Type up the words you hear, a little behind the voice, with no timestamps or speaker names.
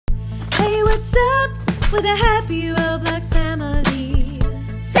What's up with a happy Roblox family?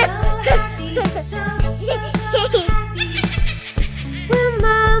 So happy, so happy. We're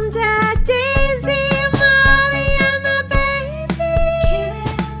Mom, Dad, Daisy, Molly, and the baby.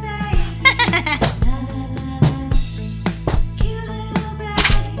 Cute little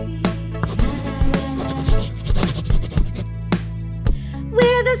baby.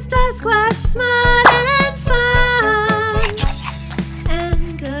 We're the Star Squad, smart and fun,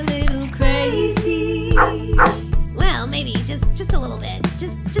 and a little crazy. Well, maybe just a little bit,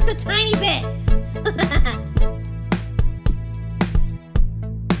 just a tiny bit.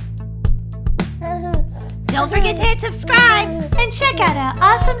 Don't forget to hit subscribe And check out our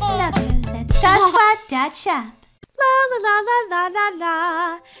awesome scenarios at starsquad.shop. La la la la la la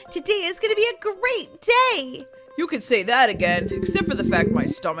la. Today is gonna be a great day. You could say that again, except for the fact my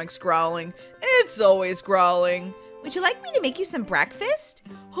stomach's growling. It's always growling. Would you like me to make you some breakfast?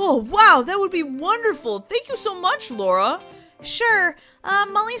 Oh, wow, that would be wonderful. Thank you so much, Laura. Sure.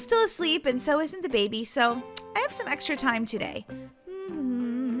 Molly's still asleep, and so isn't the baby, so I have some extra time today.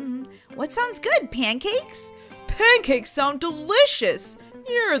 What sounds good? Pancakes? Pancakes sound delicious.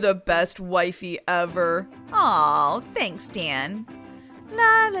 You're the best wifey ever. Aw, thanks, Dan.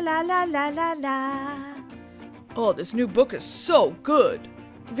 La la la la la la la. Oh, this new book is so good.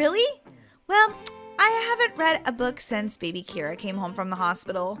 Really? Well, I haven't read a book since baby Kira came home from the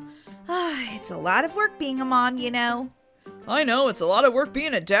hospital. It's a lot of work being a mom, you know. I know, it's a lot of work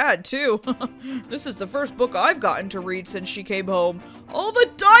being a dad, too. This is the first book I've gotten to read since she came home. All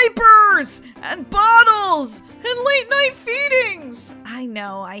the diapers and bottles and late night feedings. I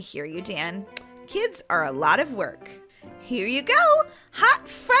know, I hear you, Dan. Kids are a lot of work. Here you go. Hot,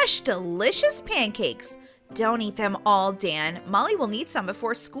 fresh, delicious pancakes. Don't eat them all, Dan. Molly will need some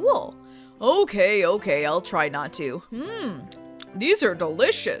before school. Okay, I'll try not to. These are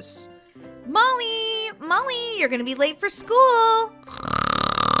delicious. Molly, you're gonna be late for school.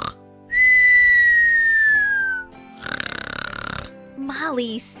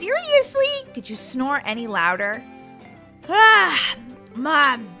 Molly, seriously? Could you snore any louder?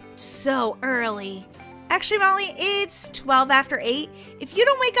 Mom, so early. Actually, Molly, it's 12 after 8. If you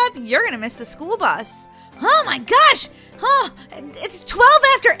don't wake up, you're gonna miss the school bus. Oh my gosh! It's 12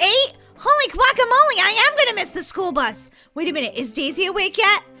 after 8? Holy guacamole, I am gonna miss the school bus. Wait a minute, is Daisy awake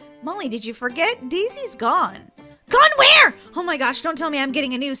yet? Molly, did you forget? Daisy's gone. Gone where? Oh my gosh, don't tell me I'm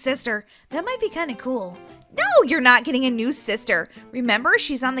getting a new sister. That might be kind of cool. No, you're not getting a new sister. Remember,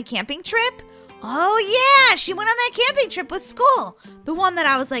 she's on the camping trip? Oh yeah, she went on that camping trip with school. The one that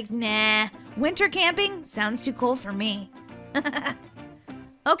I was like, nah, winter camping sounds too cold for me.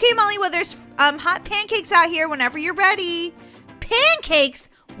 Okay, Molly, well, there's hot pancakes out here whenever you're ready. Pancakes?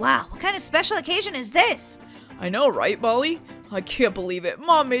 Wow, what kind of special occasion is this? I know, right, Molly? I can't believe it.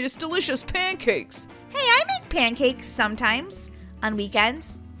 Mom made us delicious pancakes. Hey, I make pancakes sometimes. On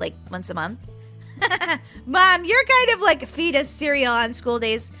weekends, like once a month. Mom, you're kind of like feed us cereal on school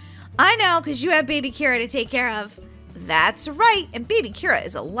days. I know, because you have baby Kira to take care of. That's right, and baby Kira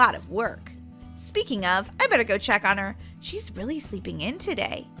is a lot of work. Speaking of, I better go check on her. She's really sleeping in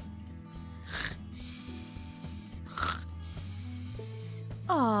today.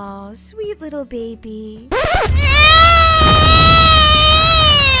 Oh, sweet little baby.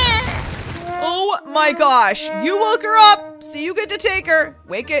 Oh my gosh, you woke her up, so you get to take her.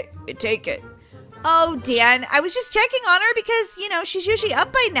 Wake it and take it. Oh, Dan, I was just checking on her because, you know, she's usually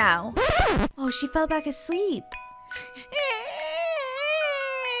up by now. Oh, she fell back asleep.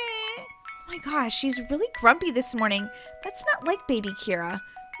 Oh my gosh, she's really grumpy this morning. That's not like baby Kira.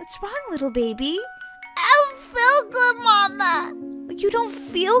 What's wrong, little baby? I don't feel good, Mama. You don't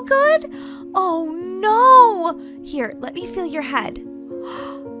feel good? Oh, no. Here, let me feel your head.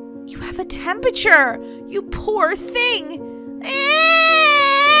 You have a temperature. You poor thing.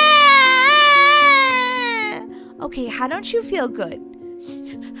 Okay, how don't you feel good?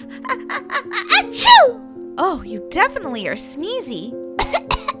 Achoo! Oh, you definitely are sneezy.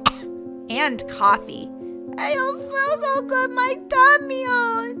 And coffee. I don't feel so good. My tummy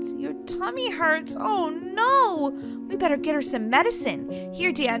hurts. Your tummy hurts? Oh, no. We better get her some medicine.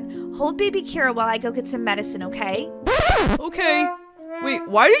 Here, Dan, hold baby Kira while I go get some medicine, okay? Okay. Wait,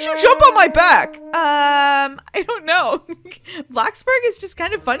 why did you jump on my back? I don't know. Bloxburg is just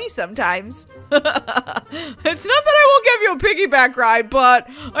kind of funny sometimes. It's not that I won't give you a piggyback ride, but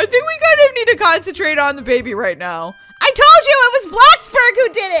I think we kind of need to concentrate on the baby right now. I told you it was Bloxburg who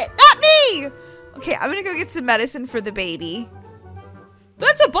did it, not me! Okay, I'm gonna go get some medicine for the baby.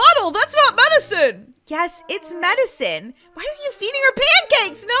 That's a bottle! That's not medicine! Yes, it's medicine. Why are you feeding her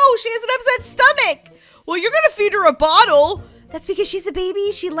pancakes? No, she has an upset stomach. Well, you're gonna feed her a bottle. That's because she's a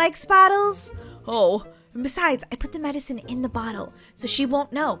baby. She likes bottles. Oh. And besides, I put the medicine in the bottle, so she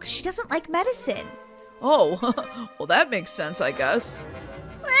won't know, because she doesn't like medicine. Oh, well that makes sense, I guess.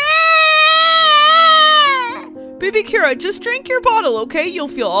 Baby Kira, just drink your bottle, okay? You'll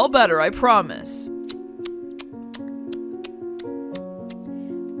feel all better, I promise.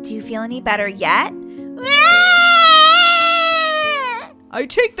 Do you feel any better yet? I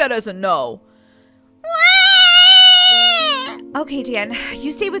take that as a no. Okay, Dan, you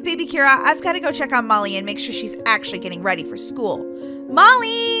stay with baby Kira. I've got to go check on Molly and make sure she's actually getting ready for school.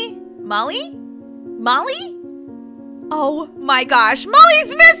 Molly! Molly? Molly? Oh my gosh,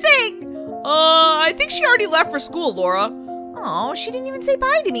 Molly's missing! I think she already left for school, Laura. Oh, she didn't even say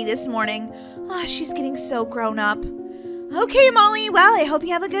bye to me this morning. Oh, she's getting so grown up. Okay, Molly, well, I hope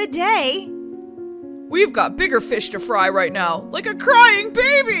you have a good day. We've got bigger fish to fry right now, like a crying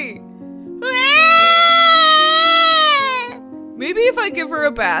baby. Maybe if I give her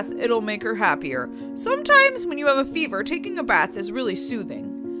a bath, it'll make her happier. Sometimes when you have a fever, taking a bath is really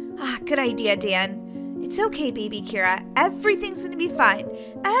soothing. Ah, good idea, Dan. It's okay, baby Kira. Everything's gonna be fine.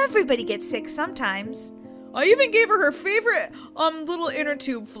 Everybody gets sick sometimes. I even gave her her favorite little inner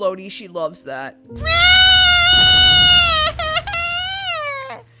tube floaty. She loves that.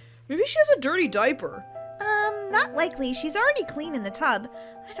 Maybe she has a dirty diaper. Not likely. She's already clean in the tub.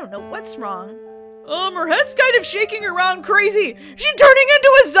 I don't know what's wrong. Her head's kind of shaking around crazy. She turning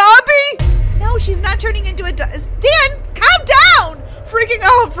into a zombie? No, she's not turning into a Dan, calm down! Freaking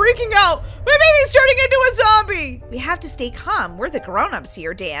out, freaking out. My baby's turning into a zombie. We have to stay calm. We're the grown-ups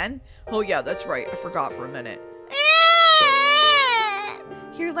here, Dan. Oh yeah, that's right. I forgot for a minute.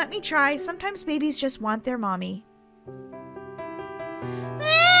 Here, let me try. Sometimes babies just want their mommy.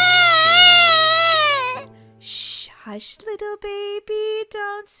 Shh, hush, little baby,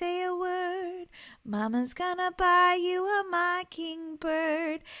 don't say a word. Mama's gonna buy you a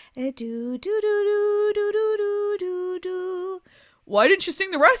mockingbird. Do do do do do do do do do. Why didn't you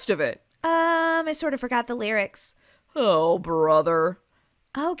sing the rest of it? I sort of forgot the lyrics. Oh, brother.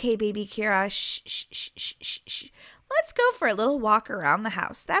 Okay, baby Kira, shh, shh, shh, shh, shh, shh. Let's go for a little walk around the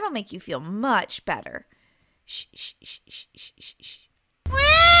house. That'll make you feel much better. Shh, shh, shh, shh, shh, shh, shh.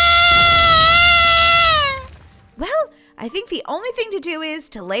 Well, I think the only thing to do is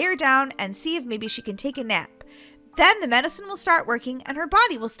to lay her down and see if maybe she can take a nap. Then the medicine will start working and her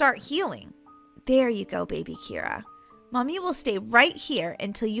body will start healing. There you go, baby Kira. Mommy will stay right here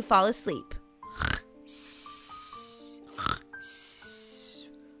until you fall asleep.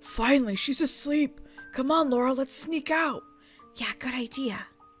 Finally, she's asleep. Come on, Laura, let's sneak out. Yeah, good idea.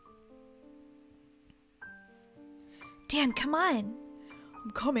 Dan, come on.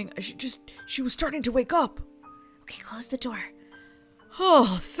 I'm coming. She was starting to wake up. Okay, close the door.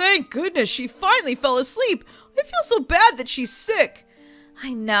 Oh, thank goodness she finally fell asleep. I feel so bad that she's sick.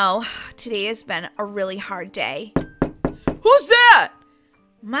 I know. Today has been a really hard day. Who's that?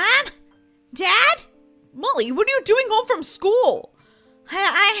 Mom? Dad? Molly, what are you doing home from school?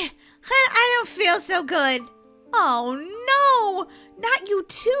 I don't feel so good. Oh, no. Not you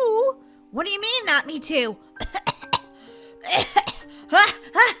too. What do you mean, not me too?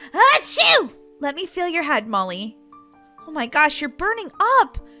 Achoo! Let me feel your head, Molly. Oh my gosh, you're burning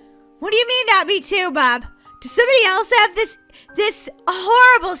up. What do you mean, not me too, Bob? Does somebody else have this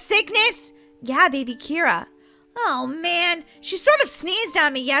horrible sickness? Yeah, baby Kira. Oh man, she sort of sneezed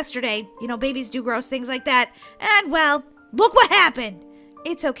on me yesterday. You know, babies do gross things like that. And well, look what happened.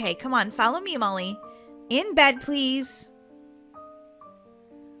 It's okay. Come on, follow me, Molly. In bed, please.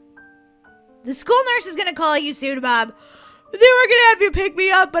 The school nurse is gonna call you soon, Bob. They were gonna have you pick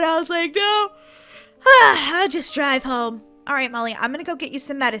me up, but I was like, no. I'll just drive home. All right, Molly, I'm gonna go get you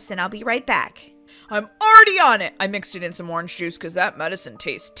some medicine. I'll be right back. I'm already on it. I mixed it in some orange juice because that medicine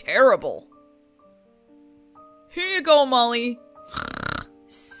tastes terrible. Here you go, Molly.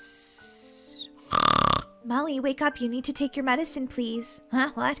 Molly, wake up. You need to take your medicine, please.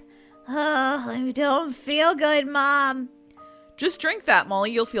 Huh? What? Oh, I don't feel good, Mom. Just drink that,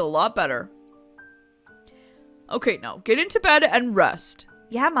 Molly. You'll feel a lot better. Okay, now get into bed and rest.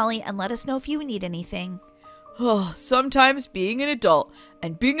 Yeah, Molly, and let us know if you need anything. Oh, sometimes being an adult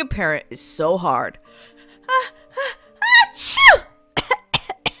and being a parent is so hard. Achoo!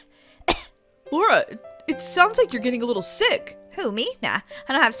 Laura, it sounds like you're getting a little sick. Who, me? Nah,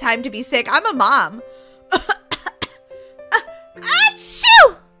 I don't have time to be sick. I'm a mom.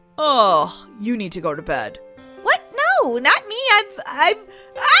 Achoo! Oh, you need to go to bed. What? No, not me. I've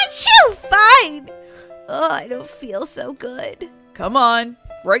achoo! Fine. Oh, I don't feel so good. Come on,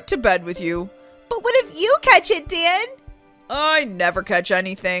 right to bed with you. But what if you catch it, Dan? I never catch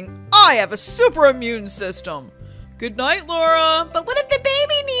anything. I have a super immune system. Good night, Laura. But what if the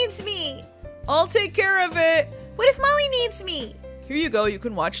baby needs me? I'll take care of it. What if Molly needs me? Here you go. You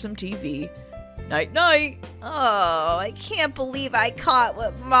can watch some TV. Night, night. Oh, I can't believe I caught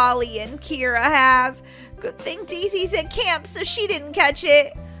what Molly and Kira have. Good thing Daisy's at camp so she didn't catch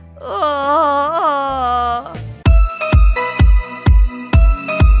it. Oh.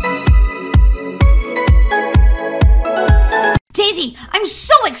 Daisy, I'm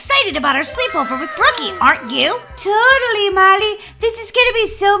so excited about our sleepover with Brookie, aren't you? Totally, Molly. This is gonna be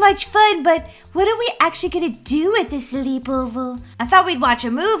so much fun, but what are we actually gonna do at this sleepover? I thought we'd watch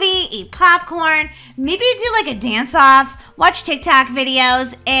a movie, eat popcorn, maybe do like a dance-off, watch TikTok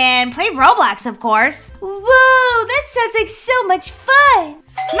videos, and play Roblox, of course. Whoa, that sounds like so much fun.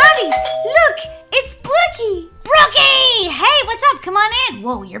 Molly, look, it's Brookie. Brookie! Hey, what's up? Come on in.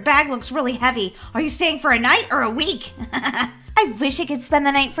 Whoa, your bag looks really heavy. Are you staying for a night or a week? I wish I could spend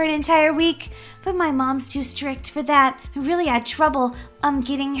the night for an entire week, but my mom's too strict for that. I really had trouble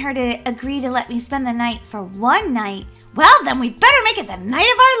getting her to agree to let me spend the night for one night. Well, then we better make it the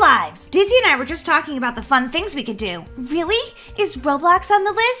night of our lives. Daisy and I were just talking about the fun things we could do. Really? Is Roblox on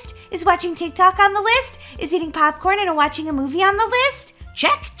the list? Is watching TikTok on the list? Is eating popcorn and watching a movie on the list?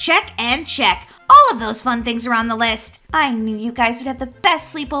 Check, check, and check. All of those fun things are on the list. I knew you guys would have the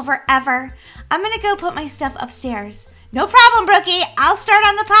best sleepover ever. I'm gonna go put my stuff upstairs. No problem, Brookie. I'll start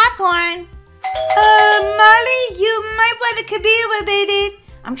on the popcorn. Molly, you might want to come here a minute.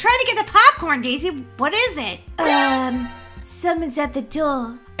 I'm trying to get the popcorn, Daisy. What is it? Someone's at the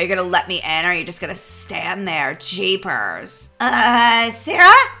door. Are you gonna let me in or are you just gonna stand there? Jeepers.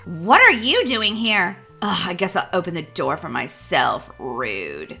 Sarah? What are you doing here? I guess I'll open the door for myself.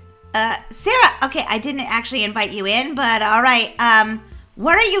 Rude. Sarah, okay, I didn't actually invite you in, but all right.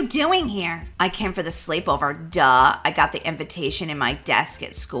 What are you doing here? I came for the sleepover, duh. I got the invitation in my desk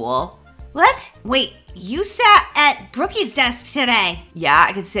at school. What? Wait, you sat at Brookie's desk today. Yeah,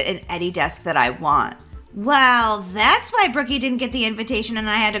 I can sit in any desk that I want. Well, that's why Brookie didn't get the invitation and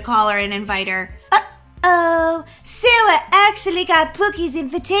I had to call her and invite her. Oh, Sarah actually got Brookie's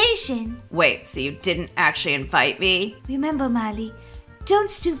invitation. Wait, so you didn't actually invite me? Remember, Molly,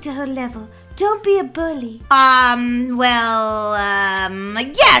 don't stoop to her level. Don't be a bully. Yeah,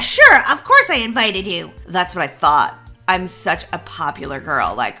 sure. Of course I invited you. That's what I thought. I'm such a popular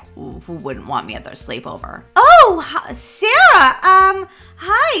girl. Like, who wouldn't want me at their sleepover? Oh, Sarah,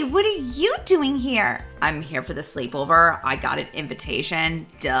 hi. What are you doing here? I'm here for the sleepover. I got an invitation.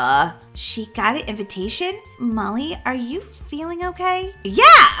 Duh. She got an invitation? Molly, are you feeling okay? Yeah,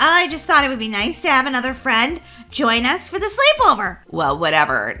 I just thought it would be nice to have another friend join us for the sleepover. Well,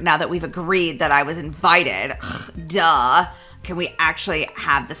 whatever. Now that we've agreed that I was invited, duh. Can we actually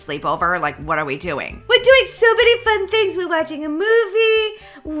have the sleepover? Like, what are we doing? We're doing so many fun things. We're watching a movie.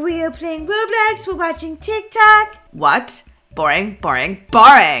 We're playing Roblox. We're watching TikTok. What? Boring, boring,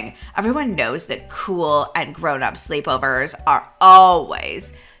 boring. Everyone knows that cool and grown-up sleepovers are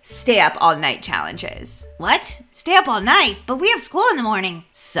always stay up all night challenges. What? Stay up all night? But we have school in the morning.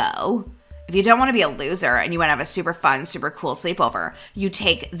 So, if you don't want to be a loser and you want to have a super fun, super cool sleepover, you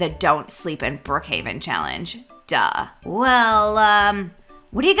take the Don't Sleep in Brookhaven challenge. Duh. Well,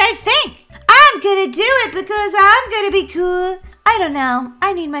 what do you guys think? I'm gonna do it because I'm gonna be cool. I don't know.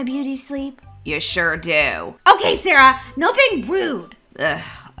 I need my beauty sleep. You sure do. Okay, Sarah, no being rude. Ugh,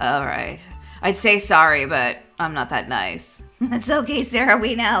 all right. I'd say sorry, but I'm not that nice. It's okay, Sarah,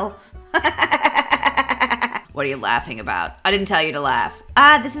 we know. What are you laughing about? I didn't tell you to laugh.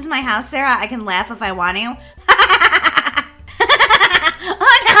 This is my house, Sarah. I can laugh if I want to.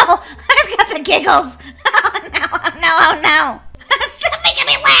 Oh no, I've got the giggles. Oh no. Stop making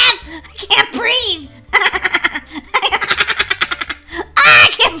me laugh. I can't breathe. I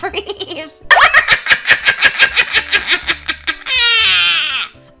can't breathe.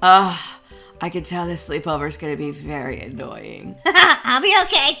 I can tell this sleepover is going to be very annoying. I'll be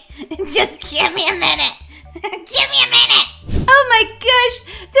okay. Just give me a minute. Give me a minute. Oh my gosh,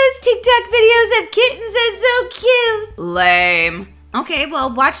 those TikTok videos of kittens are so cute. Lame. Okay,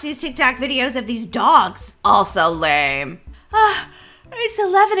 well, watch these TikTok videos of these dogs. Also lame. It's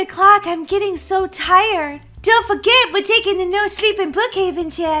 11 o'clock. I'm getting so tired. Don't forget, we're taking the No Sleep in Brookhaven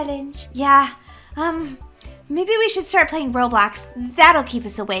challenge. Yeah, maybe we should start playing Roblox. That'll keep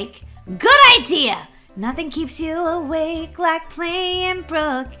us awake. Good idea. Nothing keeps you awake like playing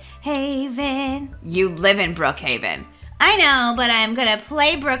Brookhaven. You live in Brookhaven. I know, but I'm gonna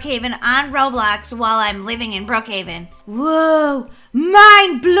play Brookhaven on Roblox while I'm living in Brookhaven. Whoa,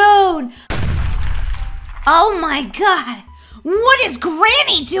 mind blown. Oh my god, what is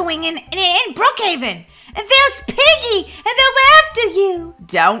Granny doing in Brookhaven? And there's Piggy, and they're after you.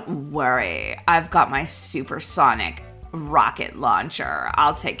 Don't worry. I've got my supersonic rocket launcher.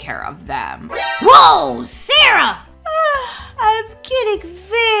 I'll take care of them. Whoa, Sarah! I'm getting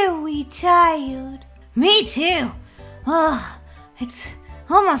very tired. Me too. Oh, it's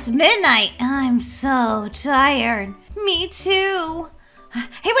almost midnight. I'm so tired. Me too.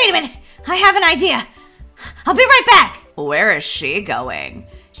 Hey, wait a minute. I have an idea. I'll be right back. Where is she going?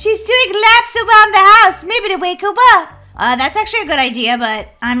 She's doing laps around the house, maybe to wake him up. That's actually a good idea, but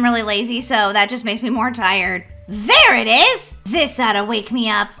I'm really lazy, so that just makes me more tired. There it is. This ought to wake me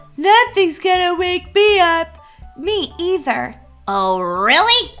up. Nothing's gonna wake me up. Me either. Oh,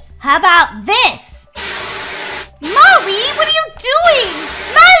 really? How about this? Molly, what are you doing?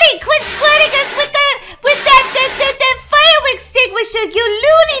 Molly, quit squirting us with that fire extinguisher, you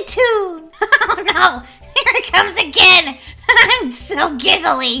Looney Tune. Oh no, here it comes again. I'm so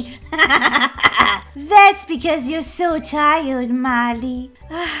giggly. That's because you're so tired, Molly.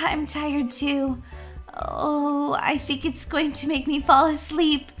 I'm tired too. Oh, I think it's going to make me fall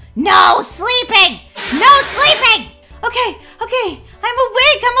asleep. No sleeping! No sleeping! Okay, I'm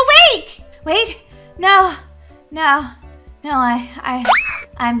awake. Wait, no,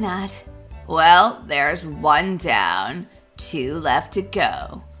 I'm not. Well, there's one down, 2 left to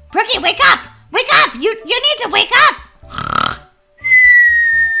go. Brookie, wake up! Wake up! You need to wake up!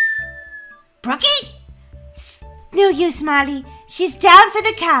 Brookie? No use, Molly. She's down for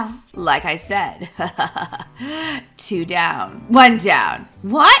the count. Like I said, 2 down, 1 down.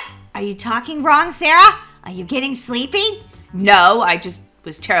 What? Are you talking wrong, Sarah? Are you getting sleepy? No, I just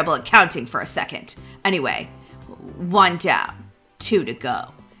was terrible at counting for a second. Anyway, 1 down, 2 to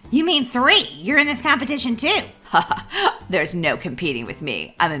go. You mean 3? You're in this competition too. There's no competing with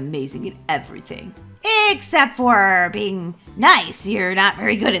me. I'm amazing at everything. Except for being nice. You're not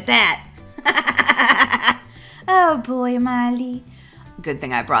very good at that. Oh boy, Molly. Good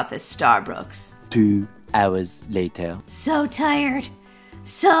thing I brought this Starbucks. 2 hours later. So tired.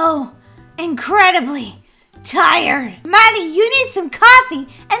 So incredibly tired. Molly, you need some coffee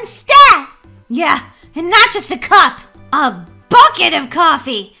and stat. Yeah, and not just a cup. A bucket of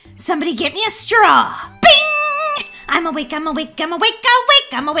coffee. Somebody get me a straw. Bing! I'm awake, I'm awake, I'm awake,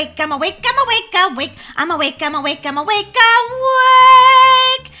 awake, I'm awake, I'm awake, I'm awake, awake, I'm awake, I'm awake, I'm awake,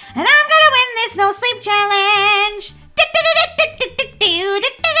 awake. And I'm gonna win this no sleep challenge.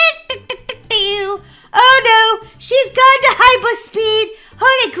 Oh no, she's gone to hyperspeed.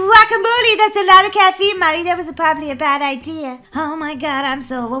 Holy guacamole, that's a lot of caffeine, Molly. That was probably a bad idea. Oh my god, I'm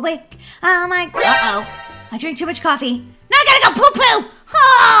so awake. Oh my, uh-oh. I drank too much coffee. Now I gotta go poo-poo.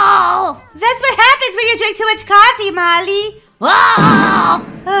 Oh! That's what happens when you drink too much coffee, Molly.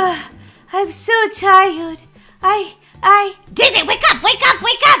 Oh! I'm so tired. Dizzy, wake up, wake up,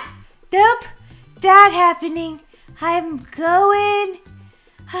 wake up! Nope, not happening. I'm going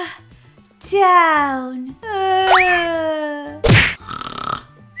down.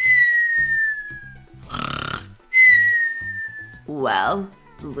 Well,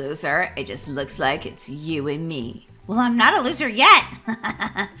 loser, it just looks like it's you and me. Well, I'm not a loser yet.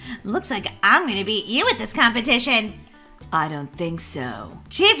 Looks like I'm gonna beat you at this competition. I don't think so.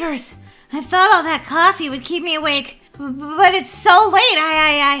 Jeepers, I thought all that coffee would keep me awake, but it's so late.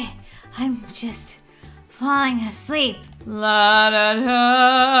 I'm just falling asleep. La da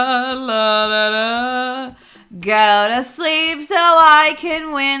da, la da da. Go to sleep so I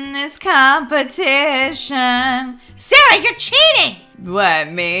can win this competition. Sarah, you're cheating! What,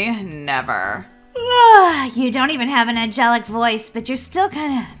 me? Never. You don't even have an angelic voice, but you're still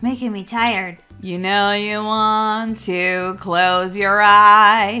kind of making me tired. You know you want to close your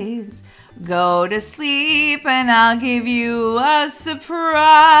eyes. Go to sleep and I'll give you a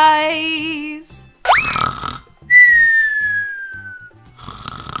surprise.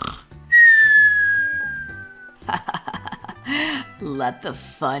 Let the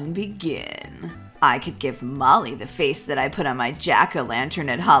fun begin. I could give Molly the face that I put on my jack-o'-lantern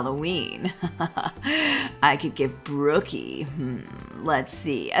at Halloween. I could give Brookie, let's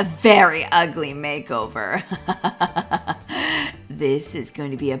see, a very ugly makeover. This is going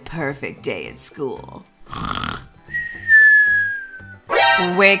to be a perfect day at school.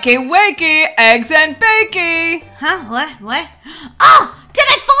 Wakey, wakey, eggs and bakey. Huh? What? Oh! Did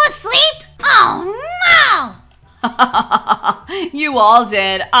I fall asleep? Oh, no! You all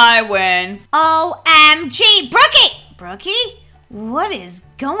did. I win. OMG! Brookie? What is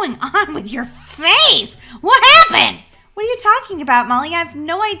going on with your face? What happened? What are you talking about, Molly? I have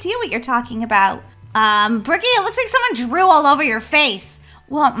no idea what you're talking about. Brookie, it looks like someone drew all over your face.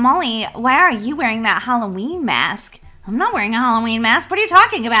 Well, Molly, why are you wearing that Halloween mask? I'm not wearing a Halloween mask. What are you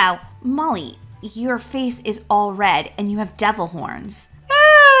talking about? Molly, your face is all red and you have devil horns.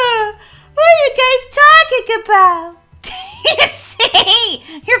 Ah, what are you guys talking about? You see,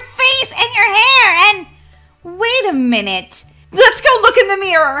 your face and your hair and... Wait a minute. Let's go look in the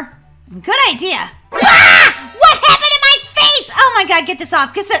mirror. Good idea. Ah! What happened to my face? Oh my God, get this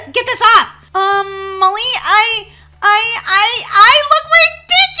off. Get this off. Molly, I look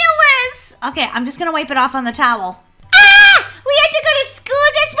ridiculous. Okay, I'm just gonna wipe it off on the towel. Ah! We had to go to school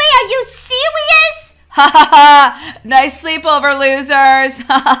this way. Are you serious? Ha ha ha! Nice sleepover, losers!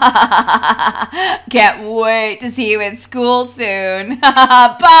 Can't wait to see you in school soon.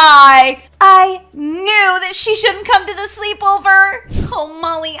 Bye! I knew that she shouldn't come to the sleepover. Oh,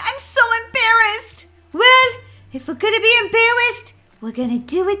 Molly, I'm so embarrassed. Well, if we're gonna be embarrassed, we're gonna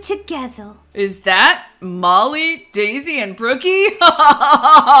do it together. Is that Molly, Daisy, and Brookie?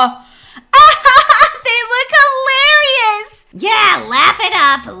 They look hilarious. Yeah, laugh it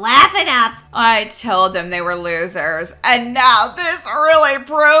up, laugh it up. I told them they were losers, and now this really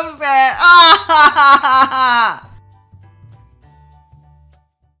proves it.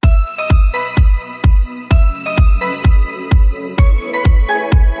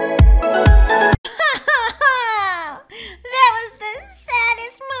 That was the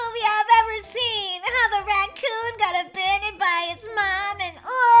saddest movie I've ever seen. How the raccoon got abandoned by its mom and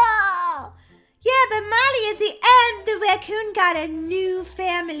oh. Yeah, but Molly, at the end, the raccoon got a new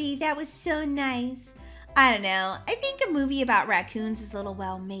family. That was so nice. I don't know. I think a movie about raccoons is a little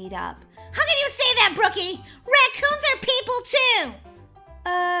well made up. How can you say that, Brookie? Raccoons are people too.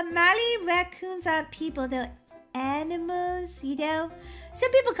 Molly, raccoons aren't people. They're animals, you know?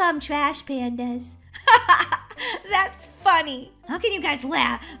 Some people call them trash pandas. That's funny. How can you guys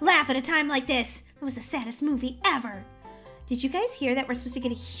laugh at a time like this? It was the saddest movie ever. Did you guys hear that we're supposed to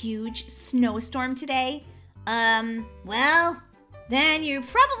get a huge snowstorm today? Well, then you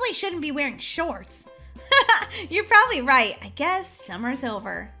probably shouldn't be wearing shorts. You're probably right. I guess summer's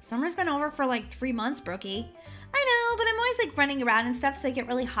over. Summer's been over for like 3 months, Brookie. I know, but I'm always like running around and stuff, so I get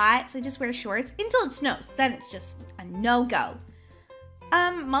really hot, so I just wear shorts until it snows. Then it's just a no-go.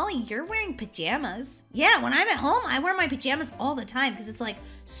 Molly, you're wearing pajamas. Yeah, when I'm at home, I wear my pajamas all the time because it's like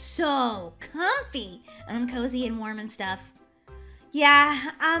so comfy and I'm cozy and warm and stuff.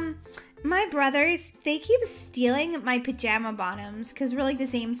 Yeah, my brothers, they keep stealing my pajama bottoms because we're like the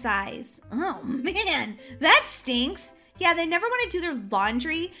same size. Oh man, that stinks. Yeah, they never want to do their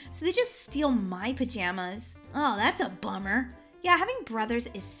laundry, so they just steal my pajamas. Oh, that's a bummer. Yeah, having brothers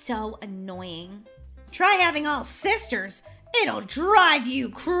is so annoying. Try having all sisters. It'll drive you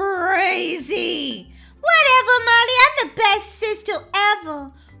crazy. Whatever, Molly, I'm the best sister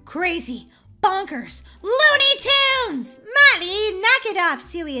ever. Crazy, bonkers, Looney Tunes. Molly, knock it off,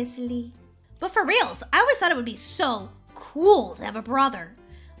 seriously. But for reals, I always thought it would be so cool to have a brother.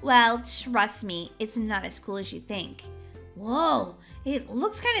 Well, trust me, it's not as cool as you think. Whoa, it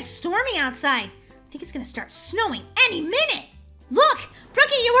looks kind of stormy outside. I think it's gonna start snowing any minute. Look,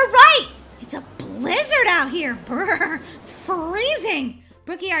 Brookie, you were right. It's a blizzard out here. Brr, it's freezing.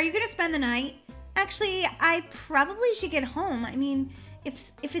 Brookie, are you gonna spend the night? Actually, I probably should get home. I mean,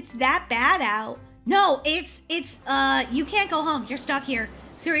 if it's that bad out. No, you can't go home. You're stuck here.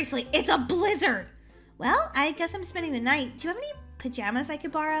 Seriously, it's a blizzard. Well, I guess I'm spending the night. Do you have any pajamas I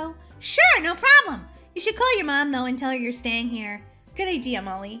could borrow? Sure, no problem. You should call your mom, though, and tell her you're staying here. Good idea,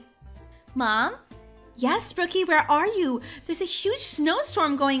 Molly. Mom? Yes, Brookie, where are you? There's a huge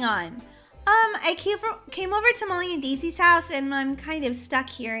snowstorm going on. I came over to Molly and Daisy's house, and I'm kind of stuck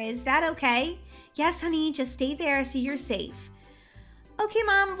here. Is that okay? Yes, honey, just stay there so you're safe. Okay,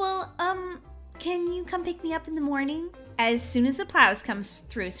 Mom, well, can you come pick me up in the morning? As soon as the plows come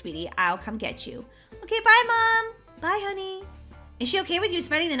through, sweetie, I'll come get you. Okay, bye, Mom. Bye, honey. Is she okay with you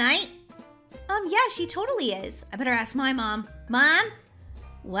spending the night? Yeah, she totally is. I better ask my mom. Mom?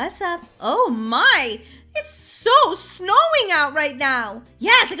 What's up? Oh, my. It's so snowing out right now.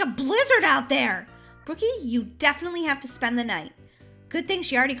 Yeah, it's like a blizzard out there. Brookie, you definitely have to spend the night. Good thing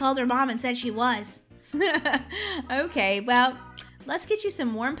she already called her mom and said she was. Okay, well, let's get you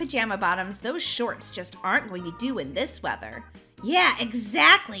some warm pajama bottoms. Those shorts just aren't going to do in this weather. Yeah,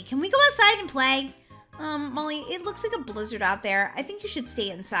 exactly. Can we go outside and play? Molly, it looks like a blizzard out there. I think you should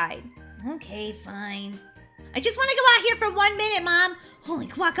stay inside. Okay, fine. I just want to go out here for 1 minute, Mom. Holy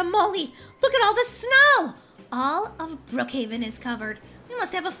guacamole, look at all the snow. All of Brookhaven is covered. We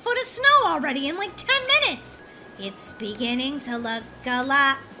must have a foot of snow already in like 10 minutes. It's beginning to look a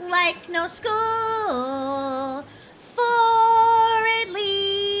lot like no school for at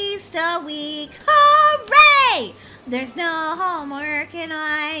least a week. Hooray! There's no homework and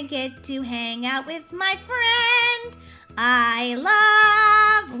I get to hang out with my friend. I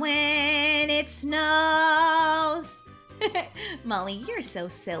love when it snows. Molly, you're so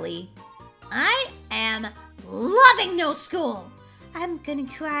silly. I am loving no school. I'm gonna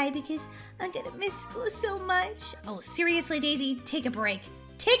cry because I'm gonna miss school so much. Oh, seriously, Daisy, take a break.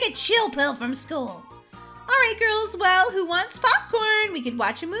 Take a chill pill from school. All right, girls. Well, who wants popcorn? We could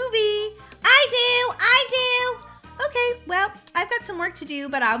watch a movie. I do. Okay, well, I've got some work to do,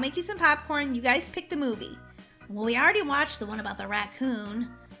 but I'll make you some popcorn. You guys pick the movie. Well, we already watched the one about the raccoon.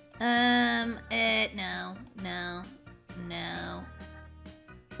 No.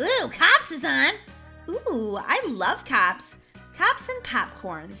 Ooh, Cops is on. Ooh, I love Cops. Cops and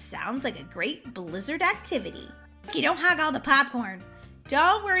popcorn sounds like a great Blizzard activity. You don't hog all the popcorn.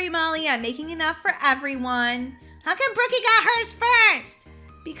 Don't worry, Molly. I'm making enough for everyone. How come Brookie got hers first?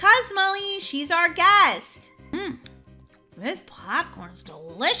 Because, Molly, she's our guest. This popcorn's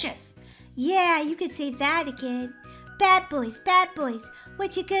delicious. Yeah, you could say that again. Bad boys,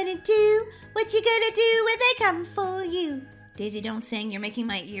 what you gonna do? What you gonna do when they come for you? Daisy, don't sing. You're making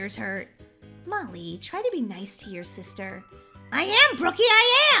my ears hurt. Molly, try to be nice to your sister. I am, Brookie,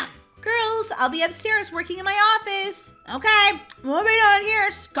 I am. Girls, I'll be upstairs working in my office. Okay, we'll be down here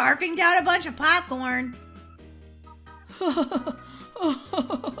scarfing down a bunch of popcorn.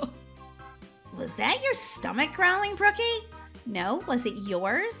 Was that your stomach growling, Brookie? No, was it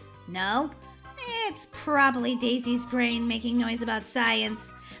yours? No. It's probably Daisy's brain making noise about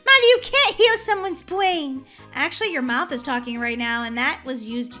science. Molly, you can't hear someone's brain. Actually, your mouth is talking right now, and that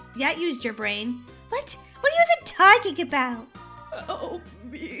used your brain. What? What are you even talking about? Help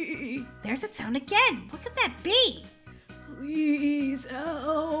me. There's that sound again. What could that be? Please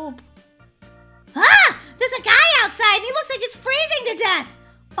help. Ah! There's a guy outside, and he looks like he's freezing to death.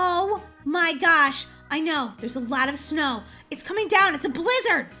 Oh my gosh. I know. There's a lot of snow. It's coming down. It's a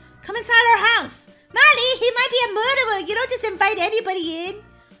blizzard. Come inside our house. Molly, he might be a murderer. You don't just invite anybody in.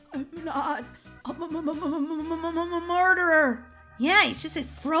 I'm not a murderer. Yeah, he's just a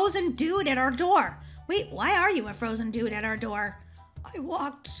frozen dude at our door. Wait, why are you a frozen dude at our door? I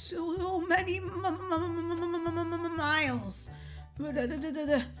walked so many miles.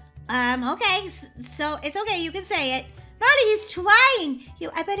 Okay, so it's okay. You can say it. Molly, he's trying.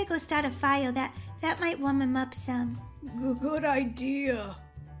 I better go start a fire. That might warm him up some. Good idea.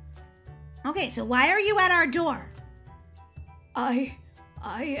 Okay, so why are you at our door? I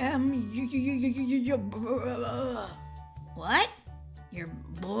am What? You're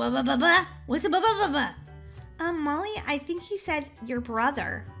blah blah blah blah? What's a blah blah blah blah? Molly, I think he said your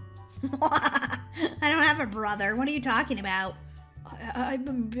brother. I don't have a brother. What are you talking about?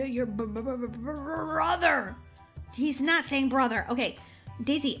 I'm your brother. He's not saying brother. Okay,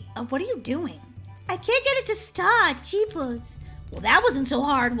 Daisy, what are you doing? I can't get it to start, jeepers. Well, that wasn't so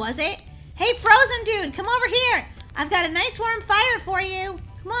hard, was it? Hey, frozen dude, come over here. I've got a nice warm fire for you.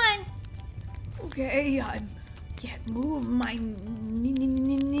 Come on. Okay, I can't move. My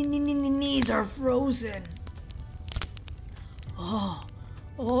knees are frozen. Oh,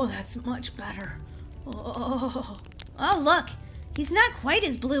 that's much better. Oh, look. He's not quite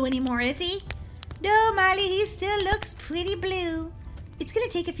as blue anymore, is he? No, Molly, he still looks pretty blue. It's going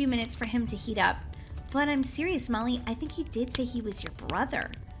to take a few minutes for him to heat up. But I'm serious, Molly. I think he did say he was your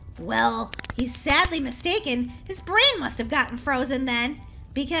brother. Well, he's sadly mistaken. His brain must have gotten frozen then.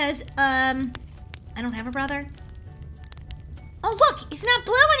 Because, I don't have a brother. Oh, look, he's not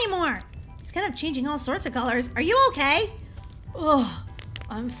blue anymore. He's kind of changing all sorts of colors. Are you okay? oh,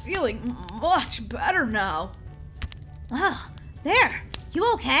 I'm feeling much better now. Oh, there.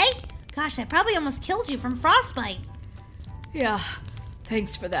 You okay? Gosh, that probably almost killed you from frostbite. Yeah,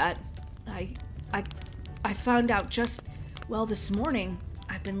 thanks for that. I found out just, well, this morning.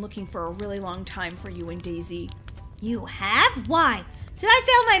 I've been looking for a really long time for you and Daisy. You have? Why? Did I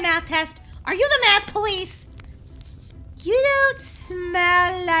fail my math test? Are you the math police? You don't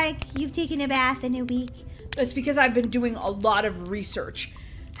smell like you've taken a bath in a week. That's because I've been doing a lot of research,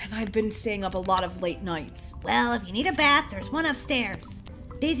 and I've been staying up a lot of late nights. Well, if you need a bath, there's one upstairs.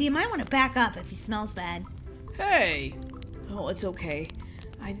 Daisy, you might want to back up if he smells bad. Hey! Oh, it's okay.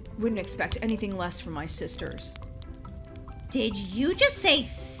 I wouldn't expect anything less from my sisters. Did you just say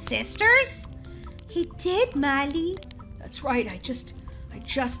sisters? He did, Molly. That's right, I just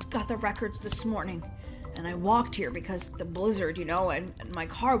got the records this morning. And I walked here because the blizzard, and my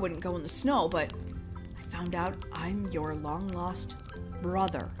car wouldn't go in the snow, but I found out I'm your long-lost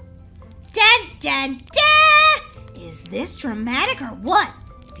brother. Dun, dun, dun! Is this dramatic or what?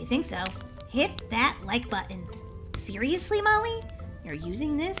 If you think so, hit that like button. Seriously, Molly? You're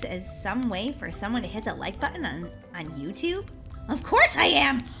using this as some way for someone to hit the like button on YouTube? Of course I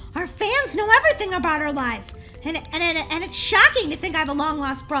am! Our fans know everything about our lives. And it's shocking to think I have a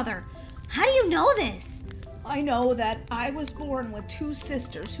long-lost brother. How do you know this? I know that I was born with 2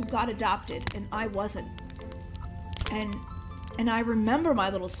 sisters who got adopted, and I wasn't. And I remember my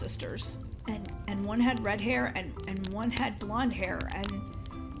little sisters. And one had red hair, and one had blonde hair, and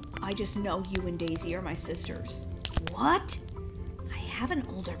I just know you and Daisy are my sisters. What? I have an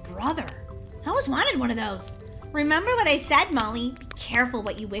older brother. I always wanted one of those. Remember what I said, Molly. Be careful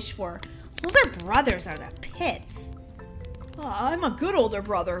what you wish for. Older brothers are the pits. I'm a good older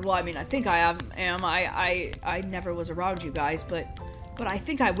brother. Well, I mean, I think I am. I never was around you guys, but I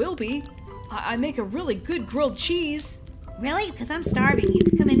think I will be. I make a really good grilled cheese. Really? Because I'm starving. You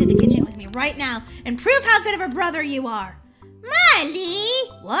can come into the kitchen with me right now and prove how good of a brother you are. Molly!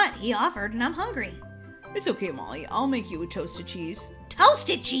 What? He offered and I'm hungry. It's okay, Molly. I'll make you a toasted cheese.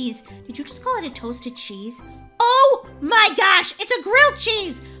 Toasted cheese? Did you just call it a toasted cheese? Oh my gosh! It's a grilled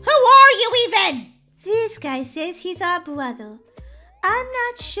cheese! Who are you even? This guy says he's our brother. I'm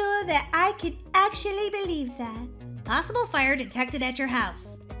not sure that I could actually believe that. Possible fire detected at your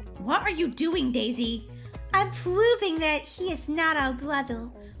house. What are you doing, Daisy? I'm proving that he is not our brother.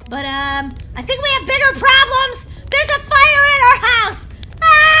 But, I think we have bigger problems! There's a fire in our house!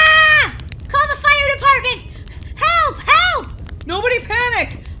 Ah! Call the fire department! Help! Help! Nobody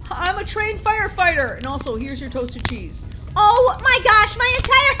panic! I'm a trained firefighter. And also, here's your toasted cheese. Oh my gosh, my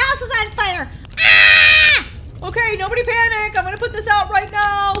entire house is on fire! Ah! Okay, nobody panic. I'm gonna put this out right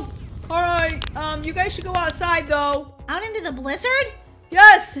now. All right, you guys should go outside though. Out into the blizzard?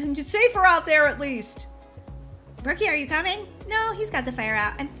 Yes, and it's safer out there at least. Brookie, are you coming? No, he's got the fire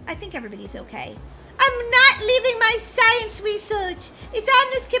out, and I think everybody's okay. I'm not leaving my science research. It's on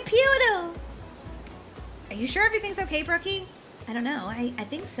this computer. Are you sure everything's okay, Brookie? I don't know. I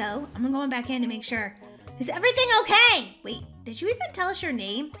think so. I'm going back in to make sure. Is everything okay? Wait, did you even tell us your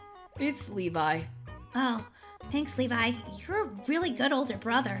name? It's Levi. Oh, thanks, Levi. You're a really good older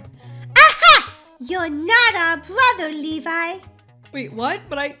brother. Aha! You're not our brother, Levi. Wait, what?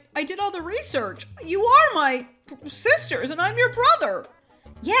 But I did all the research. You are my sisters, and I'm your brother.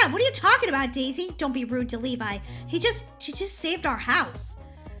 Yeah, what are you talking about, Daisy? Don't be rude to Levi. She just saved our house.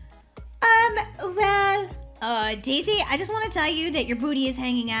 Well... Daisy, I just want to tell you that your booty is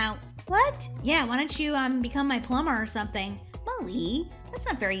hanging out. What? Yeah, why don't you, become my plumber or something? Molly, that's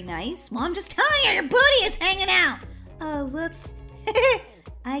not very nice. Well, I'm just telling you, your booty is hanging out. Oh, whoops.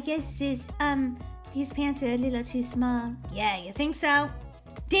 I guess these pants are a little too small. Yeah, you think so?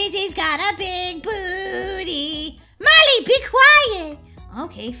 Daisy's got a big booty. Molly, be quiet.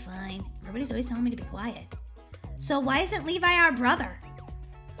 Okay, fine. Everybody's always telling me to be quiet. So why isn't Levi our brother?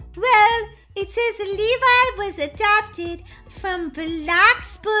 Well, it says Levi was adopted from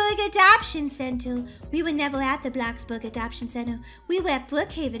Bloxburg Adoption Center. We were never at the Bloxburg Adoption Center. We were at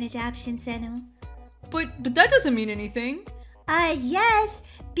Brookhaven Adoption Center. But that doesn't mean anything. Yes,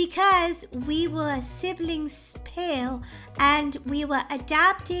 because we were siblings pale and we were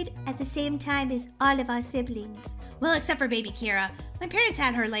adopted at the same time as all of our siblings. Well, except for baby Kira. My parents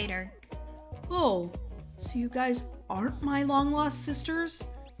had her later. Oh, so you guys aren't my long-lost sisters?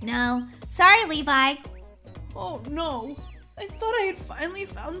 No. Sorry, Levi. Oh, no. I thought I had finally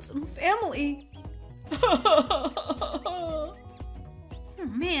found some family. Oh,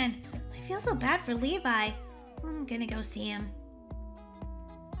 man. I feel so bad for Levi. I'm gonna go see him.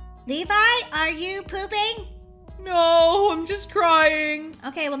 Levi, are you pooping? No, I'm just crying.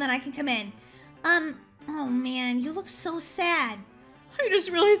 Okay, well then I can come in. Oh man, you look so sad. I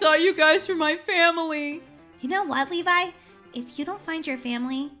just really thought you guys were my family. You know what, Levi? If you don't find your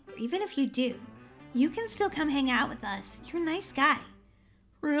family, or even if you do, you can still come hang out with us. You're a nice guy.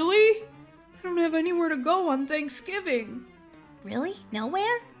 Really? I don't have anywhere to go on Thanksgiving. Really?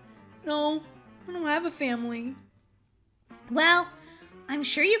 Nowhere? No, I don't have a family. Well, I'm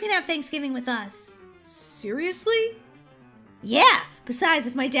sure you can have Thanksgiving with us. Seriously? Yeah! Besides,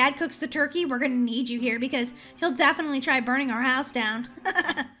 if my dad cooks the turkey, we're gonna need you here because he'll definitely try burning our house down.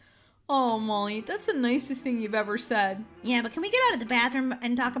 Oh, Molly, that's the nicest thing you've ever said. Yeah, but can we get out of the bathroom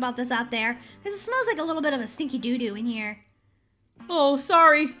and talk about this out there? Because it smells like a little bit of a stinky doo-doo in here. Oh,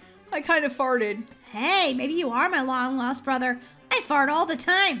 sorry. I kind of farted. Hey, maybe you are my long-lost brother. I fart all the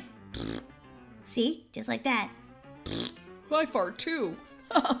time. See? Just like that. I fart too.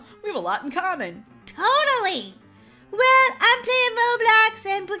 We have a lot in common. Totally! Well, I'm playing Roblox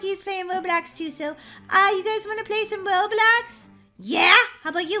and Bookie's playing Roblox too, so you guys want to play some Roblox? Yeah? How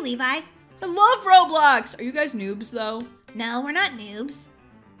about you, Levi? I love Roblox. Are you guys noobs though? No, we're not noobs.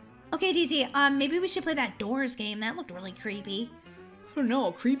 Okay, DZ, maybe we should play that Doors game. That looked really creepy. I don't know,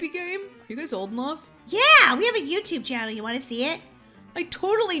 a creepy game? Are you guys old enough? Yeah, we have a YouTube channel. You want to see it? I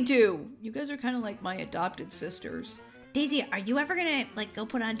totally do. You guys are kind of like my adopted sisters. Daisy, are you ever gonna, like, go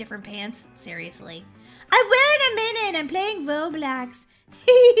put on different pants? Seriously. I will in a minute. I'm playing Roblox.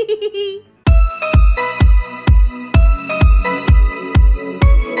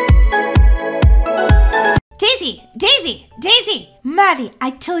 Daisy! Molly,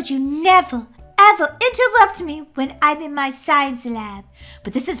 I told you never, ever interrupt me when I'm in my science lab.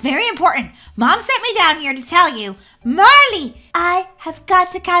 But this is very important. Mom sent me down here to tell you. Molly, I have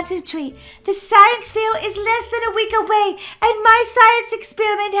got to concentrate. The science fair is less than a week away, and my science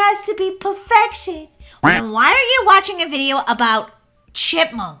experiment has to be perfection. Then why are you watching a video about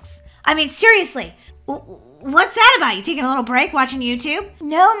chipmunks? I mean, seriously. What's that about? You taking a little break watching YouTube?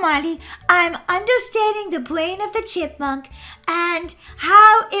 No, Molly, I'm understanding the brain of the chipmunk and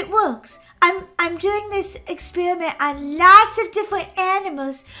how it works. I'm doing this experiment on lots of different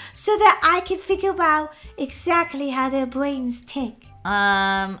animals so that I can figure out exactly how their brains tick.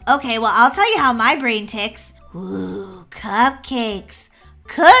 Okay, well, I'll tell you how my brain ticks. Ooh, cupcakes,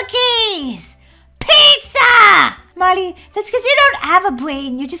 cookies, pizza! Molly, that's because you don't have a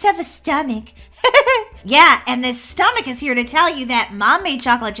brain, you just have a stomach. Yeah, and this stomach is here to tell you that Mom made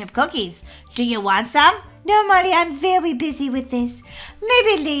chocolate chip cookies. Do you want some? No, Molly, I'm very busy with this.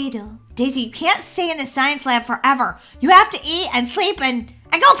 Maybe later. Daisy, you can't stay in the science lab forever. You have to eat and sleep and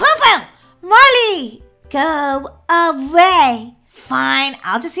go poo-poo. Molly, go away. Fine,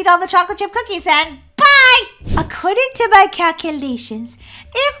 I'll just eat all the chocolate chip cookies then. Bye! According to my calculations,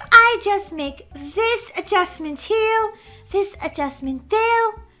 if I just make this adjustment here, this adjustment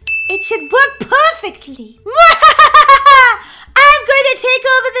there, it should work perfectly. I'm going to take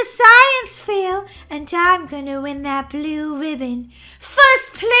over the science fair, and I'm going to win that blue ribbon.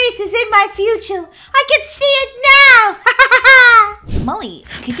 First place is in my future. I can see it now. Molly,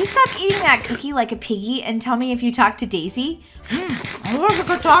 could you stop eating that cookie like a piggy and tell me if you talked to Daisy? I wish I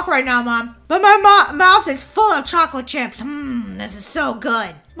could talk right now, Mom. But my mouth is full of chocolate chips. This is so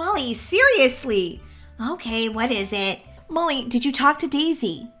good. Molly, seriously. Okay, what is it? Molly, did you talk to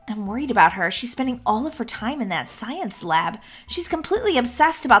Daisy? I'm worried about her. She's spending all of her time in that science lab. She's completely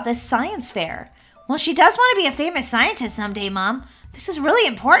obsessed about this science fair. Well, she does want to be a famous scientist someday, Mom. This is really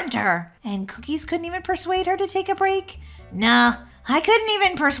important to her. And Cookies couldn't even persuade her to take a break? Nah, I couldn't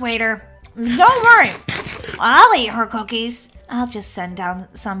even persuade her. Don't worry. I'll eat her cookies. I'll just send down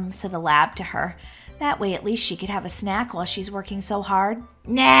some to the lab to her. That way at least she could have a snack while she's working so hard.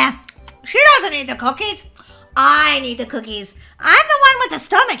 Nah, she doesn't need the cookies. I need the cookies. I'm the one with the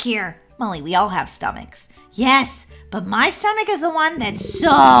stomach here. Molly, we all have stomachs. Yes, but my stomach is the one that's so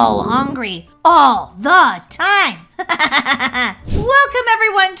hungry all the time. Welcome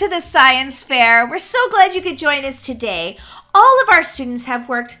everyone to the science fair. We're so glad you could join us today. All of our students have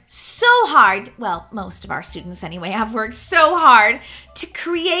worked so hard, well, most of our students anyway, have worked so hard to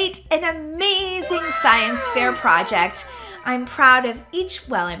create an amazing science fair project. I'm proud of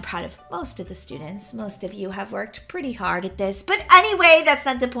I'm proud of most of the students. Most of you have worked pretty hard at this. But anyway, that's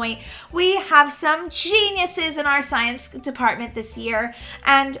not the point. We have some geniuses in our science department this year,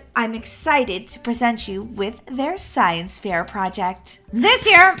 and I'm excited to present you with their science fair project. This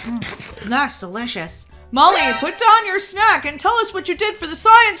year, that's delicious. Molly, put down your snack and tell us what you did for the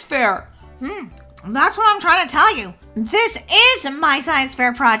science fair. That's what I'm trying to tell you. This is my science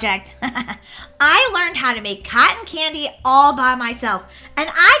fair project. I learned how to make cotton candy all by myself. And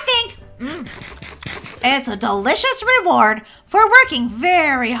I think it's a delicious reward for working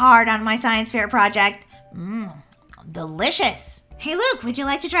very hard on my science fair project. Delicious. Hey, Luke, would you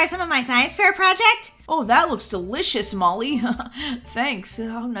like to try some of my science fair project? Oh, that looks delicious, Molly. Thanks.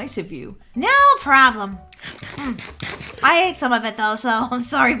 How nice of you. No problem. I ate some of it, though, so I'm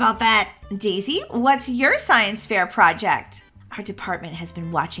sorry about that. Daisy, what's your science fair project? Our department has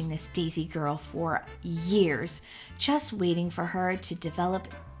been watching this Daisy girl for years, just waiting for her to develop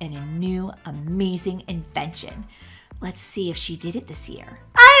a new, amazing invention. Let's see if she did it this year.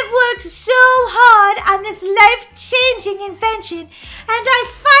 I've worked so hard on this life-changing invention, and I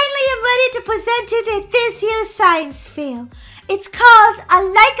finally am ready to present it at this year's science fair. It's called a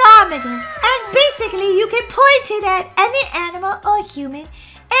lycometer, and basically you can point it at any animal or human,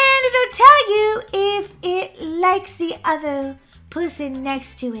 and it'll tell you if it likes the other person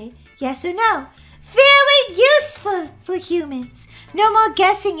next to it. Yes or no? Very useful for humans. No more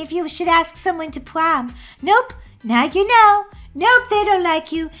guessing if you should ask someone to prom. Nope. Now you know. Nope, they don't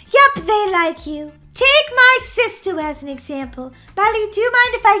like you. Yup, they like you. Take my sister as an example. Molly, do you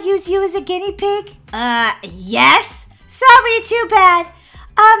mind if I use you as a guinea pig? Yes. Sorry, too bad.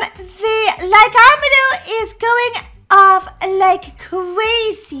 The lycometer is going off like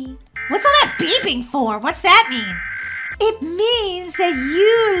crazy. What's all that beeping for? What's that mean? It means that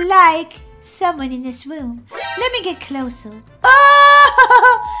you like someone in this room. Let me get closer.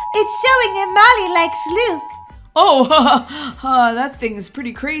 Oh, it's showing that Molly likes Luke. Oh, that thing is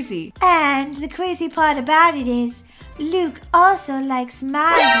pretty crazy. And the crazy part about it is, Luke also likes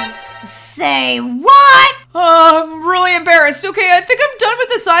Molly. Say what? I'm really embarrassed. Okay, I think I'm done with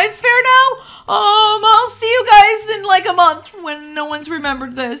the science fair now. I'll see you guys in like a month when no one's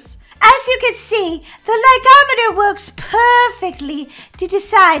remembered this. As you can see, the ligometer works perfectly to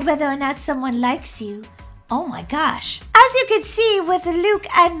decide whether or not someone likes you. Oh my gosh. As you can see with Luke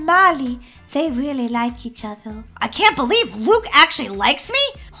and Molly, they really like each other. I can't believe Luke actually likes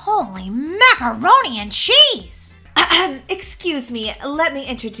me. Holy macaroni and cheese. Excuse me, let me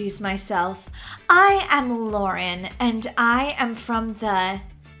introduce myself. I am Lauren, and I am from the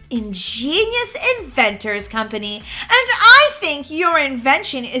Ingenious Inventors Company, and I think your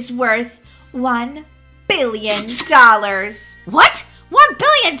invention is worth $1 billion. What? $1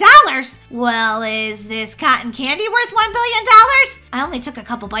 billion? Well, is this cotton candy worth $1 billion? I only took a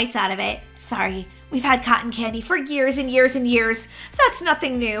couple bites out of it. Sorry, we've had cotton candy for years and years and years. That's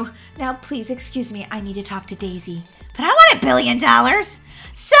nothing new. Now, please excuse me, I need to talk to Daisy. But I want $1 billion. Sorry,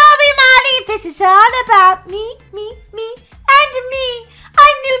 Molly, this is all about me, and me.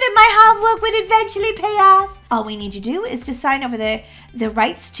 I knew that my hard work would eventually pay off. All we need to do is to sign over the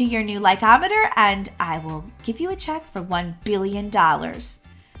rights to your new ligometer, and I will give you a check for $1 billion.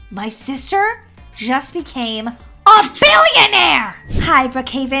 My sister just became a billionaire. Hi,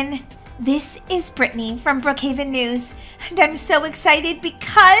 Brookhaven. This is Brittany from Brookhaven News, and I'm so excited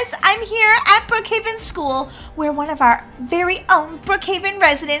because I'm here at Brookhaven School, where one of our very own Brookhaven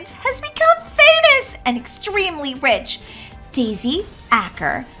residents has become famous and extremely rich. Daisy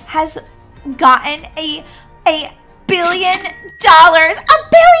Acker has gotten a $1 billion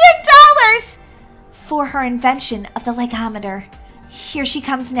for her invention of the ligometer. Here she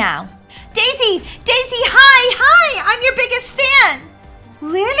comes now. Daisy, hi, I'm your biggest fan.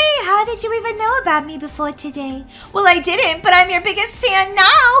 Really? How did you even know about me before today? Well, I didn't, but I'm your biggest fan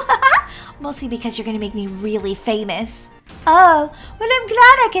now. Mostly because you're going to make me really famous. Oh, well, I'm glad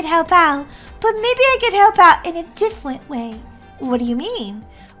I could help out. But maybe I could help out in a different way. What do you mean?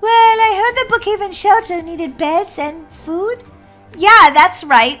 Well, I heard the Brookhaven shelter needed beds and food. Yeah, that's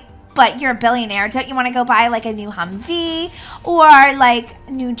right. But you're a billionaire. Don't you want to go buy like a new Humvee or like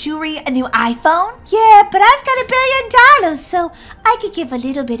new jewelry, a new iPhone? Yeah, but I've got $1 billion, so I could give a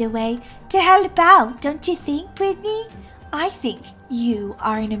little bit away to help out. Don't you think, Brittany? I think you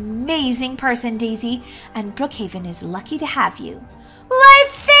are an amazing person, Daisy, and Brookhaven is lucky to have you. Why,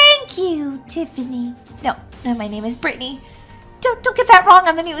 thank you, Tiffany. No, my name is Brittany. Don't get that wrong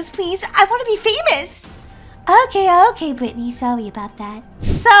on the news, please. I want to be famous. Okay, Brittany. Sorry about that.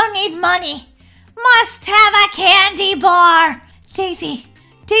 So need money. Must have a candy bar. Daisy,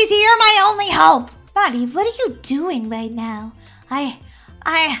 you're my only hope. Molly, what are you doing right now? I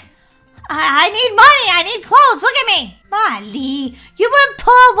need money. I need clothes. Look at me. Molly, you were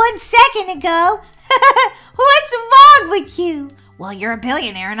poor 1 second ago. What's wrong with you? Well, you're a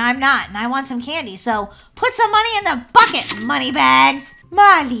billionaire and I'm not, and I want some candy, so put some money in the bucket, money bags.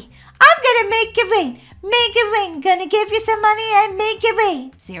 Molly, I'm gonna make it rain. Make it rain. Gonna give you some money and make it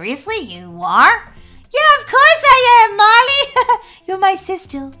rain. Seriously, you are? Yeah, of course I am, Molly. You're my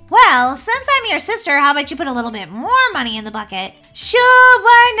sister. Well, since I'm your sister, how about you put a little bit more money in the bucket? Sure,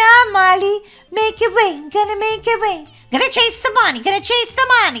 why not, Molly? Make it rain. Gonna make it rain. Gonna chase the money. Gonna chase the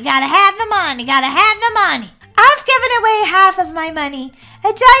money. Gotta have the money. Gotta have the money. I've given away half of my money,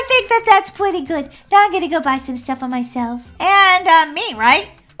 and I think that that's pretty good. Now I'm gonna go buy some stuff for myself. And me, right?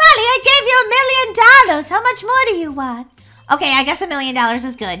 Molly, I gave you $1 million. How much more do you want? Okay, I guess $1 million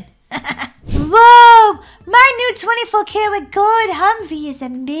is good. Whoa, my new 24-karat gold Humvee is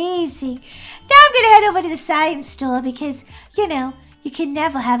amazing. Now I'm gonna head over to the science store because, you know, you can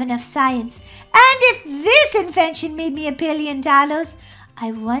never have enough science. And if this invention made me $1 billion,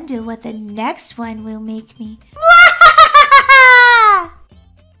 I wonder what the next one will make me.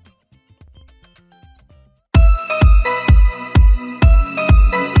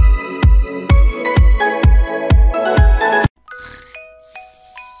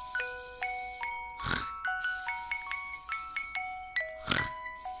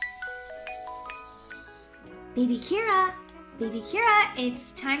 Baby Kira,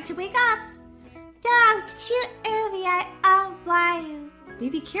 it's time to wake up. No, too early, I want you.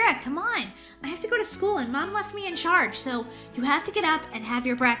 Baby Kira, come on. I have to go to school and Mom left me in charge, so you have to get up and have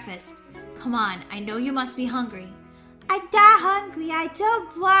your breakfast. Come on, I know you must be hungry. I'm not hungry, I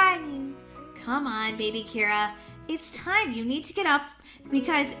don't want you. Come on, Baby Kira. It's time. You need to get up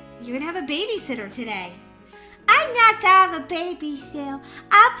because you're gonna have a babysitter today. I'm not gonna have a baby soon.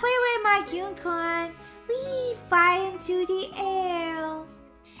 I'll play with my unicorn. We fly into the air.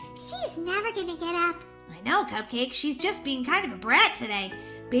 She's never gonna get up. I know, Cupcake. She's just being kind of a brat today.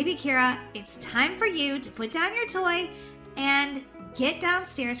 Baby Kira, it's time for you to put down your toy and get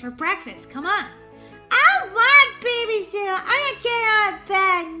downstairs for breakfast. Come on. I want baby soon. I'm gonna get out of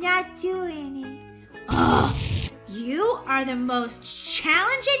bed, not doing it. Ugh. You are the most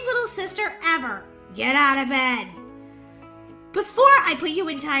challenging little sister ever. Get out of bed. Before I put you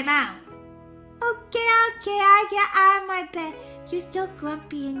in timeout. Okay, I get out of my bed. You're so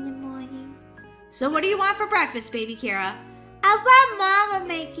grumpy in the morning. So what do you want for breakfast, Baby Kira? I want Mom to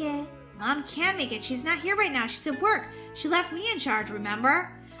make it. Mom can't make it. She's not here right now. She's at work. She left me in charge,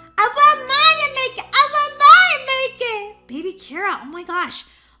 remember? I want Mom to make it. I want Mom to make it. Baby Kira, oh my gosh.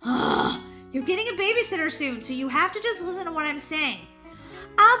 Ugh. You're getting a babysitter soon, so you have to just listen to what I'm saying.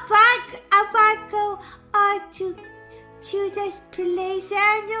 I want to go to this place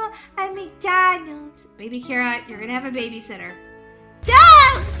at McDonald's. Baby Kira, you're gonna have a babysitter.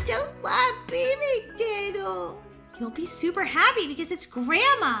 No! Don't want baby diddle. You'll be super happy because it's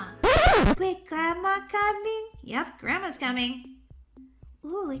Grandma. Wait, Grandma coming? Yep, Grandma's coming.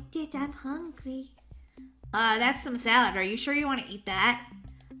 Ooh, it did. I'm hungry. That's some salad. Are you sure you want to eat that?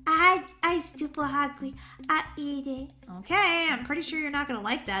 I'm super hungry. I'll eat it. Okay, I'm pretty sure you're not gonna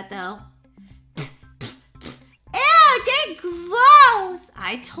like that though. Ew, they're gross.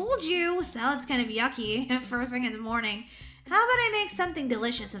 I told you, salad's kind of yucky first thing in the morning. How about I make something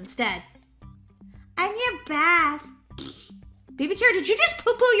delicious instead? I need a bath. Baby Kira, did you just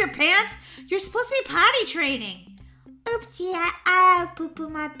poo-poo your pants? You're supposed to be potty training. Oopsie, I poo-poo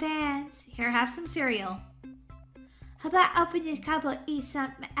my pants. Here, have some cereal. How about open this cupboard and eat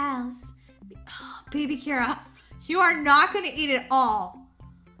something else? Oh, Baby Kira, you are not going to eat it all.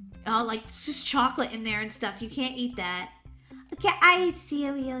 Oh, like, it's just chocolate in there and stuff. You can't eat that. Okay, I eat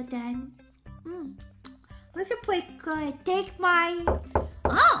cereal then. What's a place good? Take my...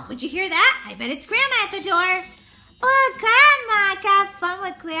 Oh, would you hear that? I bet it's Grandma at the door. Oh, Grandma, I got fun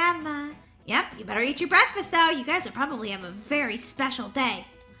with Grandma. Yep, you better eat your breakfast, though. You guys will probably have a very special day.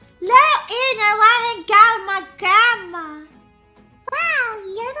 Let in, I want to hang out with my grandma. Wow,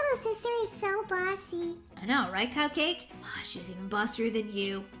 your little sister is so bossy. I know, right, Cupcake? Oh, she's even bossier than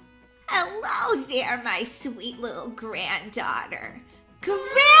you. Hello there, my sweet little granddaughter. Grandma!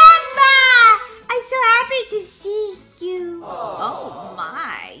 I'm so happy to see you. Oh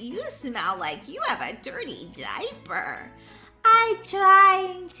my, you smell like you have a dirty diaper. I'm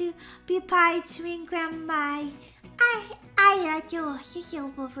trying to be patient, Grandma.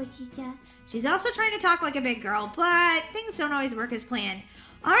 She's also trying to talk like a big girl, but things don't always work as planned.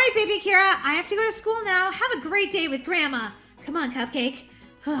 All right, Baby Kira, I have to go to school now. Have a great day with Grandma. Come on, Cupcake.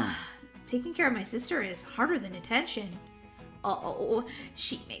 Taking care of my sister is harder than attention. Oh,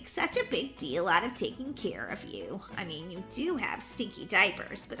 she makes such a big deal out of taking care of you. I mean, you do have stinky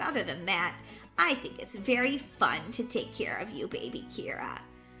diapers, but other than that, I think it's very fun to take care of you, Baby Kira.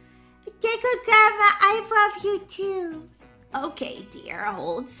 Thank you, Grandma. I love you too. Okay, dear,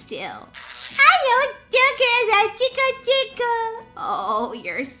 hold still. I don't think it's a tickle. Oh,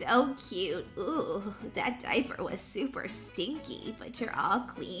 you're so cute. Ooh, that diaper was super stinky, but you're all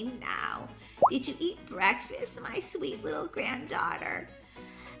clean now. Did you eat breakfast, my sweet little granddaughter?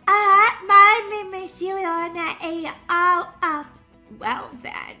 Mom made my cereal and I ate it all up. Well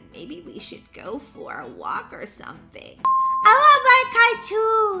then, maybe we should go for a walk or something. I want my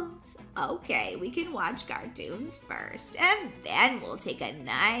cartoons. Okay, we can watch cartoons first, and then we'll take a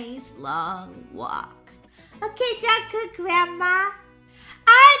nice long walk. Okay, sounds good, Grandma.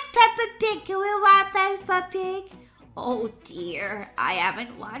 I'm Peppa Pig. Can we watch Peppa Pig? Oh dear, I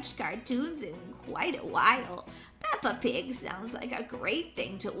haven't watched cartoons in quite a while. Peppa Pig sounds like a great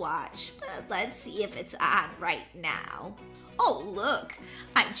thing to watch, but let's see if it's on right now. Oh look,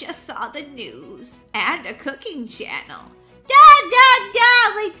 I just saw the news and a cooking channel. No,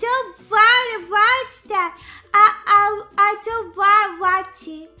 I don't want to watch that. I don't want to watch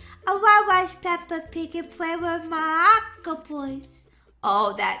it. I want to watch Peppa Pig and play with my octopus.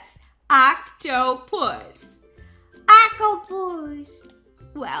 Oh, that's octopus. Octopus.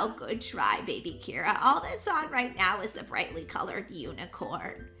 Well, good try, Baby Kira. All that's on right now is the brightly colored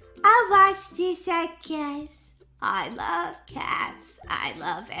unicorn. I'll watch this, I guess. I love cats. I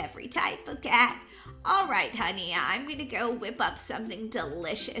love every type of cat. All right, honey, I'm going to go whip up something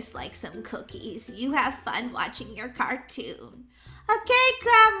delicious like some cookies. You have fun watching your cartoon. Okay,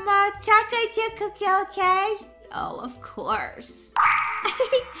 Grandma. Chocolate chip cookie, okay? Oh, of course. I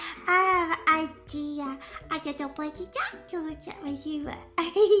have an idea. I don't want to talk to you.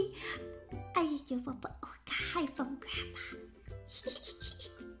 I just want to hi from Grandma.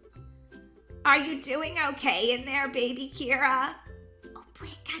 Are you doing okay in there, baby Kira? Oh, boy,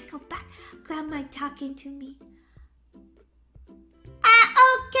 I gotta go back. Grandma talking to me.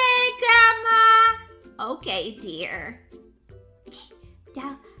 Okay, Grandma. Okay, dear. Okay,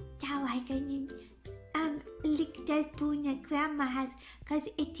 now I can lick the spoon that Grandma has because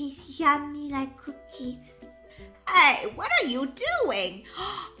it tastes yummy like cookies. Hey, what are you doing?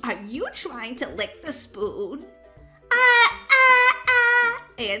 Are you trying to lick the spoon?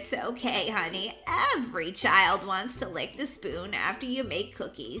 It's okay, honey. Every child wants to lick the spoon after you make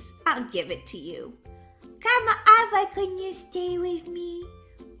cookies. I'll give it to you. Grandma, why couldn't you stay with me?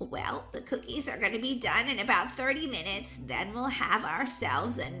 Well, the cookies are going to be done in about 30 minutes. Then we'll have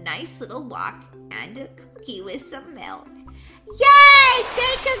ourselves a nice little walk and a cookie with some milk. Yay!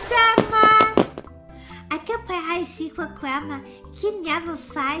 Thank you, Grandma! I can play hide and seek with Grandma. You can never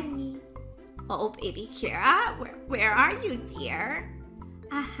find me. Oh, baby Kira, where are you, dear?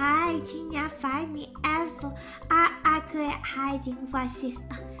 Hi, you can not find me ever. I couldn't hide and watch this.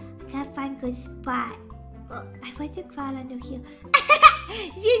 I can't find a good spot. I want to crawl under here.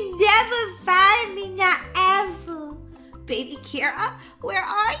 You never find me, not ever. Baby Kira, where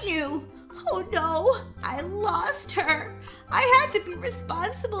are you? Oh no, I lost her. I had to be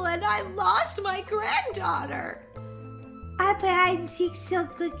responsible and I lost my granddaughter. I play hide and seek so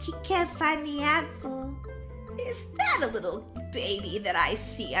good she can't find me ever. Is that a little baby that I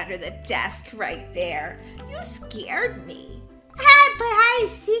see under the desk right there? You scared me. I play hide and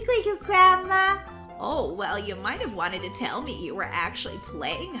seek with you, Grandma. Oh, well, you might have wanted to tell me you were actually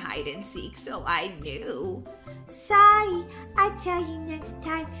playing hide and seek so I knew. Sorry, I'll tell you next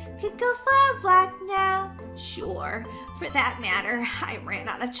time. Could go for a walk now. Sure. For that matter, I ran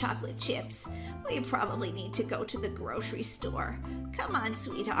out of chocolate chips. We probably need to go to the grocery store. Come on,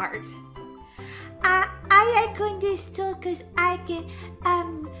 sweetheart. I like going to the store because I get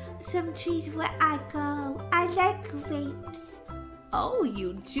some treats where I go. I like grapes. Oh,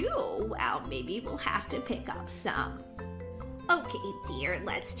 you do? Well, maybe we'll have to pick up some. Okay, dear,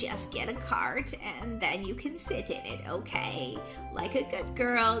 let's just get a cart and then you can sit in it, okay? Like a good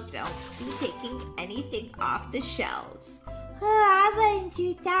girl, don't be taking anything off the shelves. Oh, I wouldn't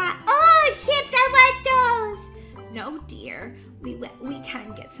do that. Oh, chips, I want those. No, dear, we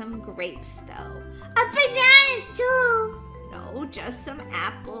can get some grapes, though. Bananas, too. No, just some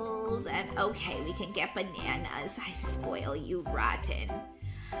apples, and okay, we can get bananas. I spoil you rotten.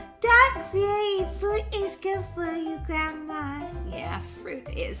 Not really. Fruit is good for you, Grandma. Yeah, fruit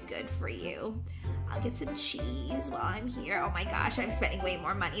is good for you. I'll get some cheese while I'm here. Oh my gosh, I'm spending way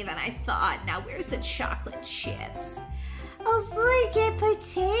more money than I thought. Now, where's the chocolate chips? Oh, boy, get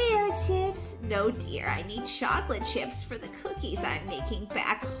potato chips. No, dear, I need chocolate chips for the cookies I'm making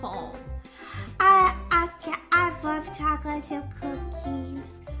back home. I love chocolate chip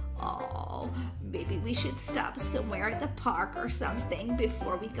cookies. Oh, maybe we should stop somewhere at the park or something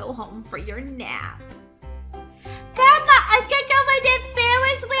before we go home for your nap. Grandma, I can go on the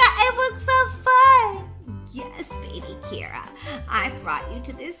Ferris wheel and look for fun. Yes, baby Kira, I brought you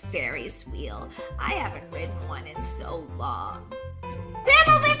to this Ferris wheel. I haven't ridden one in so long. Grandma,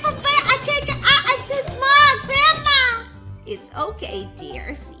 I can't get out. I'm too small, Grandma. It's okay,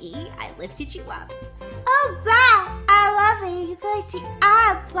 dear. See, I lifted you up. Oh, wow. I love it. You guys see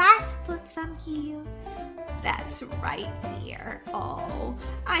our blacks book from here. That's right, dear. Oh,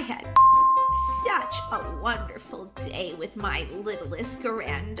 I had such a wonderful day with my littlest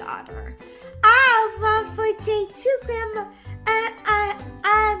granddaughter. I want for day too, Grandma.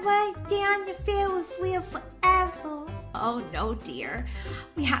 I want to stay on the Ferris wheel forever. Oh, no, dear.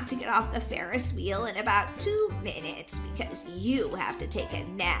 We have to get off the Ferris wheel in about 2 minutes because you have to take a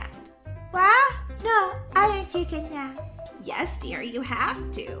nap. What? No, I didn't take a nap. Yes, dear, you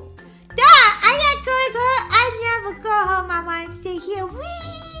have to. No, I never go home. I want to stay here.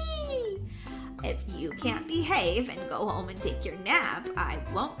 Whee! If you can't behave and go home and take your nap, I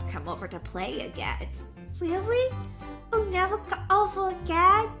won't come over to play again. Really? I'll never come over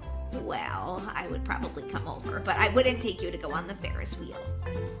again? Well, I would probably come over, but I wouldn't take you to go on the Ferris wheel.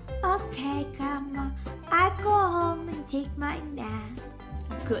 Okay, Grandma. I go home and take my nap.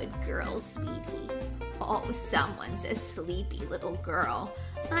 Good girl, sweetie. Oh, someone's a sleepy little girl.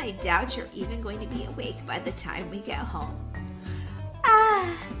 I doubt you're even going to be awake by the time we get home.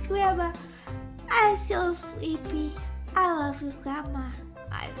 Grandma, I'm so sleepy. I love you, Grandma.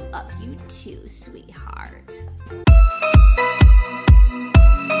 I love you too, sweetheart.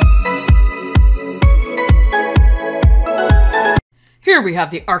 Here we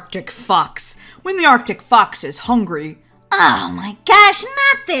have the Arctic fox. When the Arctic fox is hungry, Oh my gosh,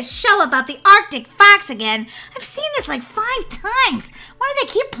 not this show about the Arctic fox again. I've seen this like 5 times. Why do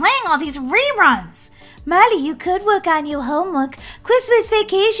they keep playing all these reruns? Molly, you could work on your homework. Christmas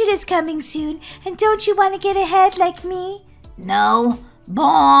vacation is coming soon, and don't you want to get ahead like me? No,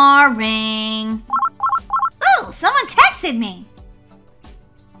 boring. Ooh, someone texted me.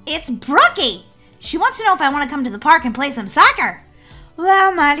 It's Brookie. She wants to know if I want to come to the park and play some soccer.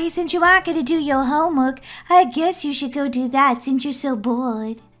 Well, Molly, since you aren't going to do your homework, I guess you should go do that since you're so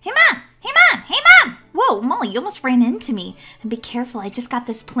bored. Hey, Mom! Hey, Mom! Hey, Mom! Whoa, Molly, you almost ran into me. And be careful, I just got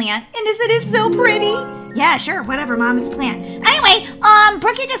this plant. And isn't it so pretty? Yeah, sure, whatever, Mom, it's a plant. Anyway,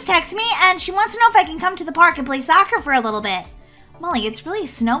 Brookie just texted me, and she wants to know if I can come to the park and play soccer for a little bit. Molly, it's really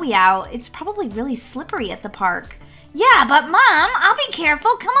snowy out. It's probably really slippery at the park. Yeah, but Mom, I'll be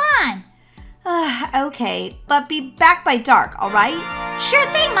careful, come on. Okay, but be back by dark, all right? Sure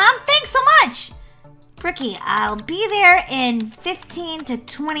thing, Mom. Thanks so much. Brookie, I'll be there in 15 to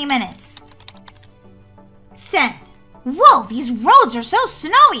 20 minutes. Send. Whoa, these roads are so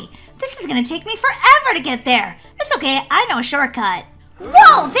snowy. This is going to take me forever to get there. It's okay, I know a shortcut.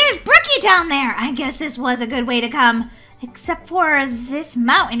 Whoa, there's Brookie down there. I guess this was a good way to come. Except for this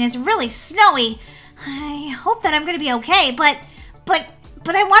mountain is really snowy. I hope that I'm going to be okay, but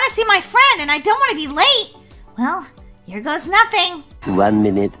I want to see my friend, and I don't want to be late. Well, here goes nothing. 1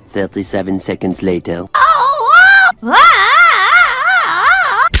 minute, 37 seconds later.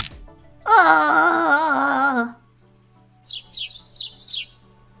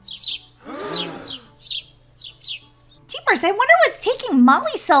 Jeepers, I wonder what's taking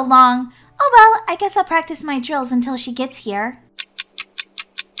Molly so long. Oh well, I guess I'll practice my drills until she gets here.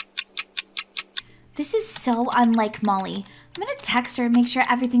 This is so unlike Molly. I'm gonna text her and make sure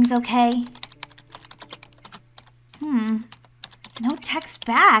everything's okay. No text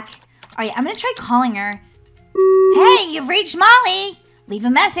back. Alright, I'm gonna try calling her. Hey, you've reached Molly. Leave a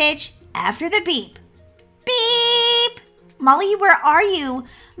message after the beep. Beep! Molly, where are you?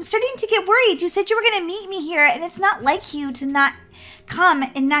 I'm starting to get worried. You said you were gonna meet me here, and it's not like you to not come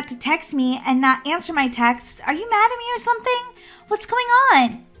and not to text me and not answer my texts. Are you mad at me or something? What's going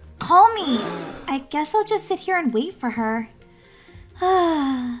on? Call me. I guess I'll just sit here and wait for her.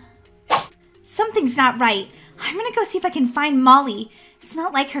 Something's not right. I'm gonna go see if I can find Molly. It's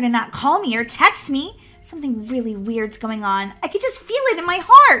not like her to not call me or text me. Something really weird's going on. I could just feel it in my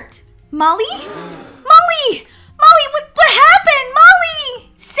heart. Molly? Molly! Molly, what happened?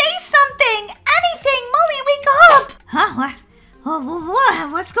 Molly! Say something! Anything! Molly, wake up! Huh? What?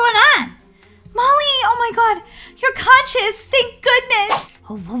 What's going on? Molly, oh my god, you're conscious, thank goodness.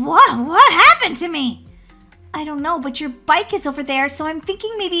 What happened to me? I don't know, but your bike is over there, so I'm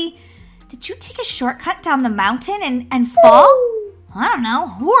thinking maybe, did you take a shortcut down the mountain and fall? I don't know,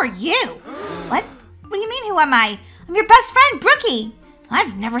 who are you? What do you mean, who am I? I'm your best friend, Brookie.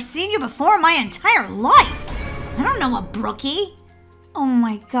 I've never seen you before in my entire life. I don't know a Brookie. Oh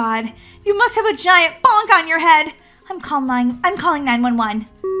my god, you must have a giant bonk on your head. I'm calling 911.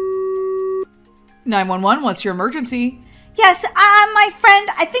 911, what's your emergency? Yes, my friend,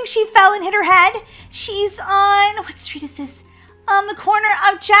 I think she fell and hit her head. She's on, what street is this? The corner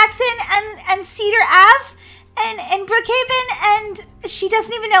of Jackson and Cedar Ave and Brookhaven, and she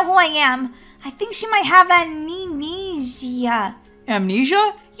doesn't even know who I am. I think she might have amnesia.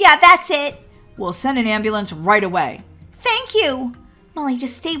 Amnesia? Yeah, that's it. We'll send an ambulance right away. Thank you. Molly,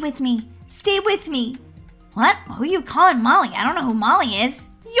 just stay with me. Stay with me. What? Who are you calling Molly? I don't know who Molly is.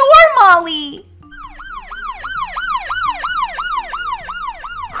 You're Molly!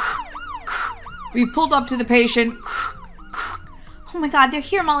 We've pulled up to the patient. Oh my god, they're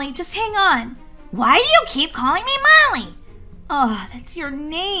here, Molly. Just hang on. Why do you keep calling me Molly? Oh, that's your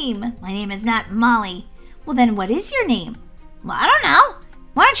name. My name is not Molly. Well, then what is your name? Well, I don't know.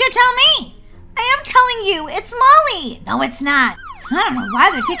 Why don't you tell me? I am telling you, it's Molly. No, it's not. I don't know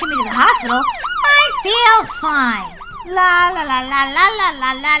why they're taking me to the hospital. I feel fine. La la la la la la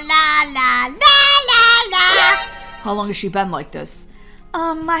la la la la la la. How long has she been like this?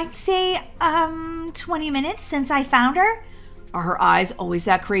 I'd say, 20 minutes since I found her. Are her eyes always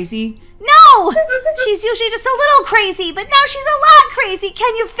that crazy? No! She's usually just a little crazy, but now she's a lot crazy.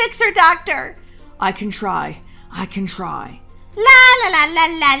 Can you fix her, doctor? I can try. I can try. La la la la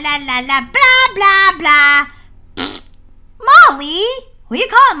la la la la blah blah blah. Molly? Who are you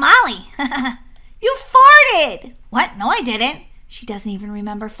calling Molly? You farted. What? No, I didn't. She doesn't even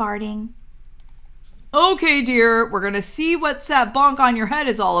remember farting. Okay, dear, we're gonna see what's that bonk on your head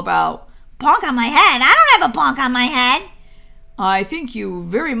is all about. Bonk on my head? I don't have a bonk on my head. I think you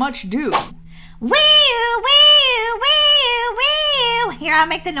very much do. Wee-oo, wee-oo, wee-oo, wee-oo. Here, I'll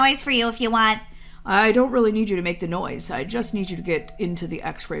make the noise for you if you want. I don't really need you to make the noise. I just need you to get into the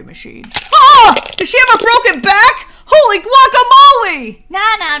x-ray machine. Oh! Does she have a broken back? Holy guacamole! No,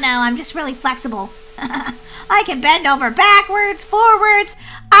 I'm just really flexible. I can bend over backwards, forwards.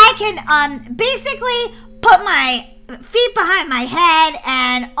 I can basically put my feet behind my head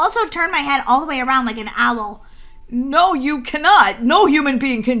and also turn my head all the way around like an owl. No, you cannot. No human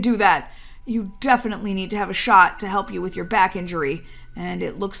being can do that. You definitely need to have a shot to help you with your back injury. And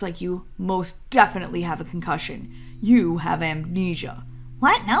it looks like you most definitely have a concussion. You have amnesia.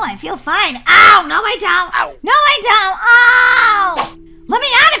 What? No, I feel fine. Ow! No, I don't. Ow. No, I don't. Ow! Let me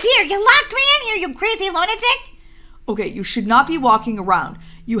out of here. You locked me in here, you crazy lunatic. Okay, you should not be walking around.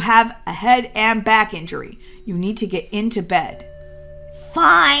 You have a head and back injury. You need to get into bed.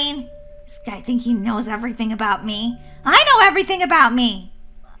 Fine. This guy thinks he knows everything about me. I know everything about me.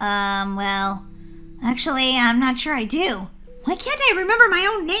 Well, actually, I'm not sure I do. Why can't I remember my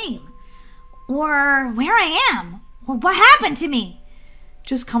own name? Or where I am? Or what happened to me?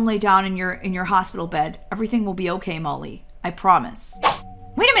 Just come lay down in your hospital bed. Everything will be okay, Molly. I promise.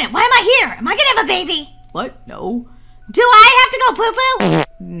 Wait a minute, why am I here? Am I gonna have a baby? What? No. Do I have to go poo-poo?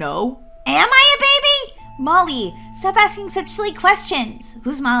 No. Am I a baby? Molly, stop asking such silly questions.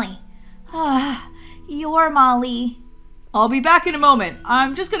 Who's Molly? You're Molly. I'll be back in a moment.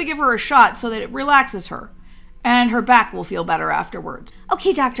 I'm just gonna give her a shot so that it relaxes her. And her back will feel better afterwards.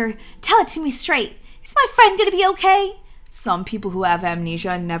 Okay, doctor, tell it to me straight. Is my friend gonna be okay? Some people who have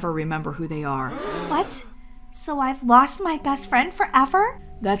amnesia never remember who they are. What? So I've lost my best friend forever?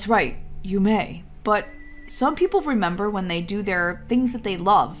 That's right, you may. But some people remember when they do their things that they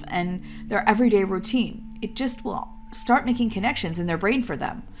love and their everyday routine. It just will start making connections in their brain for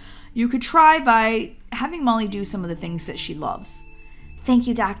them. You could try by having Molly do some of the things that she loves. Thank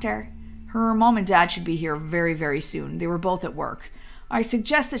you, doctor. Her mom and dad should be here very, very soon. They were both at work. I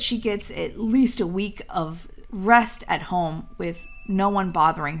suggest that she gets at least a week of rest at home with no one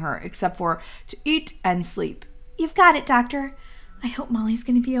bothering her except for to eat and sleep. You've got it, doctor. I hope Molly's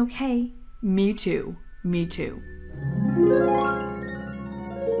gonna be okay. Me too. Me too.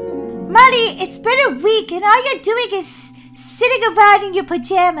 Molly, it's been a week and all you're doing is sitting around in your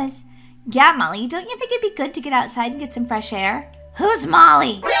pajamas. Yeah, Molly, don't you think it'd be good to get outside and get some fresh air? Who's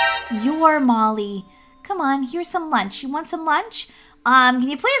Molly? You're Molly. Come on, here's some lunch. You want some lunch? Can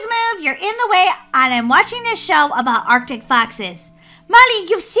you please move? You're in the way and I'm watching this show about Arctic foxes. Molly,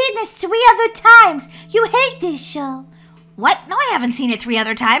 you've seen this 3 other times. You hate this show. What? No, I haven't seen it 3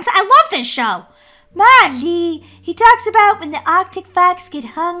 other times. I love this show. Molly, he talks about when the Arctic fox get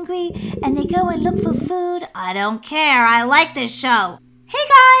hungry and they go and look for food. I don't care. I like this show. Hey,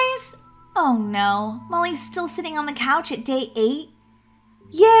 guys. Oh, no. Molly's still sitting on the couch at day 8.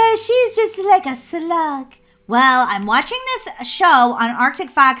 Yeah, she's just like a slug. Well, I'm watching this show on Arctic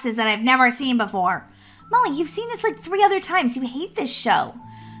foxes that I've never seen before. Molly, you've seen this like 3 other times. You hate this show.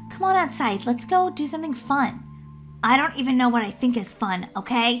 Come on outside. Let's go do something fun. I don't even know what I think is fun,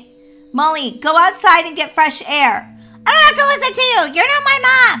 okay? Molly, go outside and get fresh air. I don't have to listen to you. You're not my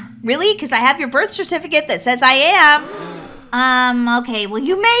mom. Really? Because I have your birth certificate that says I am. Okay. Well,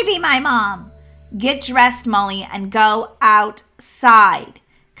 you may be my mom. Get dressed, Molly, and go outside.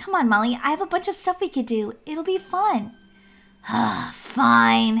 Come on, Molly. I have a bunch of stuff we could do. It'll be fun.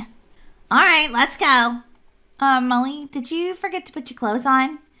 Fine. All right, let's go. Molly, did you forget to put your clothes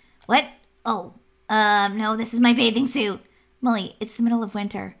on? What? Oh, no, this is my bathing suit. Molly, it's the middle of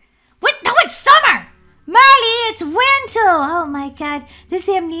winter. What? No, it's summer! Molly, it's winter! Oh my god, this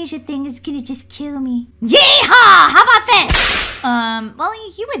amnesia thing is gonna just kill me. Yeehaw! How about this? Molly,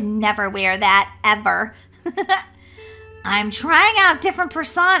 you would never wear that, ever. I'm trying out different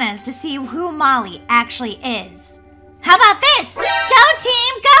personas to see who Molly actually is. How about this? Go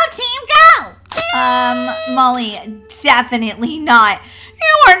team, go team, go! Molly, definitely not.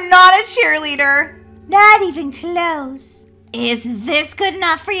 You are not a cheerleader. Not even close. Is this good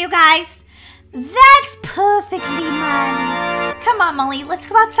enough for you guys? That's perfectly, Molly. Come on, Molly, let's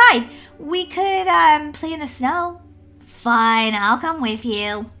go outside. We could, play in the snow. Fine, I'll come with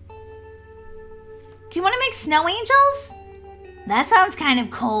you. Do you want to make snow angels? That sounds kind of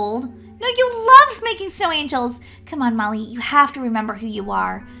cold. No, you love making snow angels. Come on, Molly, you have to remember who you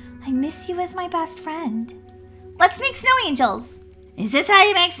are. I miss you as my best friend. Let's make snow angels. Is this how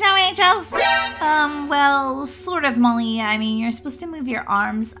you make snow angels? Well, sort of, Molly. I mean, you're supposed to move your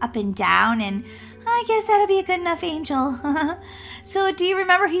arms up and down, and I guess that'll be a good enough angel. So, do you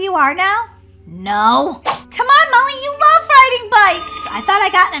remember who you are now? No. Come on, Molly, you love riding bikes. I thought I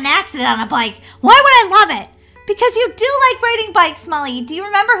got in an accident on a bike. Why would I love it? Because you do like riding bikes, Molly. Do you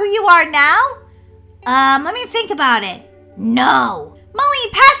remember who you are now? Let me think about it. No.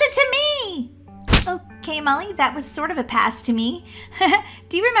 Molly, pass it to me. Okay, Molly, that was sort of a pass to me.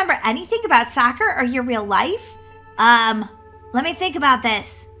 Do you remember anything about soccer or your real life? Let me think about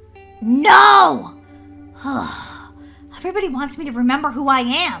this. No! Everybody wants me to remember who I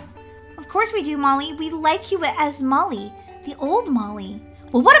am. Of course we do, Molly. We like you as Molly, the old Molly.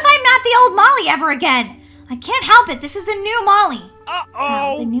 Well, what if I'm not the old Molly ever again? I can't help it. This is the new Molly.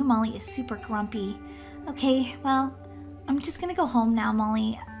 Uh-oh. The new Molly is super grumpy. Okay, well, I'm just gonna go home now,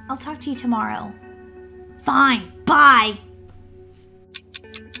 Molly. I'll talk to you tomorrow. Fine, bye.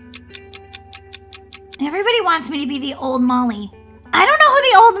 Everybody wants me to be the old Molly. I don't know who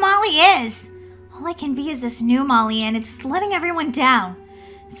the old Molly is. All I can be is this new Molly, and it's letting everyone down.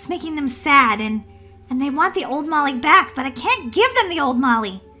 It's making them sad, and they want the old Molly back, but I can't give them the old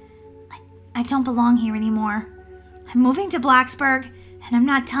Molly. I don't belong here anymore. I'm moving to Blacksburg, and I'm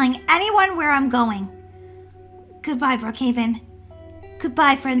not telling anyone where I'm going. Goodbye, Brookhaven.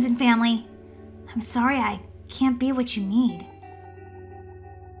 Goodbye, friends and family. I'm sorry I can't be what you need.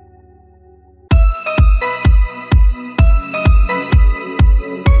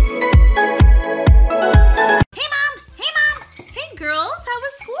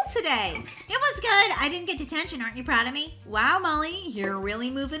 Today. It was good. I didn't get detention. Aren't you proud of me? Wow, Molly, you're really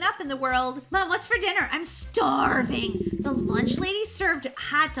moving up in the world. Mom, what's for dinner? I'm starving. The lunch lady served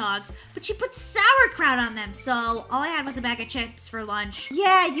hot dogs, but she put sauerkraut on them, so all I had was a bag of chips for lunch.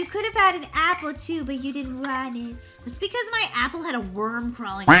 Yeah, you could have had an apple too, but you didn't want it. That's because my apple had a worm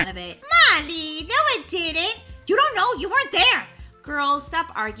crawling out of it. Molly, no it didn't. You don't know. You weren't there. Girls,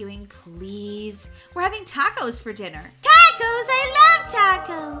 stop arguing, please. We're having tacos for dinner. Tacos! I love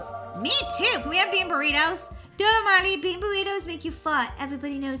tacos! Me too! Can we have bean burritos? No, Molly, bean burritos make you fat.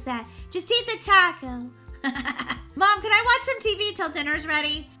 Everybody knows that. Just eat the taco. Mom, can I watch some TV till dinner's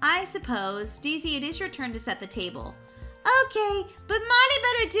ready? I suppose. Daisy, it is your turn to set the table. Okay, but Molly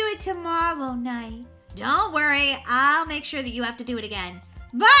better do it tomorrow night. Don't worry, I'll make sure that you have to do it again.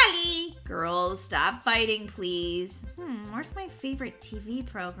 Molly! Girls, stop fighting, please. Where's my favorite TV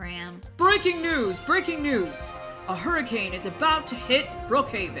program? Breaking news! Breaking news! A hurricane is about to hit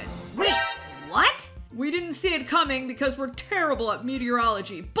Brookhaven. Wait, what? We didn't see it coming because we're terrible at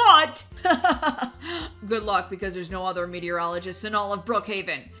meteorology, but good luck because there's no other meteorologists in all of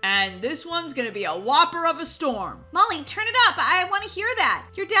Brookhaven. And this one's gonna be a whopper of a storm. Molly, turn it up. I want to hear that.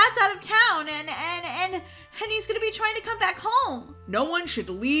 Your dad's out of town and he's gonna be trying to come back home. No one should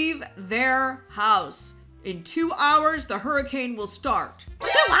leave their house. In 2 hours, the hurricane will start. 2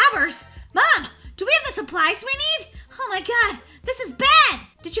 hours? Mom, do we have the supplies we need? Oh my God, this is bad.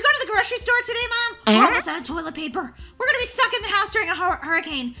 Did you go to the grocery store today, Mom? We're almost out of toilet paper. We're gonna be stuck in the house during a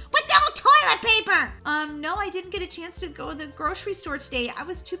hurricane with no toilet paper. No, I didn't get a chance to go to the grocery store today. I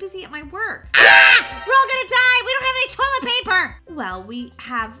was too busy at my work. Ah! We're all gonna die. We don't have any toilet paper. Well, we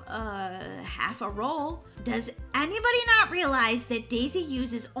have half a roll. Does anybody not realize that Daisy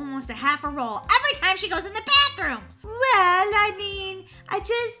uses almost a half a roll every time she goes in the bathroom? Well, I mean,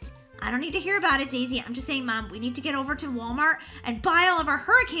 I don't need to hear about it, Daisy. I'm just saying, Mom, we need to get over to Walmart and buy all of our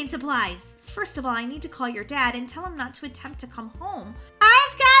hurricane supplies. First of all, I need to call your dad and tell him not to attempt to come home.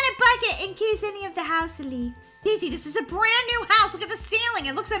 I've got a bucket in case any of the house leaks. Daisy, this is a brand new house. Look at the ceiling.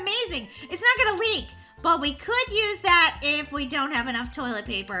 It looks amazing. It's not gonna leak, but we could use that if we don't have enough toilet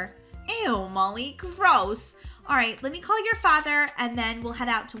paper. Ew, Molly, gross. All right, let me call your father and then we'll head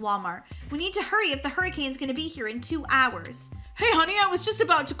out to Walmart. We need to hurry if the hurricane's gonna be here in 2 hours. Hey, honey, I was just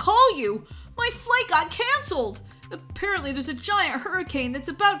about to call you. My flight got canceled. Apparently, there's a giant hurricane that's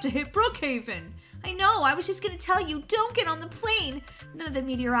about to hit Brookhaven. I know, I was just gonna tell you, don't get on the plane. None of the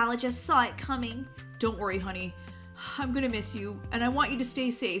meteorologists saw it coming. Don't worry, honey. I'm gonna miss you, and I want you to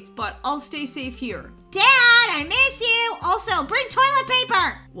stay safe, but I'll stay safe here. Dad, I miss you. Also, bring toilet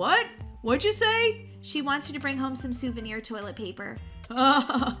paper. What? What'd you say? She wants you to bring home some souvenir toilet paper.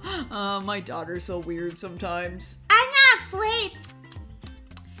 My daughter's so weird sometimes. I'm not afraid.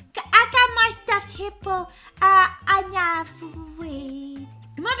 I got my stuffed hippo. I'm not afraid.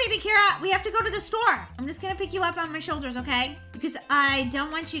 Come on, baby Kira. We have to go to the store. I'm just going to pick you up on my shoulders, okay? Because I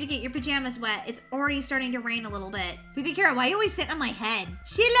don't want you to get your pajamas wet. It's already starting to rain a little bit. Baby Kira, why are you always sitting on my head?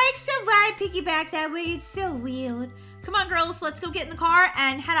 She likes to ride piggyback that way. It's so weird. Come on, girls. Let's go get in the car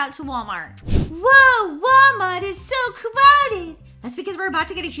and head out to Walmart. Whoa, Walmart is so crowded. That's because we're about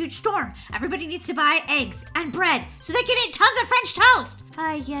to get a huge storm. Everybody needs to buy eggs and bread so they can eat tons of French toast.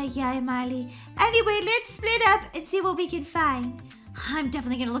 Ay, Miley. Anyway, let's split up and see what we can find. I'm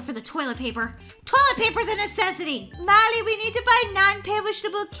definitely gonna look for the toilet paper. Toilet paper's a necessity. Miley, we need to buy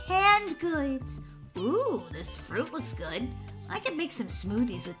non-perishable canned goods. Ooh, this fruit looks good. I could make some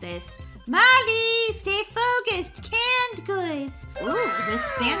smoothies with this. Molly, stay focused. Canned goods. Ooh, this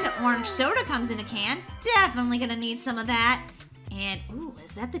Fanta orange soda comes in a can. Definitely gonna need some of that. And, ooh,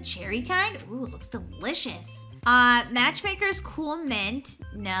 is that the cherry kind? Ooh, it looks delicious. Matchmaker's Cool Mint.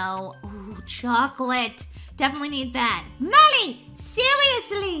 No. Ooh, chocolate. Definitely need that. Molly,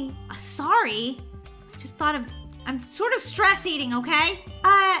 seriously. Sorry. I just thought of, I'm sort of stress eating, okay?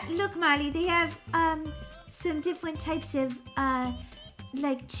 Look, Molly, they have, some different types of,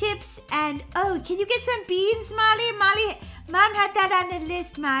 like chips and, oh, can you get some beans, Molly? Molly, Mom had that on the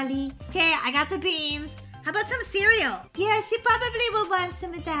list, Molly. Okay, I got the beans. How about some cereal? Yeah, she probably will want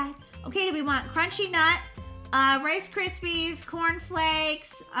some of that. Okay, do we want Crunchy Nut, Rice Krispies, Corn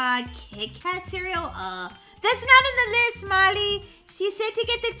Flakes, Kit Kat cereal? That's not on the list, Molly. She said to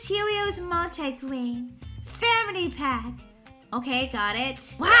get the Cheerios multigrain. Family pack. Okay, got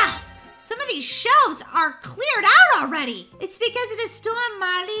it. Wow, some of these shelves are cleared out already. It's because of the storm,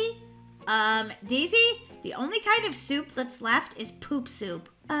 Molly. Daisy, the only kind of soup that's left is poop soup.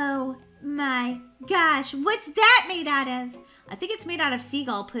 Oh my gosh, what's that made out of? I think it's made out of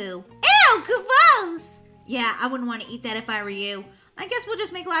seagull poo. Ew, gross! Yeah, I wouldn't want to eat that if I were you. I guess we'll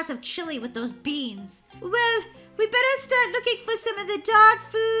just make lots of chili with those beans. Well, we better start looking for some of the dog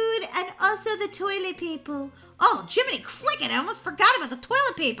food and also the toilet paper. Oh, Jiminy Cricket, I almost forgot about the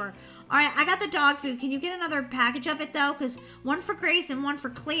toilet paper. All right, I got the dog food. Can you get another package of it, though? Because one for Grace and one for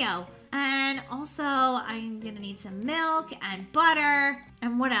Cleo. And also, I'm going to need some milk and butter.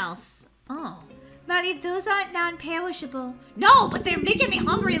 And what else? Oh. Molly, those aren't non-perishable. No, but they're making me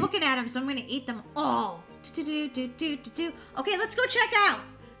hungry looking at them, so I'm going to eat them all. Okay, let's go check out.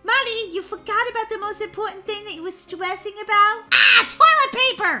 Molly, you forgot about the most important thing that you were stressing about? Ah, toilet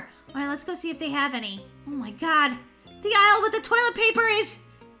paper! All right, let's go see if they have any. Oh my God, the aisle with the toilet paper is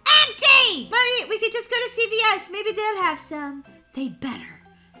empty! Molly, we could just go to CVS. Maybe they'll have some. They better.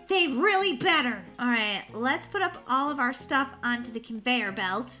 They really better. All right, let's put up all of our stuff onto the conveyor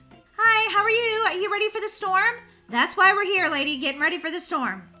belt. Hi, how are you? Are you ready for the storm? That's why we're here, lady, getting ready for the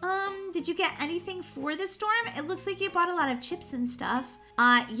storm. Did you get anything for the storm? It looks like you bought a lot of chips and stuff.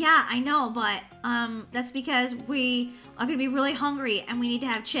 Yeah, I know, but, that's because we are gonna be really hungry and we need to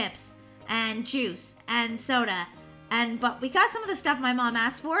have chips and juice and soda. But we got some of the stuff my mom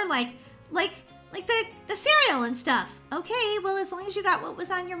asked for, like the cereal and stuff. Okay, well, as long as you got what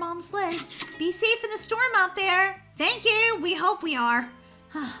was on your mom's list. Be safe in the storm out there. Thank you. We hope we are.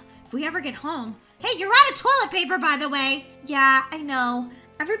 If we ever get home. Hey, you're out of toilet paper, by the way. Yeah, I know.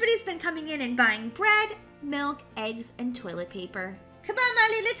 Everybody's been coming in and buying bread, milk, eggs, and toilet paper. Come on,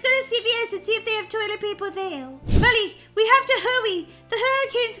 Molly, let's go to CVS and see if they have toilet paper there. Molly, we have to hurry. The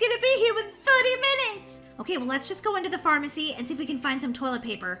hurricane's gonna be here in 30 minutes. Okay, well, let's just go into the pharmacy and see if we can find some toilet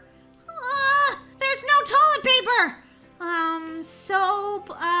paper. There's no toilet paper. Soap,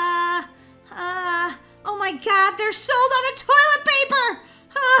 oh my God, they're sold out of toilet paper.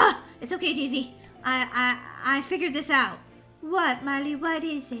 It's okay, Daisy. I figured this out. What, Molly, what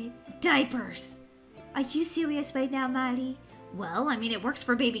is it? Diapers. Are you serious right now, Molly? Well, I mean, it works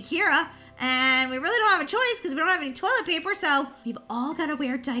for baby Kira, and we really don't have a choice because we don't have any toilet paper, so we've all got to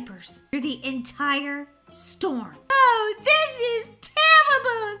wear diapers through the entire storm. Oh, this is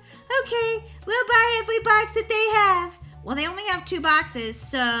terrible. Okay, we'll buy every box that they have. Well, they only have 2 boxes,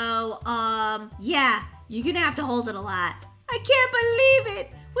 so, yeah, you're gonna have to hold it a lot. I can't believe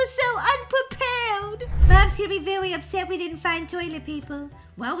it. We're so unprepared. Mom's gonna be very upset we didn't find toilet paper.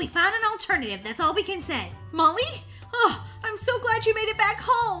 Well, we found an alternative. That's all we can say. Molly? Oh, I'm so glad you made it back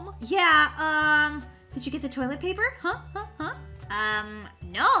home. Yeah, did you get the toilet paper?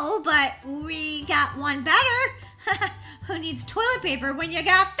 No, but we got one better. Who needs toilet paper when you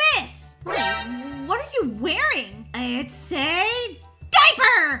got this? Wait, what are you wearing? It's a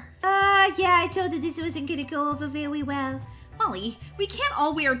diaper! Yeah, I told her this wasn't gonna go over very well. Molly, we can't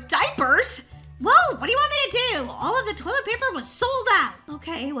all wear diapers. Well, what do you want me to do? All of the toilet paper was sold out.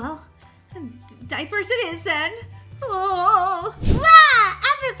 Okay, well, diapers it is then. Oh. Wow,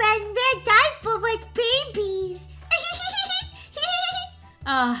 everyone wear diapers like babies.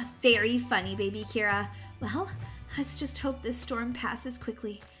 Very funny, baby Kira. Well, let's just hope this storm passes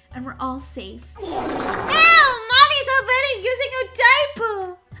quickly and we're all safe. Ow, Mommy's already using a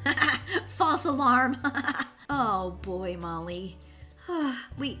diaper. False alarm. Oh boy, Molly.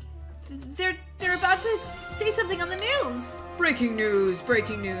 Wait, they're They're about to say something on the news. Breaking news,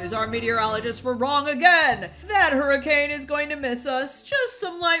 breaking news. Our meteorologists were wrong again. That hurricane is going to miss us. Just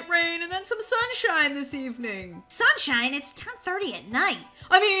some light rain and then some sunshine this evening. Sunshine, it's 10:30 at night.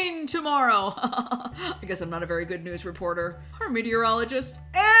 I mean, tomorrow. I guess I'm not a very good news reporter. Our meteorologist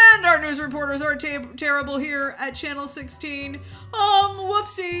and our news reporters are terrible here at Channel 16.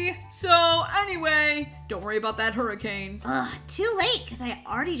 Whoopsie. So, anyway, don't worry about that hurricane. Ugh, too late, because I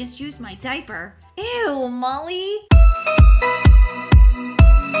already just used my diaper. Ew, Molly.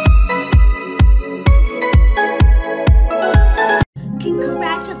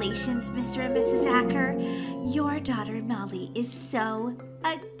 Congratulations, Mr. and Mrs. Acker. Your daughter, Molly, is so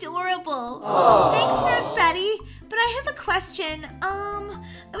adorable. Aww. Thanks, Nurse Betty. But I have a question.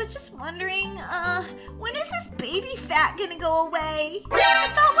 I was just wondering, when is this baby fat gonna go away? I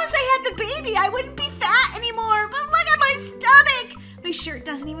thought once I had the baby, I wouldn't be fat anymore. But look at my stomach. My shirt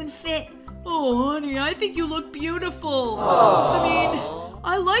doesn't even fit. Oh, honey, I think you look beautiful. Aww. I mean,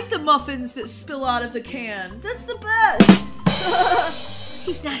 I like the muffins that spill out of the can. That's the best.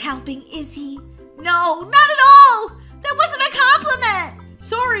 He's not helping, is he? No, not at all! That wasn't a compliment!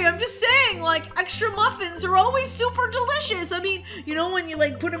 Sorry, I'm just saying, like, extra muffins are always super delicious. I mean, you know when you,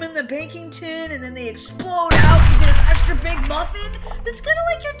 like, put them in the baking tin and then they explode out and you get an extra big muffin? That's kind of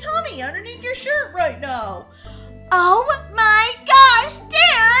like your tummy underneath your shirt right now. Oh my gosh,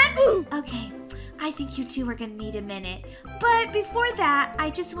 Dan! Ooh. Okay, I think you two are gonna need a minute. But before that, I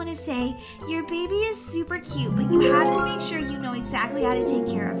just want to say your baby is super cute, but you have to make sure you know exactly how to take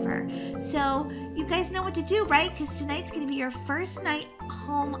care of her. So you guys know what to do, right? Because tonight's gonna be your first night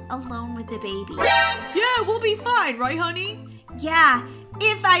home alone with the baby. Yeah, we'll be fine, right, honey? Yeah,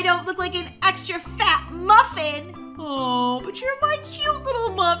 if I don't look like an extra fat muffin. Oh, but you're my cute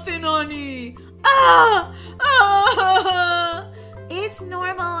little muffin, honey. It's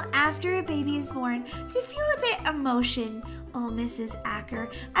normal after a baby is born to feel a bit emotion. Oh, Mrs. Acker,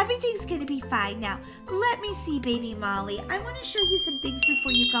 everything's gonna be fine now. Let me see baby Molly. I want to show you some things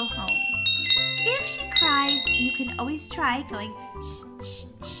before you go home. If she cries, you can always try going shh, shh,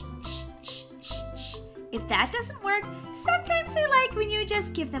 shh, shh, shh, shh, shh. If that doesn't work, sometimes they like when you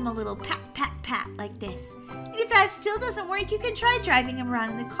just give them a little pat, pat, pat like this. And if that still doesn't work, you can try driving them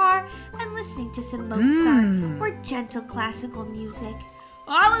around in the car and listening to some Mozart or gentle classical music.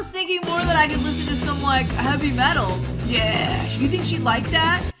 I was thinking more that I could listen to some, like, heavy metal. Yeah, you think she'd like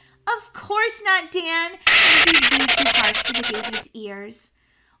that? Of course not, Dan. It would be way too harsh for the baby's ears.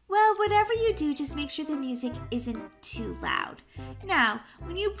 Well, whatever you do, just make sure the music isn't too loud. Now,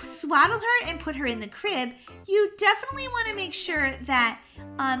 when you swaddle her and put her in the crib, you definitely want to make sure that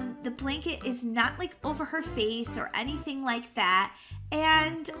the blanket is not like over her face or anything like that.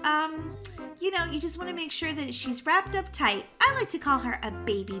 And, you know, you just want to make sure that she's wrapped up tight. I like to call her a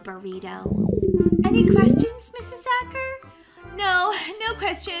baby burrito. Any questions, Mrs. Acker? No, no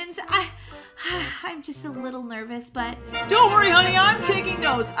questions. I'm just a little nervous, but... Don't worry, honey. I'm taking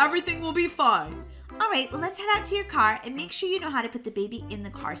notes. Everything will be fine. All right, well, let's head out to your car and make sure you know how to put the baby in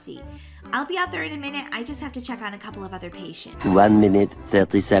the car seat. I'll be out there in a minute. I just have to check on a couple of other patients. 1 minute,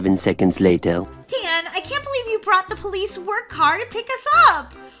 37 seconds later. Dan, I can't believe you brought the police work car to pick us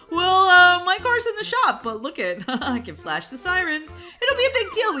up. Well, my car's in the shop, but look it. I can flash the sirens. It'll be a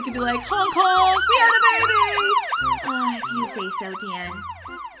big deal. We can be like, honk, honk, we had a baby. If you say so, Dan.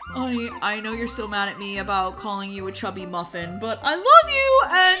 Honey, I know you're still mad at me about calling you a chubby muffin, but I love you,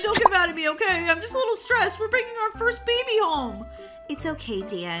 and don't get mad at me, okay? I'm just a little stressed. We're bringing our first baby home. It's okay,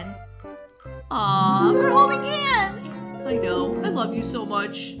 Dan. Aw, we're holding hands. I know. I love you so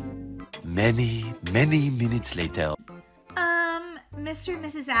much. Many, many minutes later. Mr. and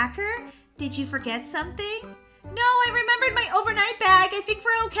Mrs. Acker, did you forget something? No, I remembered my overnight bag. I think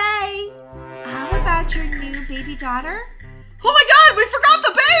we're okay. How about your new baby daughter? Oh my God, we forgot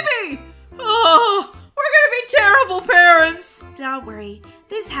the baby! Oh, we're gonna be terrible parents. Don't worry,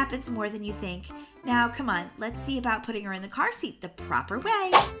 this happens more than you think. Now, come on, let's see about putting her in the car seat the proper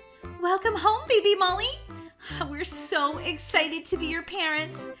way. Welcome home, baby Molly. We're so excited to be your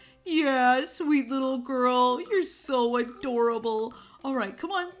parents. Yeah, sweet little girl, you're so adorable. All right,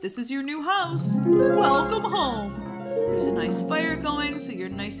 come on, this is your new house. Welcome home. There's a nice fire going, so you're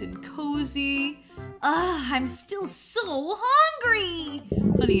nice and cozy. I'm still so hungry.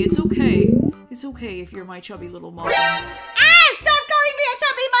 Honey, it's okay. It's okay if you're my chubby little muffin. Stop calling me a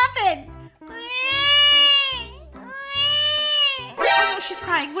chubby muffin. Oh no, she's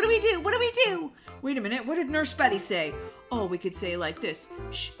crying. What do we do? What do we do? Wait a minute, what did Nurse Betty say? Oh, we could say like this.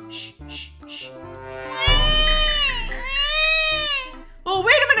 Shh, shh, shh, shh. Oh,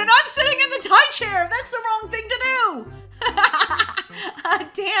 wait a minute, I'm sitting in the high chair. That's the wrong thing to do.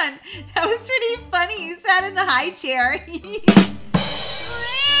 Dan, that was pretty funny. You sat in the high chair.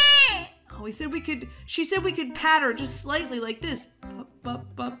 Oh, she said we could pat her just slightly like this.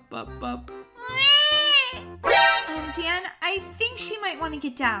 Dan, I think she might want to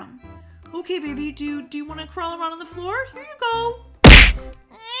get down. Okay, baby, do you want to crawl around on the floor? Here you go.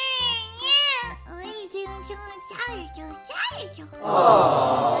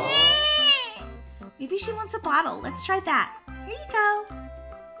 Maybe she wants a bottle. Let's try that. Here you go.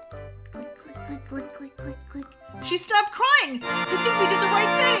 Click. She stopped crying. I think we did the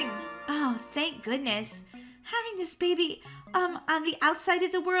right thing. Oh, thank goodness. Having this baby on the outside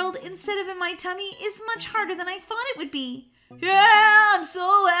of the world instead of in my tummy is much harder than I thought it would be. Yeah, I'm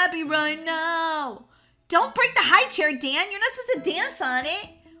so happy right now. Don't break the high chair, Dan. You're not supposed to dance on it.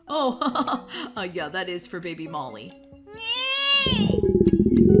 Oh, yeah, that is for baby Molly.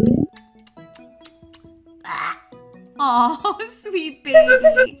 Oh, sweet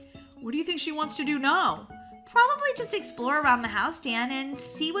baby. What do you think she wants to do now? Probably just explore around the house, Dan, and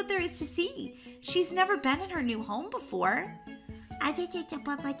see what there is to see. She's never been in her new home before.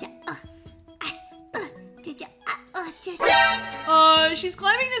 She's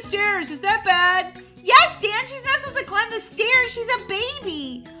climbing the stairs. Is that bad? Yes, Dan, she's not supposed to climb the stairs. She's a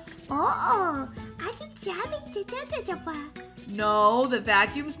baby. No, the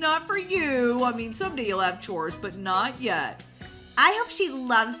vacuum's not for you. I mean, someday you'll have chores, but not yet. I hope she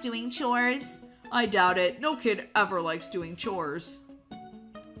loves doing chores. I doubt it. No kid ever likes doing chores.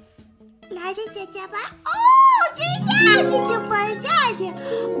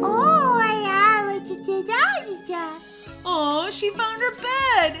 Oh, she found her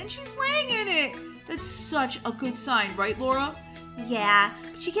bed and she's laying in it. That's such a good sign, right, Laura? Yeah,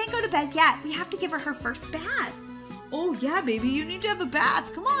 but she can't go to bed yet. We have to give her her first bath. Oh, yeah, baby, you need to have a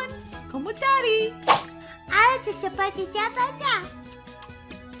bath. Come on, come with Daddy.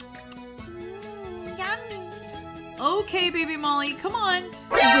 Yummy. Okay, baby Molly, come on.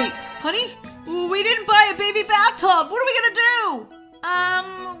 Oh, wait, honey, we didn't buy a baby bathtub. What are we gonna do?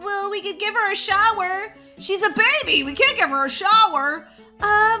 Well, we could give her a shower. She's a baby. We can't give her a shower.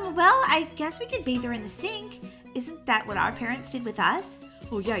 Well, I guess we could bathe her in the sink. Isn't that what our parents did with us?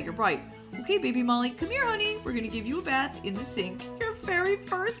 Oh, yeah, you're right. Okay, baby Molly, come here, honey. We're gonna give you a bath in the sink. Your very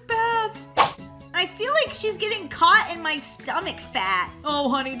first bath. I feel like she's getting caught in my stomach fat. Oh,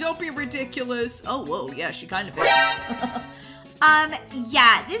 honey, don't be ridiculous. Oh, whoa, yeah, she kind of is.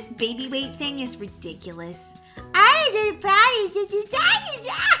 Yeah, this baby weight thing is ridiculous.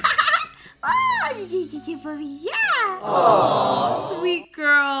 Oh, sweet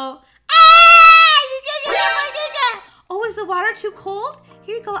girl. Oh, is the water too cold?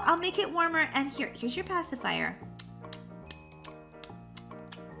 Here you go. I'll make it warmer. And here's your pacifier.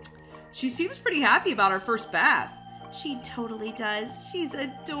 She seems pretty happy about her first bath. She totally does. She's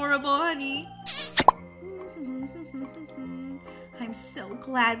adorable, honey. I'm so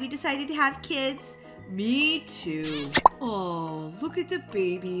glad we decided to have kids. Me too. Oh, look at the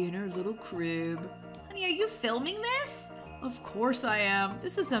baby in her little crib. Honey, are you filming this? Of course I am.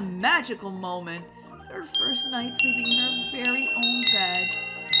 This is a magical moment. Her first night sleeping in her very own bed.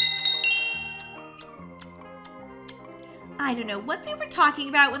 I don't know what they were talking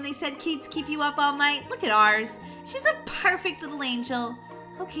about when they said kids keep you up all night. Look at ours. She's a perfect little angel.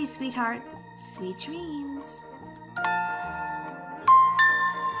 Okay, sweetheart. Sweet dreams.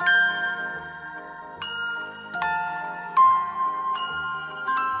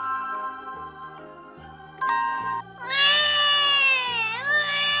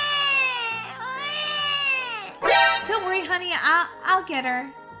 Don't worry, honey. I'll get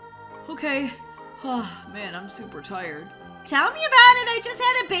her. Okay. Oh, man, I'm super tired. Tell me about it. I just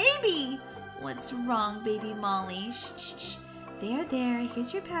had a baby. What's wrong, baby Molly? Shh, shh, shh. There.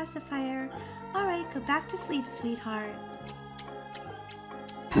 Here's your pacifier. All right, go back to sleep, sweetheart.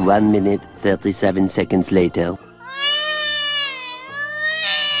 1 minute, 37 seconds later.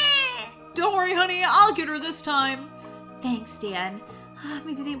 Don't worry, honey. I'll get her this time. Thanks, Dan.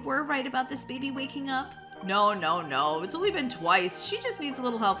 Maybe they were right about this baby waking up. No. It's only been twice. She just needs a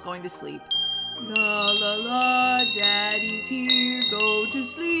little help going to sleep. La la la, Daddy's here. Go to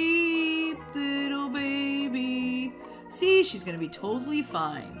sleep, little baby. See, she's gonna be totally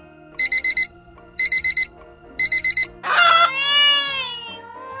fine.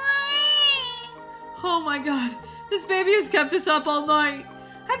 Oh my god, this baby has kept us up all night.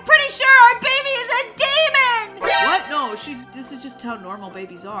 I'm pretty sure our baby is a demon! What? No, this is just how normal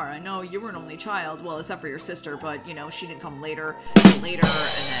babies are. I know you were an only child, well, except for your sister, but, you know, she didn't come later, and then...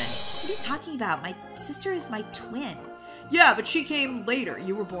 What are you talking about? My sister is my twin. Yeah, but she came later.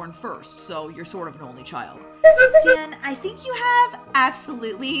 You were born first, so you're sort of an only child. Dan, I think you have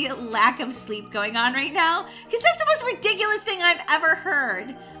absolutely lack of sleep going on right now, because that's the most ridiculous thing I've ever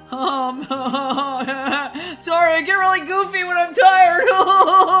heard. Sorry, I get really goofy when I'm tired.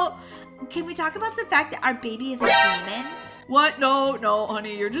 Can we talk about the fact that our baby is a demon? What? No,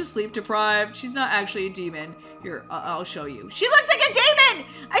 honey, you're just sleep deprived. She's not actually a demon. Here, I'll show you. She looks like a demon!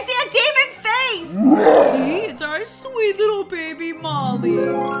 I see a demon face! See? It's our sweet little baby Molly.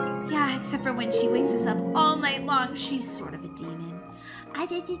 Yeah, except for when she wakes us up all night long, she's sort of a demon.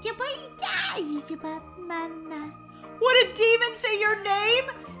 Would a demon say your name?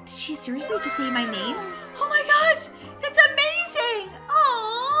 Did she seriously just say my name? Oh my god, that's amazing!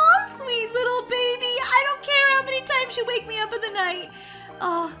 Aw, sweet little baby. I don't care how many times you wake me up in the night.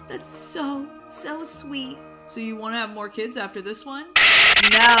 Oh, that's so sweet. So you want to have more kids after this one?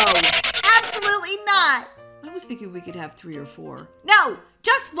 No, absolutely not. I was thinking we could have 3 or 4. No,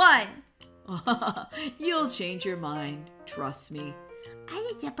 just one. You'll change your mind. Trust me.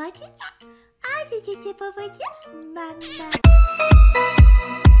 Molly,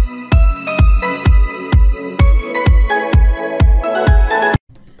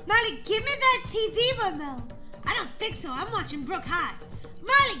 give me that TV remote. I don't think so. I'm watching Brookhaven.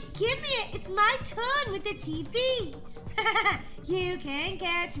 Molly, give me it. It's my turn with the TV. You can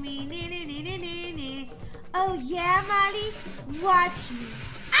catch me. Oh yeah, Molly, watch me.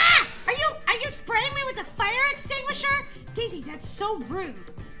 Ah! Are you spraying me with a fire extinguisher? Daisy, that's so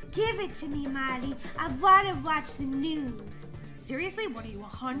rude. Give it to me, Molly. I want to watch the news. Seriously? What are you,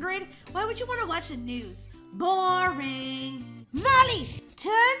 100? Why would you want to watch the news? Boring. Molly,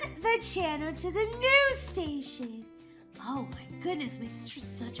 turn the channel to the news station. Oh my goodness, my sister's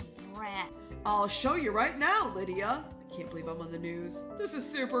such a brat. I'll show you right now, Lydia. I can't believe I'm on the news. This is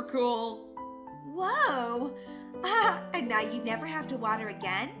super cool. Whoa. And now you never have to water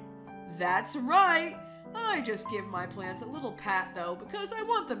again? That's right. I just give my plants a little pat, though, because I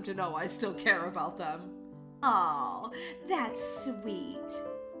want them to know I still care about them. Oh, that's sweet.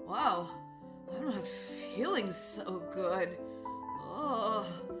 Wow, I'm not feeling so good. Oh,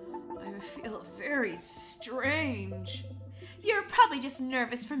 I feel very strange. You're probably just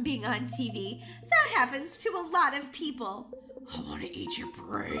nervous from being on TV. That happens to a lot of people. I want to eat your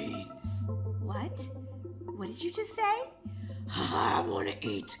brains. What? What did you just say? I want to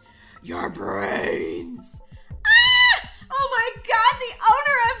eat your brains. Ah! Oh my god, the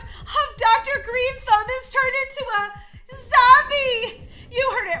owner of Dr. Green Thumb has turned into a zombie!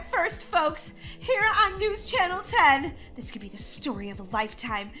 You heard it first, folks, here on News Channel 10. This could be the story of a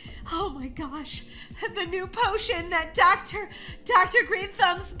lifetime. Oh my gosh, the new potion that Dr. Green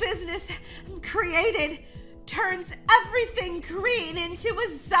Thumb's business created turns everything green into a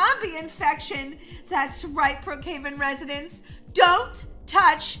zombie infection. That's right, Brookhaven residents. Don't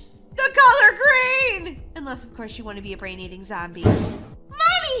touch the color green! Unless, of course, you want to be a brain-eating zombie.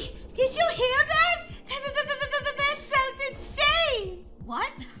 Molly, did you hear that? That sounds insane. What?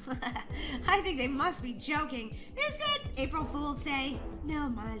 I think they must be joking. Is it April Fool's Day? No,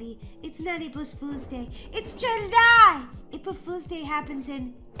 Molly, it's not April Fool's Day. It's July. April Fool's Day happens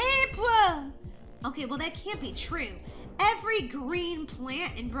in April. Okay, well, that can't be true. Every green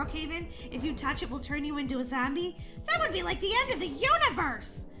plant in Brookhaven, if you touch it, will turn you into a zombie. That would be like the end of the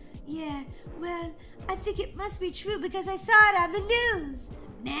universe. Yeah, well, I think it must be true because I saw it on the news.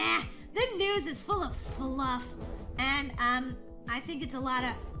 Nah, the news is full of fluff. And, I think it's a lot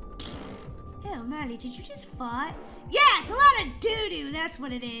of... Oh, Molly, did you just fart? Yeah, it's a lot of doo-doo, that's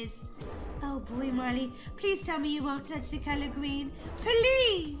what it is. Oh boy, Molly, please tell me you won't touch the color green.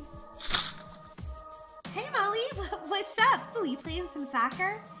 Please! Hey, Molly, what's up? Oh, you playing some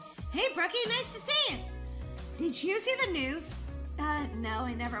soccer? Hey, Brookie, nice to see you. Did you see the news? No,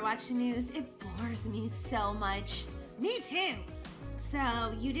 I never watch the news. It bores me so much. Me too. So,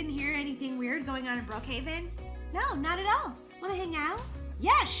 you didn't hear anything weird going on in Brookhaven? No, not at all. Want to hang out?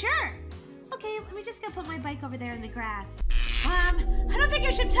 Yeah, sure. Okay, let me just go put my bike over there in the grass. I don't think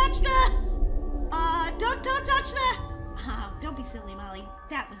you should touch the... don't touch the... Oh, don't be silly, Molly.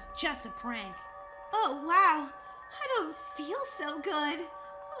 That was just a prank. Oh, wow. I don't feel so good.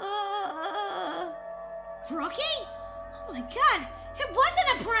 Brookie? Oh my god, it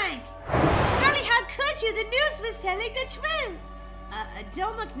wasn't a prank! Molly, how could you? The news was telling the truth.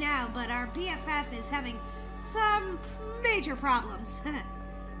 Don't look now, but our BFF is having some major problems.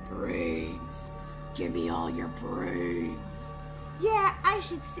 Brains. Give me all your brains. Yeah, I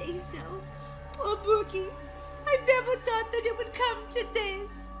should say so. Poor Brookie. I never thought that it would come to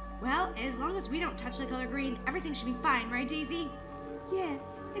this. Well, as long as we don't touch the color green, everything should be fine, right, Daisy? Yeah,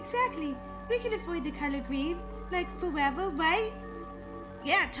 exactly. We can avoid the color green. Like forever, right?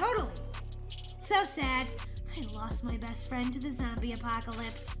 Yeah, totally. So sad. I lost my best friend to the zombie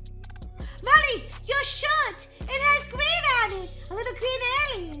apocalypse. Molly, your shirt! It has green on it! A little green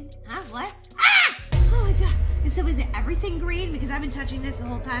alien. Huh? What? Ah! Oh my god. And so is it everything green? Because I've been touching this the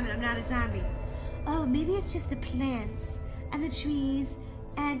whole time and I'm not a zombie. Oh, maybe it's just the plants and the trees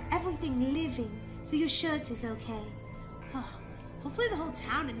and everything living. So your shirt is okay. Oh, hopefully the whole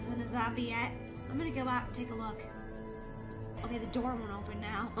town isn't a zombie yet. I'm gonna go out and take a look. Okay, the door won't open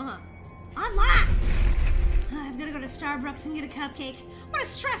now. Unlock! I've got to go to Starbucks and get a cupcake. What a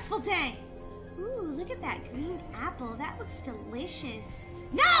stressful day! Ooh, look at that green apple. That looks delicious.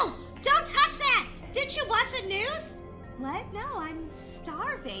 No! Don't touch that! Didn't you watch the news? What? No, I'm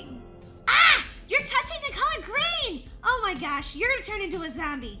starving. Ah! You're touching the color green! Oh my gosh, you're gonna turn into a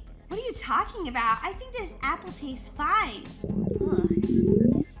zombie. What are you talking about? I think this apple tastes fine. Ugh,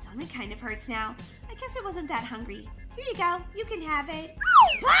 my stomach kind of hurts now. I guess I wasn't that hungry. Here you go. You can have it.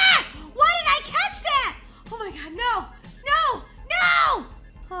 Ah! Why did I catch that? Oh my god, no! No! No!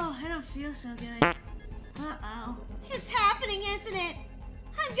 Oh, I don't feel so good. Uh-oh. It's happening, isn't it?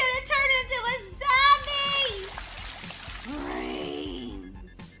 I'm gonna turn into a zombie!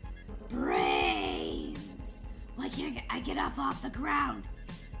 Brains! Why can't I get off the ground?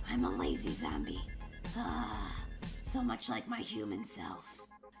 I'm a lazy zombie. So much like my human self.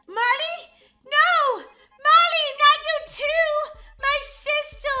 Molly? No! Molly, not you too! My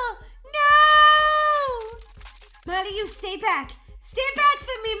sister! No! Molly, you stay back. Stay back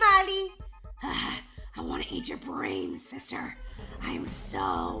from me, Molly. I want to eat your brains, sister. I am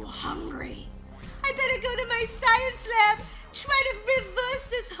so hungry. I better go to my science lab. Try to reverse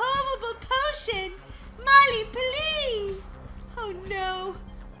this horrible potion. Molly, please. Oh, no.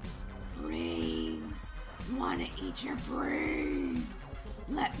 Brains. Want to eat your brains.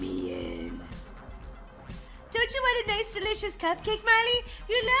 Let me in. Don't you want a nice, delicious cupcake, Molly?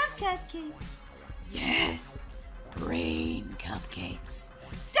 You love cupcakes. Yes. Brain cupcakes.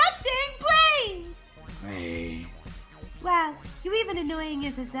 Stop saying brains! Brains. Wow, you're even annoying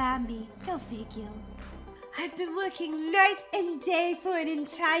as a zombie. Go figure. I've been working night and day for an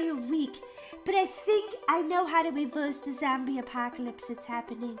entire week, but I think I know how to reverse the zombie apocalypse that's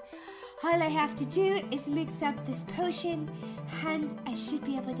happening. All I have to do is mix up this potion, and I should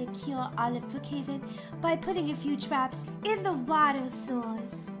be able to cure all of Brookhaven by putting a few drops in the water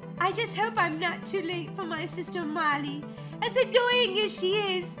source. I just hope I'm not too late for my sister Molly. As annoying as she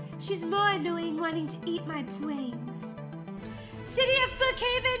is, she's more annoying wanting to eat my brains. City of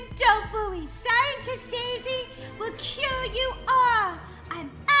Brookhaven, don't worry. Scientist Daisy will cure you all. I'm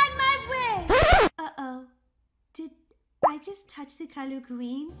on my way. Uh-oh. Did I just touch the color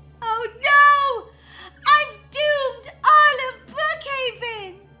green? Oh no! I've doomed all of Brookhaven!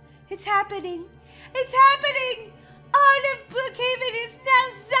 It's happening. It's happening! All of Brookhaven is now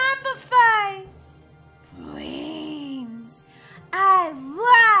zombified! Brains! I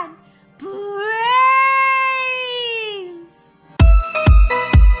want brains!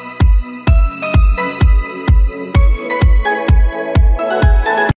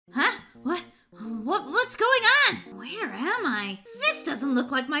 Huh? What's going on? Where am I? This doesn't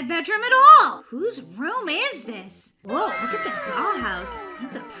look like my bedroom at all. Whose room is this? Whoa, look at that dollhouse.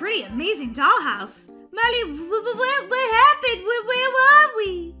 That's a pretty amazing dollhouse. Molly, what happened? Where are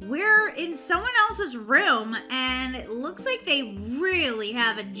we? We're in someone else's room, and it looks like they really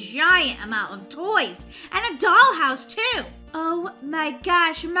have a giant amount of toys and a dollhouse too. Oh my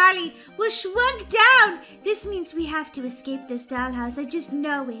gosh, Molly, we're shrunk down. This means we have to escape this dollhouse. I just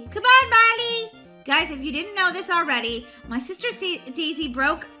know it. Come on, Molly. Guys, if you didn't know this already, my sister Daisy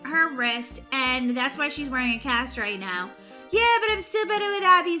broke her wrist, and that's why she's wearing a cast right now. Yeah, but I'm still better at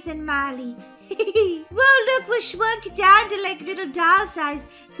hobbies than Molly. Whoa, look, we're shrunk down to like little doll size,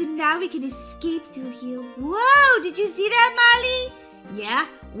 so now we can escape through here. Whoa, did you see that, Molly? Yeah.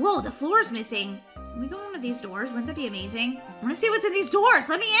 Whoa, the floor's missing. Can we go into these doors? Wouldn't that be amazing? I want to see what's in these doors.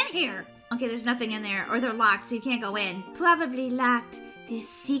 Let me in here. Okay, there's nothing in there, or they're locked, so you can't go in. Probably locked. There's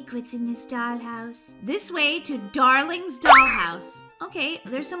secrets in this dollhouse. This way to Darling's dollhouse. Okay,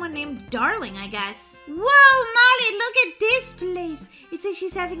 there's someone named Darling, I guess. Whoa, Molly, look at this place. It's like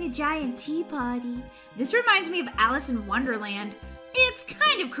she's having a giant tea party. This reminds me of Alice in Wonderland. It's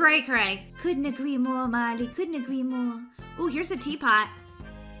kind of cray-cray. Couldn't agree more, Molly. Couldn't agree more. Oh, here's a teapot.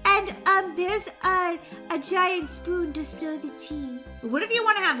 And there's a giant spoon to stir the tea. What if you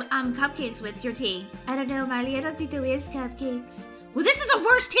want to have cupcakes with your tea? I don't know, Molly. I don't think there is cupcakes. Well, this is the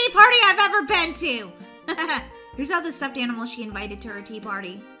worst tea party I've ever been to. Here's all the stuffed animals she invited to her tea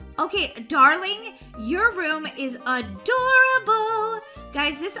party. Okay, Darling, your room is adorable.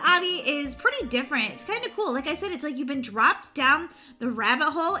 Guys, this obby is pretty different. It's kind of cool. Like I said, it's like you've been dropped down the rabbit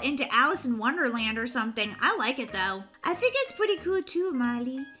hole into Alice in Wonderland or something. I like it, though. I think it's pretty cool too,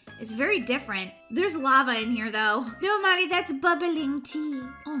 Molly. It's very different. There's lava in here, though. No, Molly, that's bubbling tea.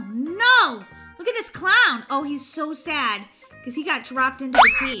 Oh, no! Look at this clown. Oh, he's so sad because he got dropped into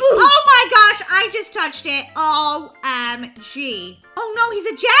the tea. Oh, my gosh! I just touched it. OMG. Oh, no, he's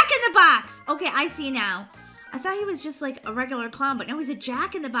a jack-in-the-box. Okay, I see now. I thought he was just like a regular clown, but no, he's a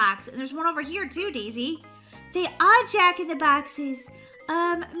jack-in-the-box. And there's one over here, too, Daisy. They are jack-in-the-boxes.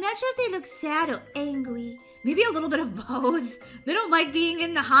 I'm not sure if they look sad or angry. Maybe a little bit of both. They don't like being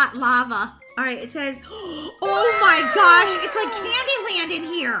in the hot lava. All right, it says, oh my gosh, it's like Candyland in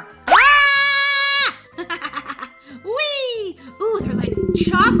here. Ah! Whee! Ooh, they're like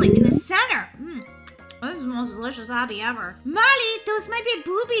chocolate in the center. This is the most delicious hobby ever. Molly, those might be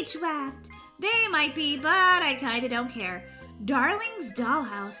booby trapped. They might be, but I kind of don't care. Darling's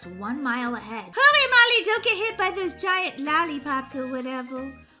dollhouse, 1 mile ahead. Hurry, Molly, don't get hit by those giant lollipops or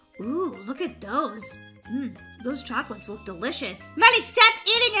whatever. Ooh, look at those. Those chocolates look delicious. Molly, stop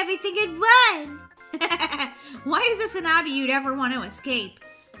eating everything and run. Why is this an hobby you'd ever want to escape?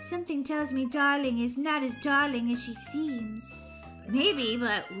 Something tells me Darling is not as darling as she seems. Maybe,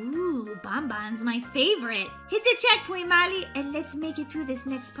 but ooh, Bonbon's my favorite. Hit the checkpoint, Molly, and let's make it through this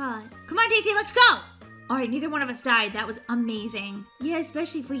next part. Come on, Daisy, let's go. All right, neither one of us died. That was amazing. Yeah,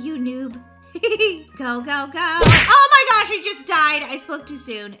 especially for you, noob. Go, go, go. Oh my gosh, I just died. I spoke too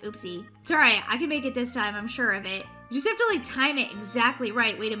soon. Oopsie. It's all right. I can make it this time. I'm sure of it. You just have to like time it exactly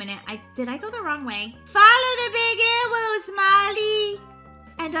right. Wait a minute. Did I go the wrong way? Follow the big arrows, Molly.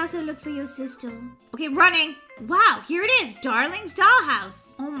 And also look for your sister. Okay, running. Wow, here it is. Darling's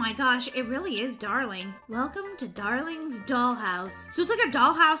dollhouse. Oh my gosh, it really is Darling. Welcome to Darling's dollhouse. So it's like a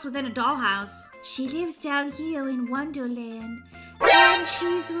dollhouse within a dollhouse. She lives down here in Wonderland. And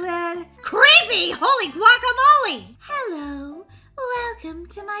she's, well, creepy! Holy guacamole! Hello. Welcome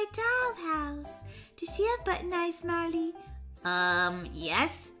to my dollhouse. Does she have button eyes, Molly?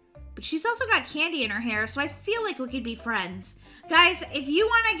 Yes. But she's also got candy in her hair, so I feel like we could be friends. Guys, if you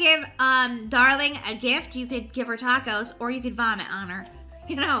want to give Darling a gift, you could give her tacos, or you could vomit on her.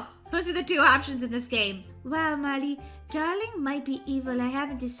 You know, those are the two options in this game. Wow, Molly. Darling might be evil. I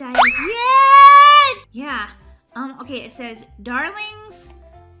haven't decided yet. Yeah. Okay, it says, Darling's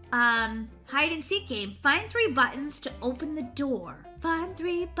hide and seek game. Find 3 buttons to open the door. Find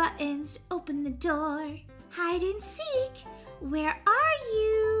 3 buttons to open the door. Hide and seek. Where are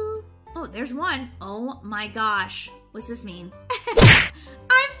you? Oh, there's one. Oh my gosh. What's this mean? I'm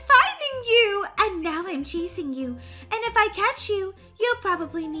finding you, and now I'm chasing you. And if I catch you, you'll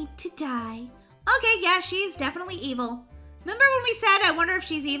probably need to die. Okay, yeah, she's definitely evil. Remember when we said, I wonder if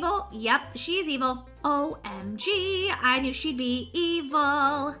she's evil? Yep, she's evil. OMG, I knew she'd be evil.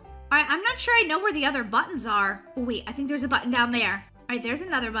 All right, I'm not sure I know where the other buttons are. Oh, wait, I think there's a button down there. All right, there's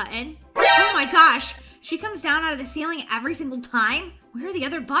another button. Oh my gosh, she comes down out of the ceiling every single time? Where are the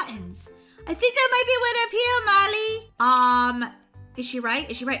other buttons? I think that might be one up here, Molly. Is she right?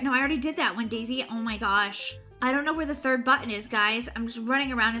 Is she right? No, I already did that one, Daisy. Oh my gosh. I don't know where the 3rd button is, guys. I'm just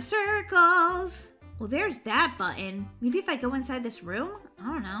running around in circles. Well, there's that button. Maybe if I go inside this room? I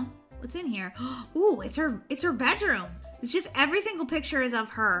don't know. What's in here? Ooh, it's her bedroom. It's just every single picture is of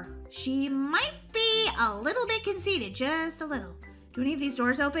her. She might be a little bit conceited, just a little. Do any of these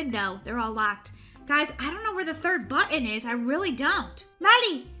doors open? No, they're all locked. Guys, I don't know where the 3rd button is. I really don't.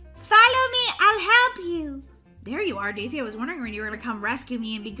 Molly, follow me. I'll help you. There you are, Daisy. I was wondering when you were going to come rescue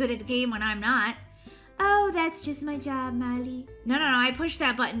me and be good at the game when I'm not. Oh, that's just my job, Molly. No, I pushed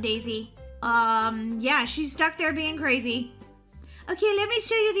that button, Daisy. Yeah, she's stuck there being crazy. Okay, let me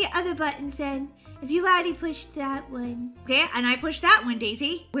show you the other buttons then. If you already pushed that one. Okay, and I pushed that one,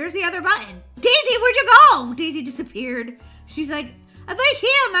 Daisy. Where's the other button? Daisy, where'd you go? Daisy disappeared. She's like, I'm right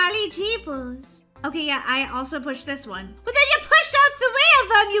here, Molly. Jeepers. Okay, yeah, I also pushed this one. But then you pushed all 3 of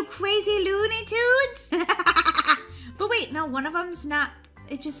them, you crazy Looney Tunes. But wait, no, one of them's not,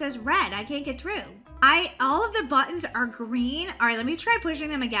 it just says red. I can't get through. All of the buttons are green. All right, let me try pushing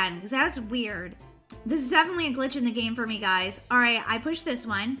them again, because that's weird. This is definitely a glitch in the game for me, guys. All right, I pushed this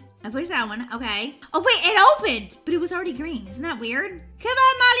one. I pushed that one, okay. Oh wait, it opened, but it was already green. Isn't that weird? Come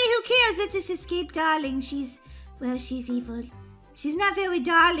on, Molly, who cares? Let's just escape Darling. She's evil. She's not very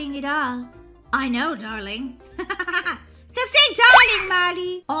darling at all. I know, darling. Stop saying darling,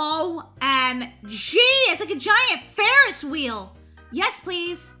 Molly. OMG, it's like a giant Ferris wheel. Yes,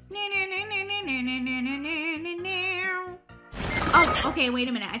 please. Oh, okay, wait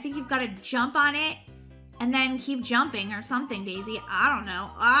a minute. I think you've got to jump on it and then keep jumping or something, Daisy. I don't know.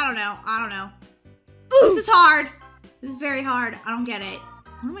 This is hard. This is very hard. I don't get it.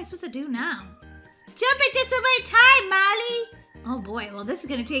 What am I supposed to do now? Jump at just the right time, Molly. Oh boy, well this is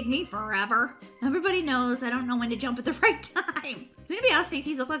gonna take me forever. Everybody knows I don't know when to jump at the right time. Does anybody else think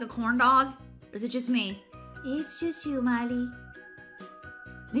these look like a corn dog? Or is it just me? It's just you, Molly.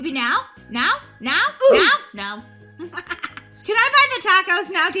 Maybe now? Now? Now? Ooh. Now? No. Can I buy the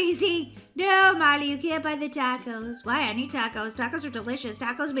tacos now, Daisy? No, Molly, you can't buy the tacos. Why? I need tacos. Tacos are delicious.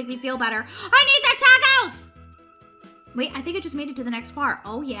 Tacos make me feel better. I need the tacos! Wait, I think I just made it to the next part.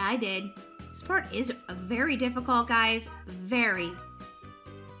 Oh, yeah, I did. This part is very difficult, guys. Very.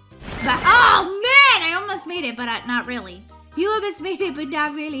 But, oh, man! I almost made it, but not really. You almost made it, but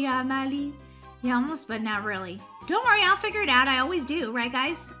not really, Molly. Yeah, almost, but not really. Don't worry, I'll figure it out. I always do, right,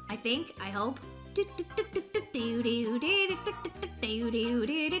 guys? I think. I hope.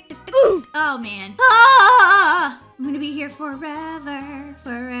 Oh, man. Ah! I'm gonna be here forever,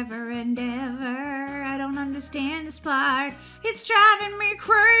 forever and ever. I don't understand this part. It's driving me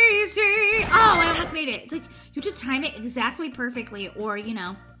crazy. Oh, I almost made it. It's like you have to time it exactly perfectly or, you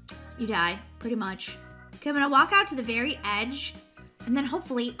know, you die, pretty much. Okay, I'm gonna walk out to the very edge and then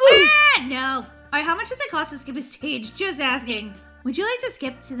hopefully, no. All right, how much does it cost to skip a stage? Just asking. Would you like to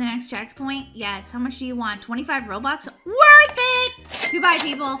skip to the next checkpoint? Yes. How much do you want? 25 Robux? Worth it! Goodbye,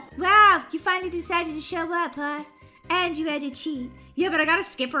 people. Wow, you finally decided to show up, huh? And you had to cheat. Yeah, but I got a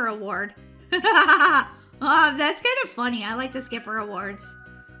skipper award. Oh, that's kind of funny. I like the skipper awards.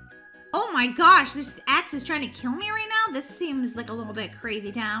 Oh my gosh, this axe is trying to kill me right now? This seems like a little bit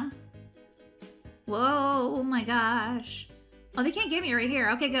crazy town. Whoa, oh my gosh. Oh, they can't get me right here.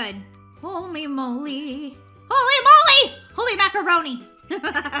 Okay, good. Holy moly. Holy moly! Holy macaroni!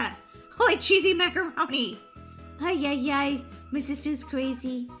 Holy cheesy macaroni! Ay, ay, ay. My sister's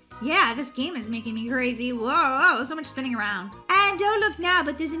crazy. Yeah, this game is making me crazy. Whoa, so much spinning around. And don't look now,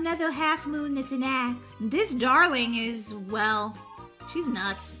 but there's another half moon that's an axe. This darling is, well, she's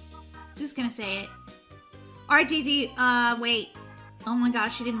nuts. Just gonna say it. All right, Daisy, wait. Oh my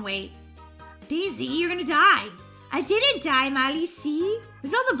gosh, she didn't wait. Daisy, you're gonna die. I didn't die, Molly, see?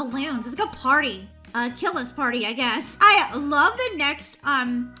 Look at all the balloons. It's like a party. Kill us party, I guess. I love the next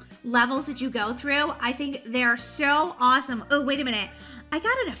levels that you go through. I think they're so awesome. Oh, wait a minute. I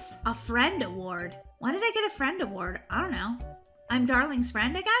got a friend award. Why did I get a friend award? I don't know. I'm Darling's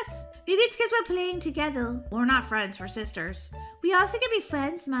friend, I guess? Maybe it's because we're playing together. We're not friends, we're sisters. We also can be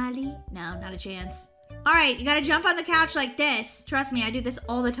friends, Molly. No, not a chance. All right, you gotta jump on the couch like this. Trust me, I do this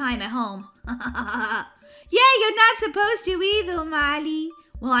all the time at home. Yeah, you're not supposed to either, Molly.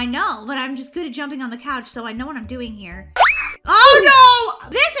 Well, I know, but I'm just good at jumping on the couch, so I know what I'm doing here. Oh, no!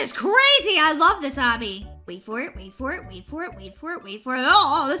 This is crazy! I love this hobby. Wait for it, wait for it, wait for it, wait for it, wait for it.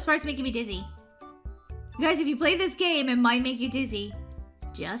 Oh, this part's making me dizzy. You guys, if you play this game, it might make you dizzy.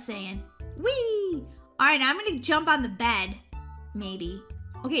 Just saying. Whee! All right, now I'm going to jump on the bed. Maybe.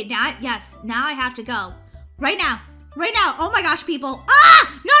 Okay, now, yes, now I have to go. Right now. Right now. Oh, my gosh, people.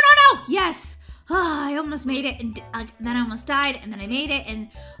 Ah! No, no, no! Yes! Oh, I almost made it, and then I almost died, and then I made it, and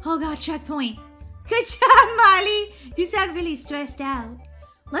oh god, checkpoint. Good job, Molly. You sound really stressed out.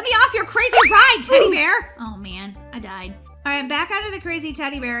 Let me off your crazy ride, teddy bear. Oh man, I died. All right, I'm back onto the crazy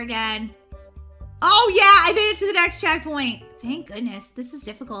teddy bear again. Oh yeah, I made it to the next checkpoint. Thank goodness, this is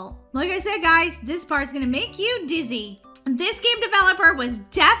difficult. Like I said, guys, this part's gonna make you dizzy. This game developer was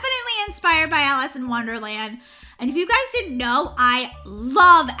definitely inspired by Alice in Wonderland. And if you guys didn't know, I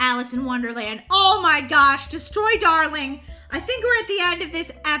love Alice in Wonderland. Oh my gosh, destroy Darling. I think we're at the end of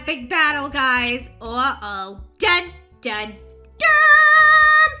this epic battle, guys. Uh-oh. Dun, dun,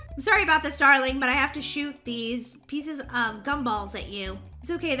 dun! I'm sorry about this, Darling, but I have to shoot these pieces of gumballs at you.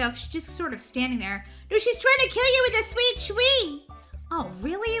 It's okay, though. She's just sort of standing there. No, she's trying to kill you with a sweet sweet. Oh,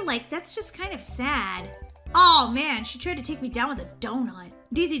 really? Like, that's just kind of sad. Oh, man, she tried to take me down with a donut.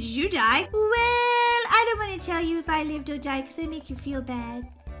 Daisy, did you die? Well, I don't want to tell you if I lived or died because I make you feel bad.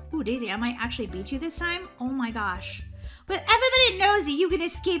 Ooh, Daisy, I might actually beat you this time. Oh, my gosh. But everybody knows that you can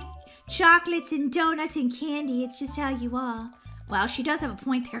escape chocolates and donuts and candy. It's just how you are. Well, she does have a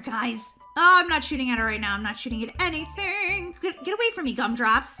point there, guys. Oh, I'm not shooting at her right now. I'm not shooting at anything. Get away from me,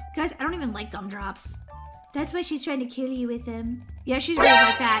 gumdrops. Guys, I don't even like gumdrops. That's why she's trying to kill you with them. Yeah, she's really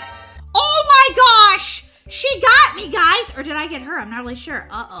like that. Oh, my gosh! She got me, guys! Or did I get her? I'm not really sure.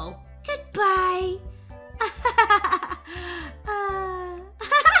 Uh-oh. Goodbye.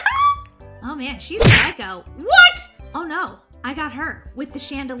 Oh, man, she's psycho. What? Oh, no. I got her with the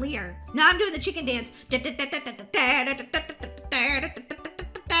chandelier. Now I'm doing the chicken dance.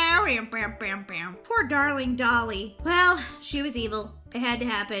 Poor darling Dolly. Well, she was evil. It had to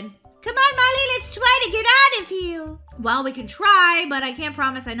happen. Come on, Molly, let's try to get out of here. Well, we can try, but I can't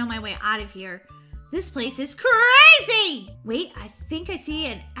promise I know my way out of here. This place is crazy! Wait, I think I see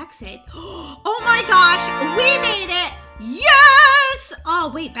an exit. Oh my gosh, we made it! Yes! Oh,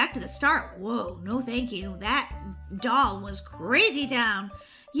 wait, back to the start. Whoa, no thank you. That doll was crazy town.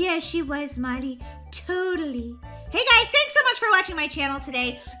 Yeah, she was, Miley. Totally. Hey guys, thanks so much for watching my channel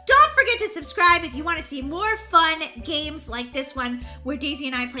today. Don't forget to subscribe if you want to see more fun games like this one where Daisy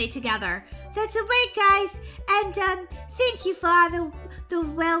and I play together. That's a way, guys. And thank you for all the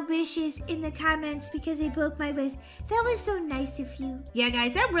well wishes in the comments because they broke my wrist. That was so nice of you. Yeah,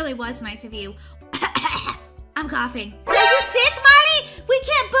 guys, that really was nice of you. I'm coughing. Are you sick, Molly? We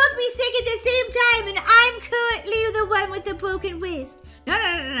can't both be sick at the same time, and I'm currently the one with the broken wrist.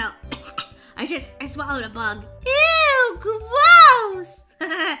 No. I swallowed a bug. Ew, gross.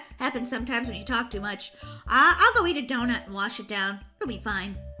 Happens sometimes when you talk too much. I'll go eat a donut and wash it down. It'll be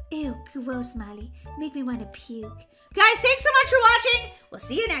fine. Ew, gross, Molly. Make me want to puke. Guys, thanks so much for watching. We'll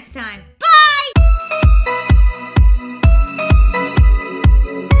see you next time. Bye!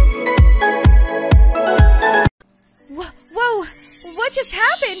 Whoa, what just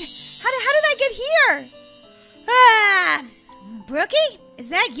happened? How did I get here? Brookie, is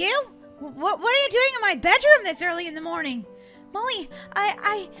that you? What are you doing in my bedroom this early in the morning? Molly,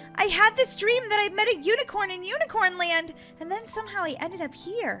 I had this dream that I met a unicorn in Unicorn Land, and then somehow I ended up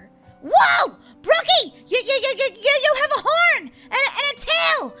here. Whoa! Brookie! You have a horn and a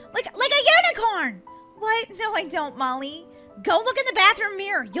tail! Like a unicorn! What? No, I don't, Molly. Go look in the bathroom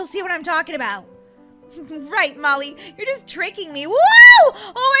mirror. You'll see what I'm talking about. Right, Molly. You're just tricking me. Whoa!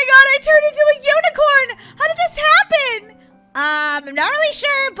 Oh my god, I turned into a unicorn! How did this happen? I'm not really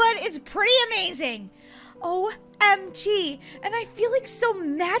sure, but it's pretty amazing. OMG. And I feel like so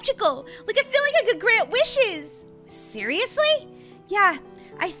magical. Like I feel like I could grant wishes. Seriously? Yeah.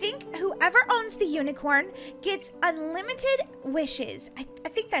 I think whoever owns the unicorn gets unlimited wishes. I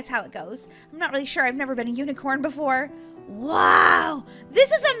think that's how it goes. I'm not really sure. I've never been a unicorn before. Wow,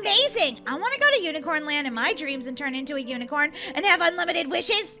 this is amazing. I want to go to Unicorn Land in my dreams and turn into a unicorn and have unlimited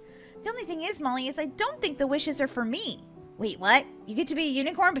wishes. The only thing is, Molly, is I don't think the wishes are for me. Wait, what? You get to be a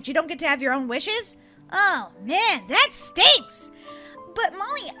unicorn, but you don't get to have your own wishes? Oh, man, that stinks. But,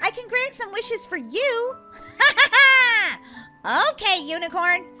 Molly, I can grant some wishes for you. Okay,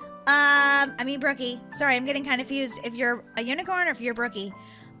 unicorn. Brookie. Sorry, I'm getting kind of confused if you're a unicorn or if you're Brookie.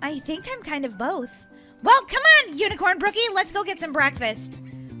 I think I'm kind of both. Well, come on, Unicorn Brookie. Let's go get some breakfast.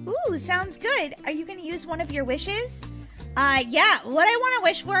 Ooh, sounds good. Are you going to use one of your wishes? Yeah. What I want to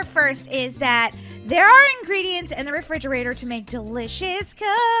wish for first is that there are ingredients in the refrigerator to make delicious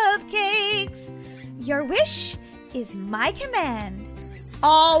cupcakes. Your wish is my command.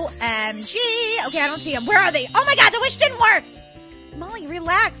 OMG. Okay, I don't see them. Where are they? Oh my god, the wish didn't work. Molly,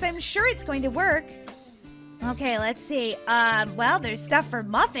 relax. I'm sure it's going to work. Okay, let's see. Well, there's stuff for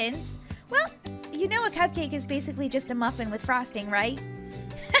muffins. Well, you know a cupcake is basically just a muffin with frosting, right?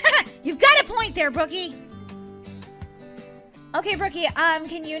 You've got a point there, Brookie. Okay, Brookie,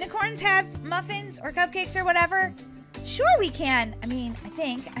 can unicorns have muffins or cupcakes or whatever? Sure we can. I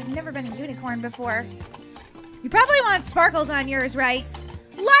think. I've never been a unicorn before. You probably want sparkles on yours, right?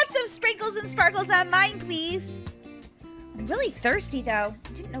 Lots of sprinkles and sparkles on mine, please. I'm really thirsty, though. I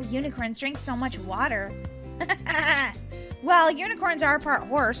didn't know unicorns drink so much water. Well, unicorns are part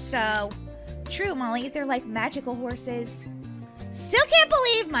horse, so... True, Molly. They're like magical horses. Still can't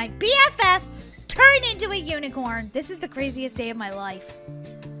believe my BFF turned into a unicorn. This is the craziest day of my life.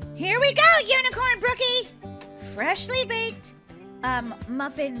 Here we go, Unicorn Brookie. Freshly baked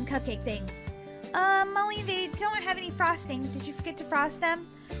muffin cupcake things. Molly, they don't have any frosting. Did you forget to frost them?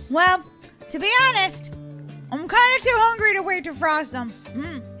 Well, to be honest, I'm kind of too hungry to wait to frost them.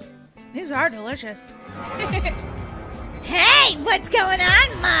 These are delicious. Hey, what's going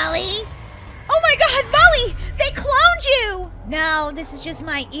on, Molly? Oh my god, Molly! They cloned you! No, this is just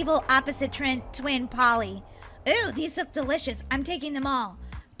my evil opposite twin, Polly. Ooh, these look delicious. I'm taking them all.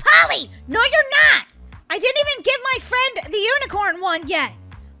 Polly! No, you're not! I didn't even give my friend the unicorn one yet.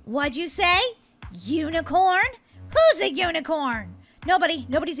 What'd you say? Unicorn? Who's a unicorn?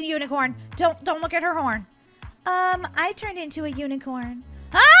 Nobody's a unicorn. Don't look at her horn. I turned into a unicorn.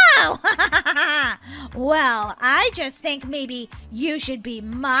 Oh! Well, I just think maybe you should be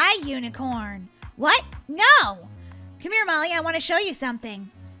my unicorn. What? No! Come here, Molly. I want to show you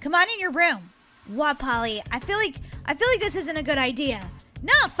something. Come on in your room. What, Polly? I feel like this isn't a good idea.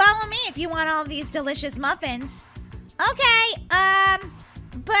 No, follow me if you want all these delicious muffins. Okay, Polly,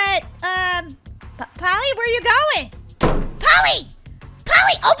 where are you going? Polly!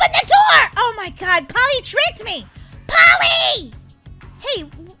 Polly, open the door! Oh my god, Polly tricked me! Polly! Hey,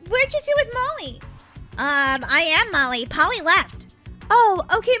 where'd you do with Molly? I am Molly. Polly left. Oh,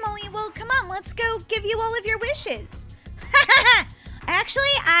 okay, Molly. Well, come on. Let's go give you all of your wishes.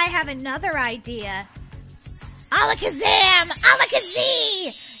 Actually, I have another idea. Alakazam!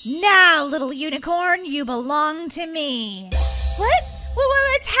 Alakazee! Now, little unicorn, you belong to me. What?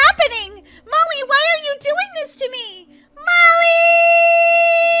 What's happening? Molly, why are you doing this to me? Molly!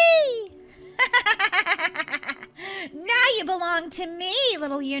 Now you belong to me,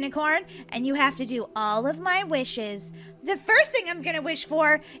 little unicorn, and you have to do all of my wishes. The first thing I'm gonna wish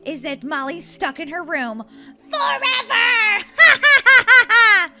for is that Molly's stuck in her room forever!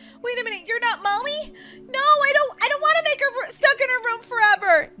 Wait a minute, you're not Molly? No, I don't want to make her stuck in her room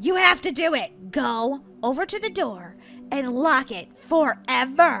forever. You have to do it. Go over to the door and lock it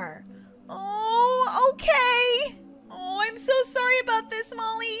forever. Oh, okay. Oh, I'm so sorry about this,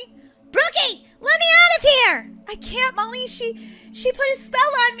 Molly. Brookie, let me out of here. I can't, Molly. She put a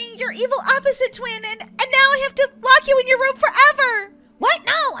spell on me, your evil opposite twin, and now I have to lock you in your room forever. What?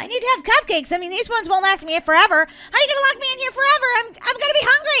 No, I need to have cupcakes. I mean, these ones won't last me forever. How are you going to lock me in here forever? I'm going to be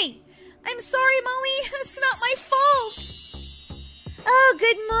hungry. I'm sorry, Molly. It's not my fault. Oh,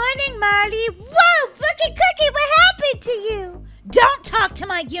 good morning, Marley. Whoa, Brookie Cookie, what happened to you? Don't talk to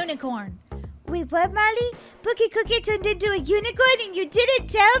my unicorn. Wait, what, Marley? Brookie Cookie turned into a unicorn and you didn't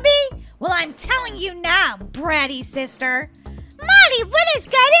tell me? Well, I'm telling you now, bratty sister. Marley, what has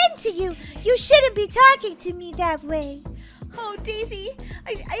got into you? You shouldn't be talking to me that way. Oh, Daisy,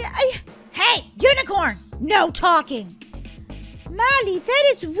 Hey, unicorn, no talking. Molly, that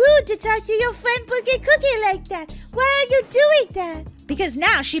is rude to talk to your friend Brookie Cookie like that. Why are you doing that? Because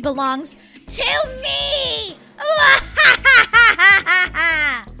now she belongs to me.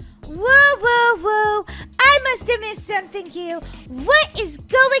 Whoa. I must have missed something here. What is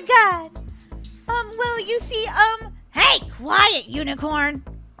going on? Well, you see, Hey, quiet, unicorn.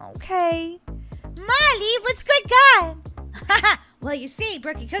 Okay. Molly, what's going on? Well, you see,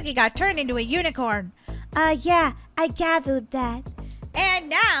 Brookie Cookie got turned into a unicorn. Yeah, I gathered that. And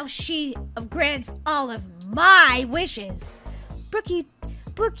now she grants all of my wishes. Brookie,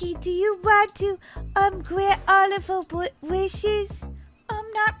 do you want to, grant all of her wishes?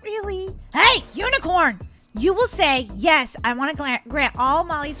 Not really. Hey, unicorn! You will say, yes, I want to grant all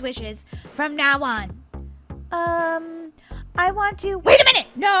Molly's wishes from now on. I want to... Wait a minute!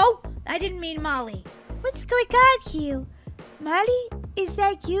 No! I didn't mean Molly. What's going on here? Molly, is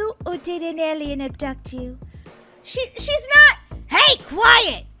that you or did an alien abduct you? She's not... Hey,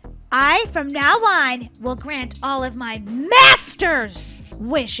 quiet! I, from now on, will grant all of my master's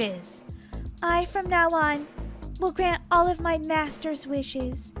wishes. I, from now on, will grant all of my master's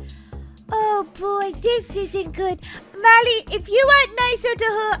wishes. Oh boy, this isn't good. Molly, if you aren't nicer to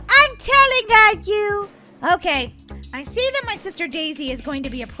her, I'm telling on you. Okay, I see that my sister Daisy is going to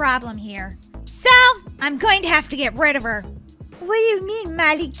be a problem here. So, I'm going to have to get rid of her. What do you mean,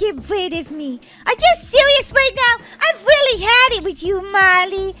 Molly, get rid of me? Are you serious right now? I've really had it with you,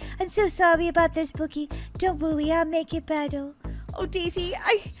 Molly. I'm so sorry about this, Brookie. Don't worry, I'll make it better. Oh, Daisy,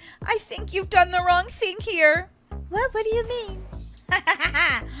 I think you've done the wrong thing here. What do you mean?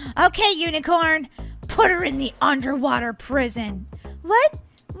 Okay, unicorn. Put her in the underwater prison. What?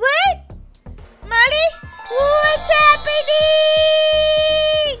 Molly? What's happening?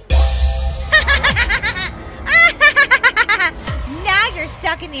 Now you're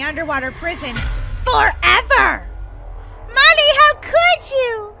stuck in the underwater prison forever. Molly, how could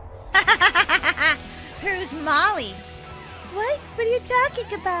you? Who's Molly? What are you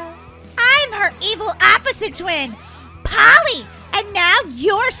talking about? I'm her evil opposite twin, Polly. And now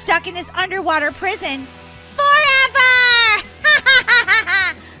you're stuck in this underwater prison forever!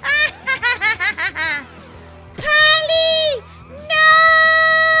 Polly! No!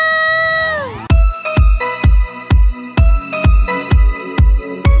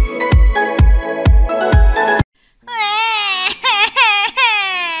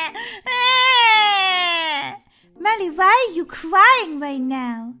 Molly, why are you crying right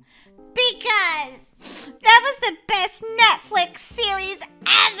now? Because that was the best Netflix series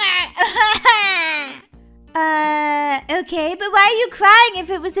ever! Okay, but why are you crying if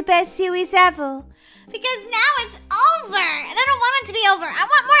it was the best series ever? Because now it's over, and I don't want it to be over. I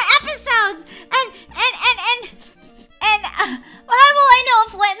want more episodes, and how will I know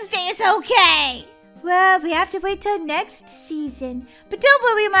if Wednesday is okay? Well, we have to wait till next season. But don't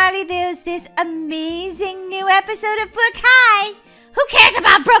worry, Molly, there's this amazing new episode of Brook High. Who cares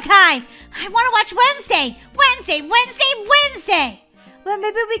about Brook High? I want to watch Wednesday. Wednesday. Well,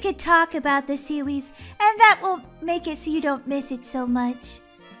 maybe we could talk about the series, and that will make it so you don't miss it so much.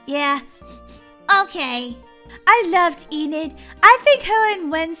 Yeah. Okay. I loved Enid. I think her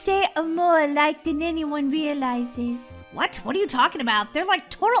and Wednesday are more alike than anyone realizes. What? What are you talking about? They're like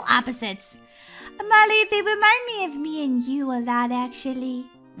total opposites. Molly, they remind me and you a lot, actually.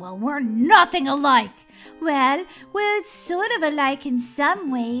 Well, we're nothing alike. Well, we're sort of alike in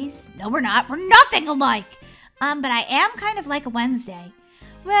some ways. No, we're not. We're nothing alike. But I am kind of like a Wednesday.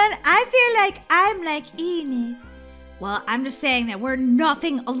 Well, I feel like I'm like Enid. Well, I'm just saying that we're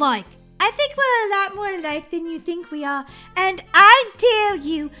nothing alike. I think we're a lot more alike than you think we are. And I dare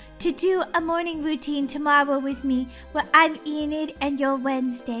you to do a morning routine tomorrow with me where I'm Enid and you're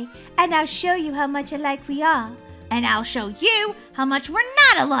Wednesday. And I'll show you how much alike we are. And I'll show you how much we're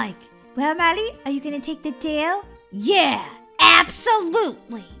not alike. Well, Molly, are you going to take the dare? Yeah,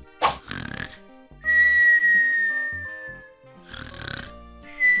 absolutely.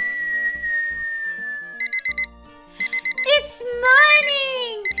 It's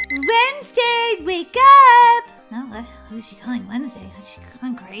morning! Wednesday, wake up! Oh, who's she calling Wednesday? Is she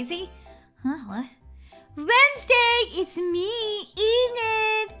going crazy? Huh, what? Wednesday, it's me,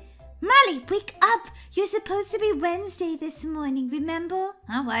 Enid. Molly, wake up. You're supposed to be Wednesday this morning, remember?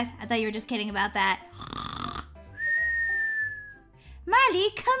 Oh, what? I thought you were just kidding about that. Molly,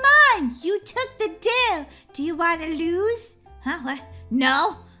 come on. You took the dare. Do you want to lose? Huh, what?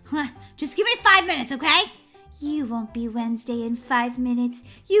 No. Just give me 5 minutes, okay? You won't be Wednesday in 5 minutes.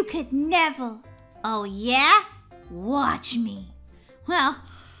 You could never. Oh, yeah? Watch me. Well,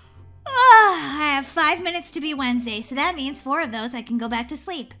 I have 5 minutes to be Wednesday, so that means 4 of those I can go back to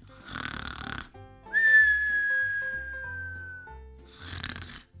sleep.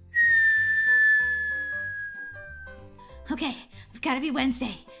 Okay, I've got to be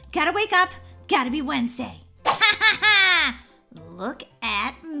Wednesday. Gotta wake up. Gotta be Wednesday. Ha ha ha! Look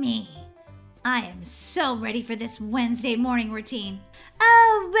at me. I am so ready for this Wednesday morning routine.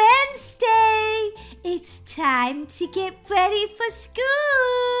 Oh, Wednesday! It's time to get ready for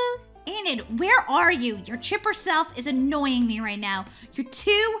school. Enid, where are you? Your chipper self is annoying me right now. You're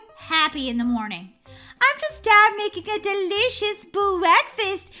too happy in the morning. I'm just making a delicious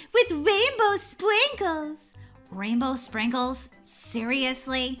breakfast with rainbow sprinkles. Rainbow sprinkles?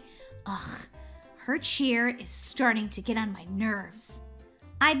 Seriously? Ugh, her cheer is starting to get on my nerves.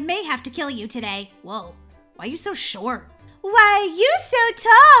 I may have to kill you today. Whoa, why are you so short? Why are you so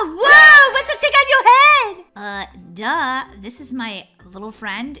tall? Whoa, what's the thing on your head? Duh. This is my little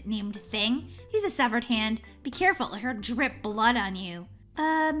friend named Thing. He's a severed hand. Be careful, he'll drip blood on you.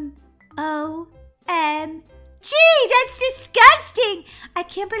 Gee, that's disgusting! I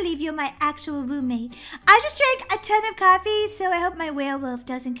can't believe you're my actual roommate. I just drank a ton of coffee, so I hope my werewolf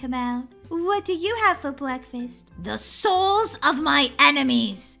doesn't come out. What do you have for breakfast? The souls of my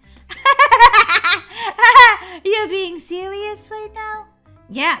enemies. You're being serious right now?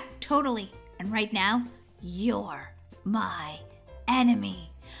 Yeah, totally. And right now, you're my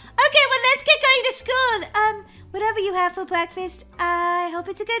enemy. Okay, well, let's get going to school. Whatever you have for breakfast, I hope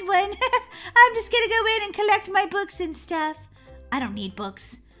it's a good one. I'm just gonna go in and collect my books and stuff. I don't need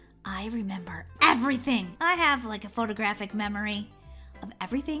books. I remember everything. I have like a photographic memory of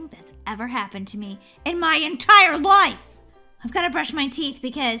everything that's ever happened to me in my entire life. I've got to brush my teeth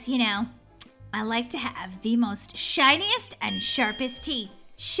because, you know, I like to have the most shiniest and sharpest teeth.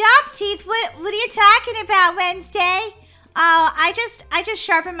 Sharp teeth? What are you talking about, Wednesday? Oh, I just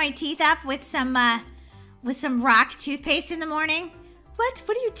sharpen my teeth up with some rock toothpaste in the morning. What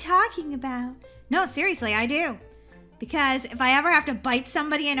are you talking about? No, seriously, I do. Because if I ever have to bite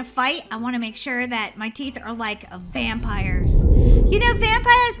somebody in a fight, I want to make sure that my teeth are like vampires. You know,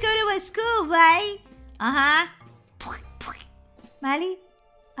 vampires go to a school, right? Uh-huh. Molly,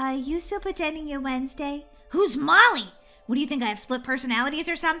 are you still pretending you're Wednesday? Who's Molly? What do you think, I have split personalities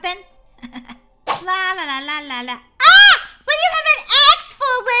or something? La la la la la la. Ah! What do you have an axe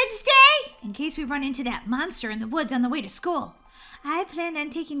for, Wednesday? In case we run into that monster in the woods on the way to school. I plan on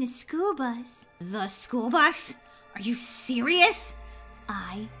taking the school bus. The school bus? Are you serious?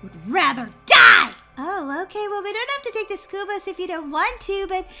 I would rather die! Oh, okay. Well, we don't have to take the school bus if you don't want to,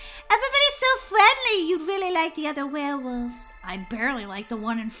 but everybody's so friendly. You'd really like the other werewolves. I barely like the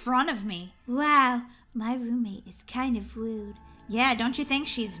one in front of me. Wow, my roommate is kind of rude. Yeah, don't you think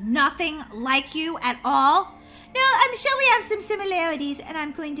she's nothing like you at all? No, I'm sure we have some similarities, and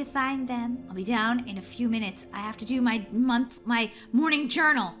I'm going to find them. I'll be down in a few minutes. I have to do my morning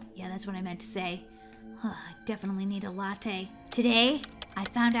journal. Yeah, that's what I meant to say. I definitely need a latte. Today, I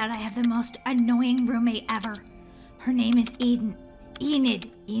found out I have the most annoying roommate ever. Her name is Enid.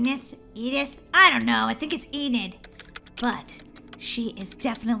 Edith? I don't know. I think it's Enid. But she is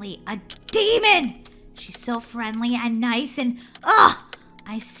definitely a demon. She's so friendly and nice and,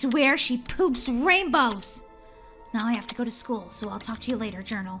 I swear she poops rainbows. Now I have to go to school, so I'll talk to you later,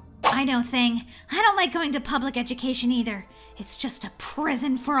 Journal. I know, Thing. I don't like going to public education either. It's just a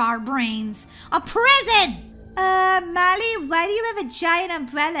prison for our brains. A prison! Molly, why do you have a giant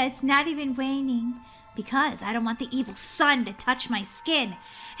umbrella? It's not even raining. Because I don't want the evil sun to touch my skin.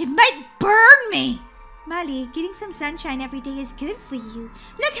 It might burn me! Molly, getting some sunshine every day is good for you.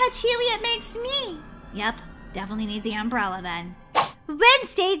 Look how cheery it makes me. Yep, definitely need the umbrella then.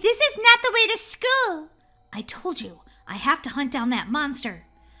 Wednesday, this is not the way to school. I told you, I have to hunt down that monster.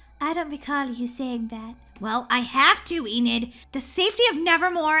 I don't recall you saying that. Well, I have to, Enid. The safety of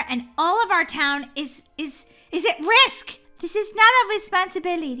Nevermore and all of our town is at risk. This is not our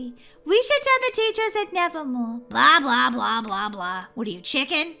responsibility. We should tell the teachers at Nevermore. Blah, blah, blah, blah, blah. What are you,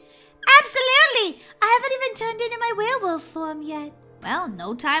 chicken? Absolutely! I haven't even turned into my werewolf form yet. Well,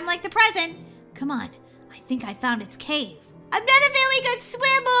 no time like the present. Come on, I think I found its cave. I'm not a very good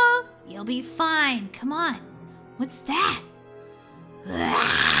swimmer. You'll be fine. Come on. What's that?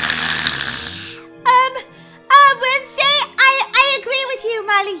 Wednesday, I agree with you,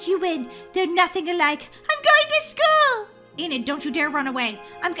 Molly. You win. They're nothing alike. I'm going to school. Enid, don't you dare run away.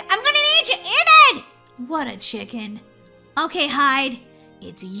 I'm gonna need you, Enid! What a chicken. Okay, Hyde.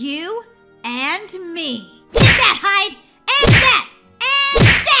 It's you and me. Take that, Hyde! And that! And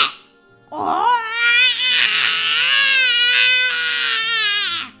that! Oh!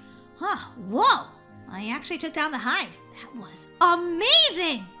 Huh, whoa! I actually took down the Hyde. That was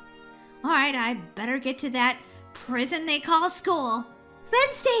amazing! Alright, I better get to that prison they call school.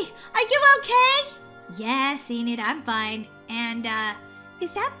 Wednesday, are you okay? Yes, Enid, I'm fine. And,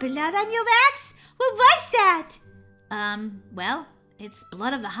 is that blood on your axe? What was that? Well, it's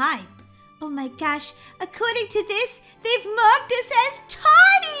blood of the Hyde. Oh my gosh, according to this, they've marked us as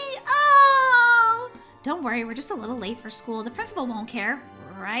tawny! Oh! Don't worry, we're just a little late for school. The principal won't care,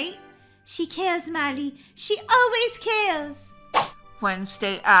 right? She cares, Molly. She always cares.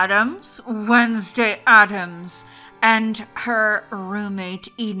 Wednesday Addams, and her roommate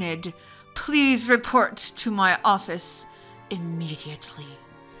Enid, please report to my office immediately.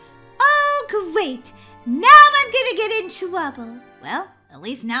 Oh, great. Now I'm gonna get in trouble. Well, at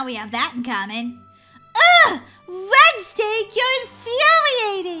least now we have that in common. Ugh! Wednesday, you're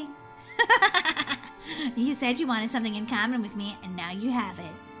infuriating! You said you wanted something in common with me, and now you have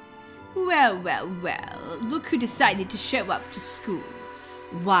it. Well, look who decided to show up to school.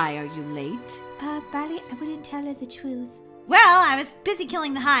 Why are you late? Molly, I wouldn't tell her the truth. Well, I was busy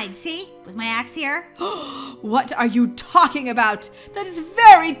killing the Hyde, see? With my axe here. What are you talking about? That is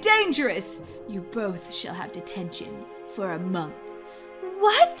very dangerous. You both shall have detention for a month.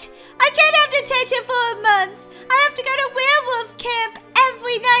 What? I can't have detention for a month. I have to go to werewolf camp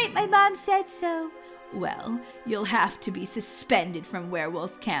every night. My mom said so. Well, you'll have to be suspended from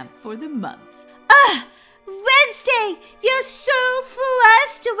werewolf camp for the month. Wednesday, you're so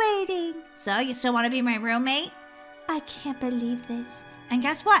frustrating. So, you still want to be my roommate? I can't believe this. And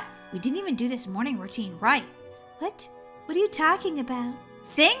guess what? We didn't even do this morning routine right. What? What are you talking about?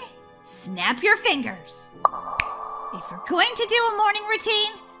 Thing, snap your fingers. If we're going to do a morning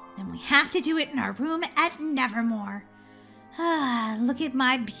routine, then we have to do it in our room at Nevermore. Look at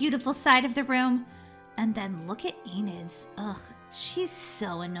my beautiful side of the room. And then look at Enid's. Ugh, she's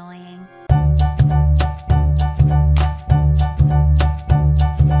so annoying.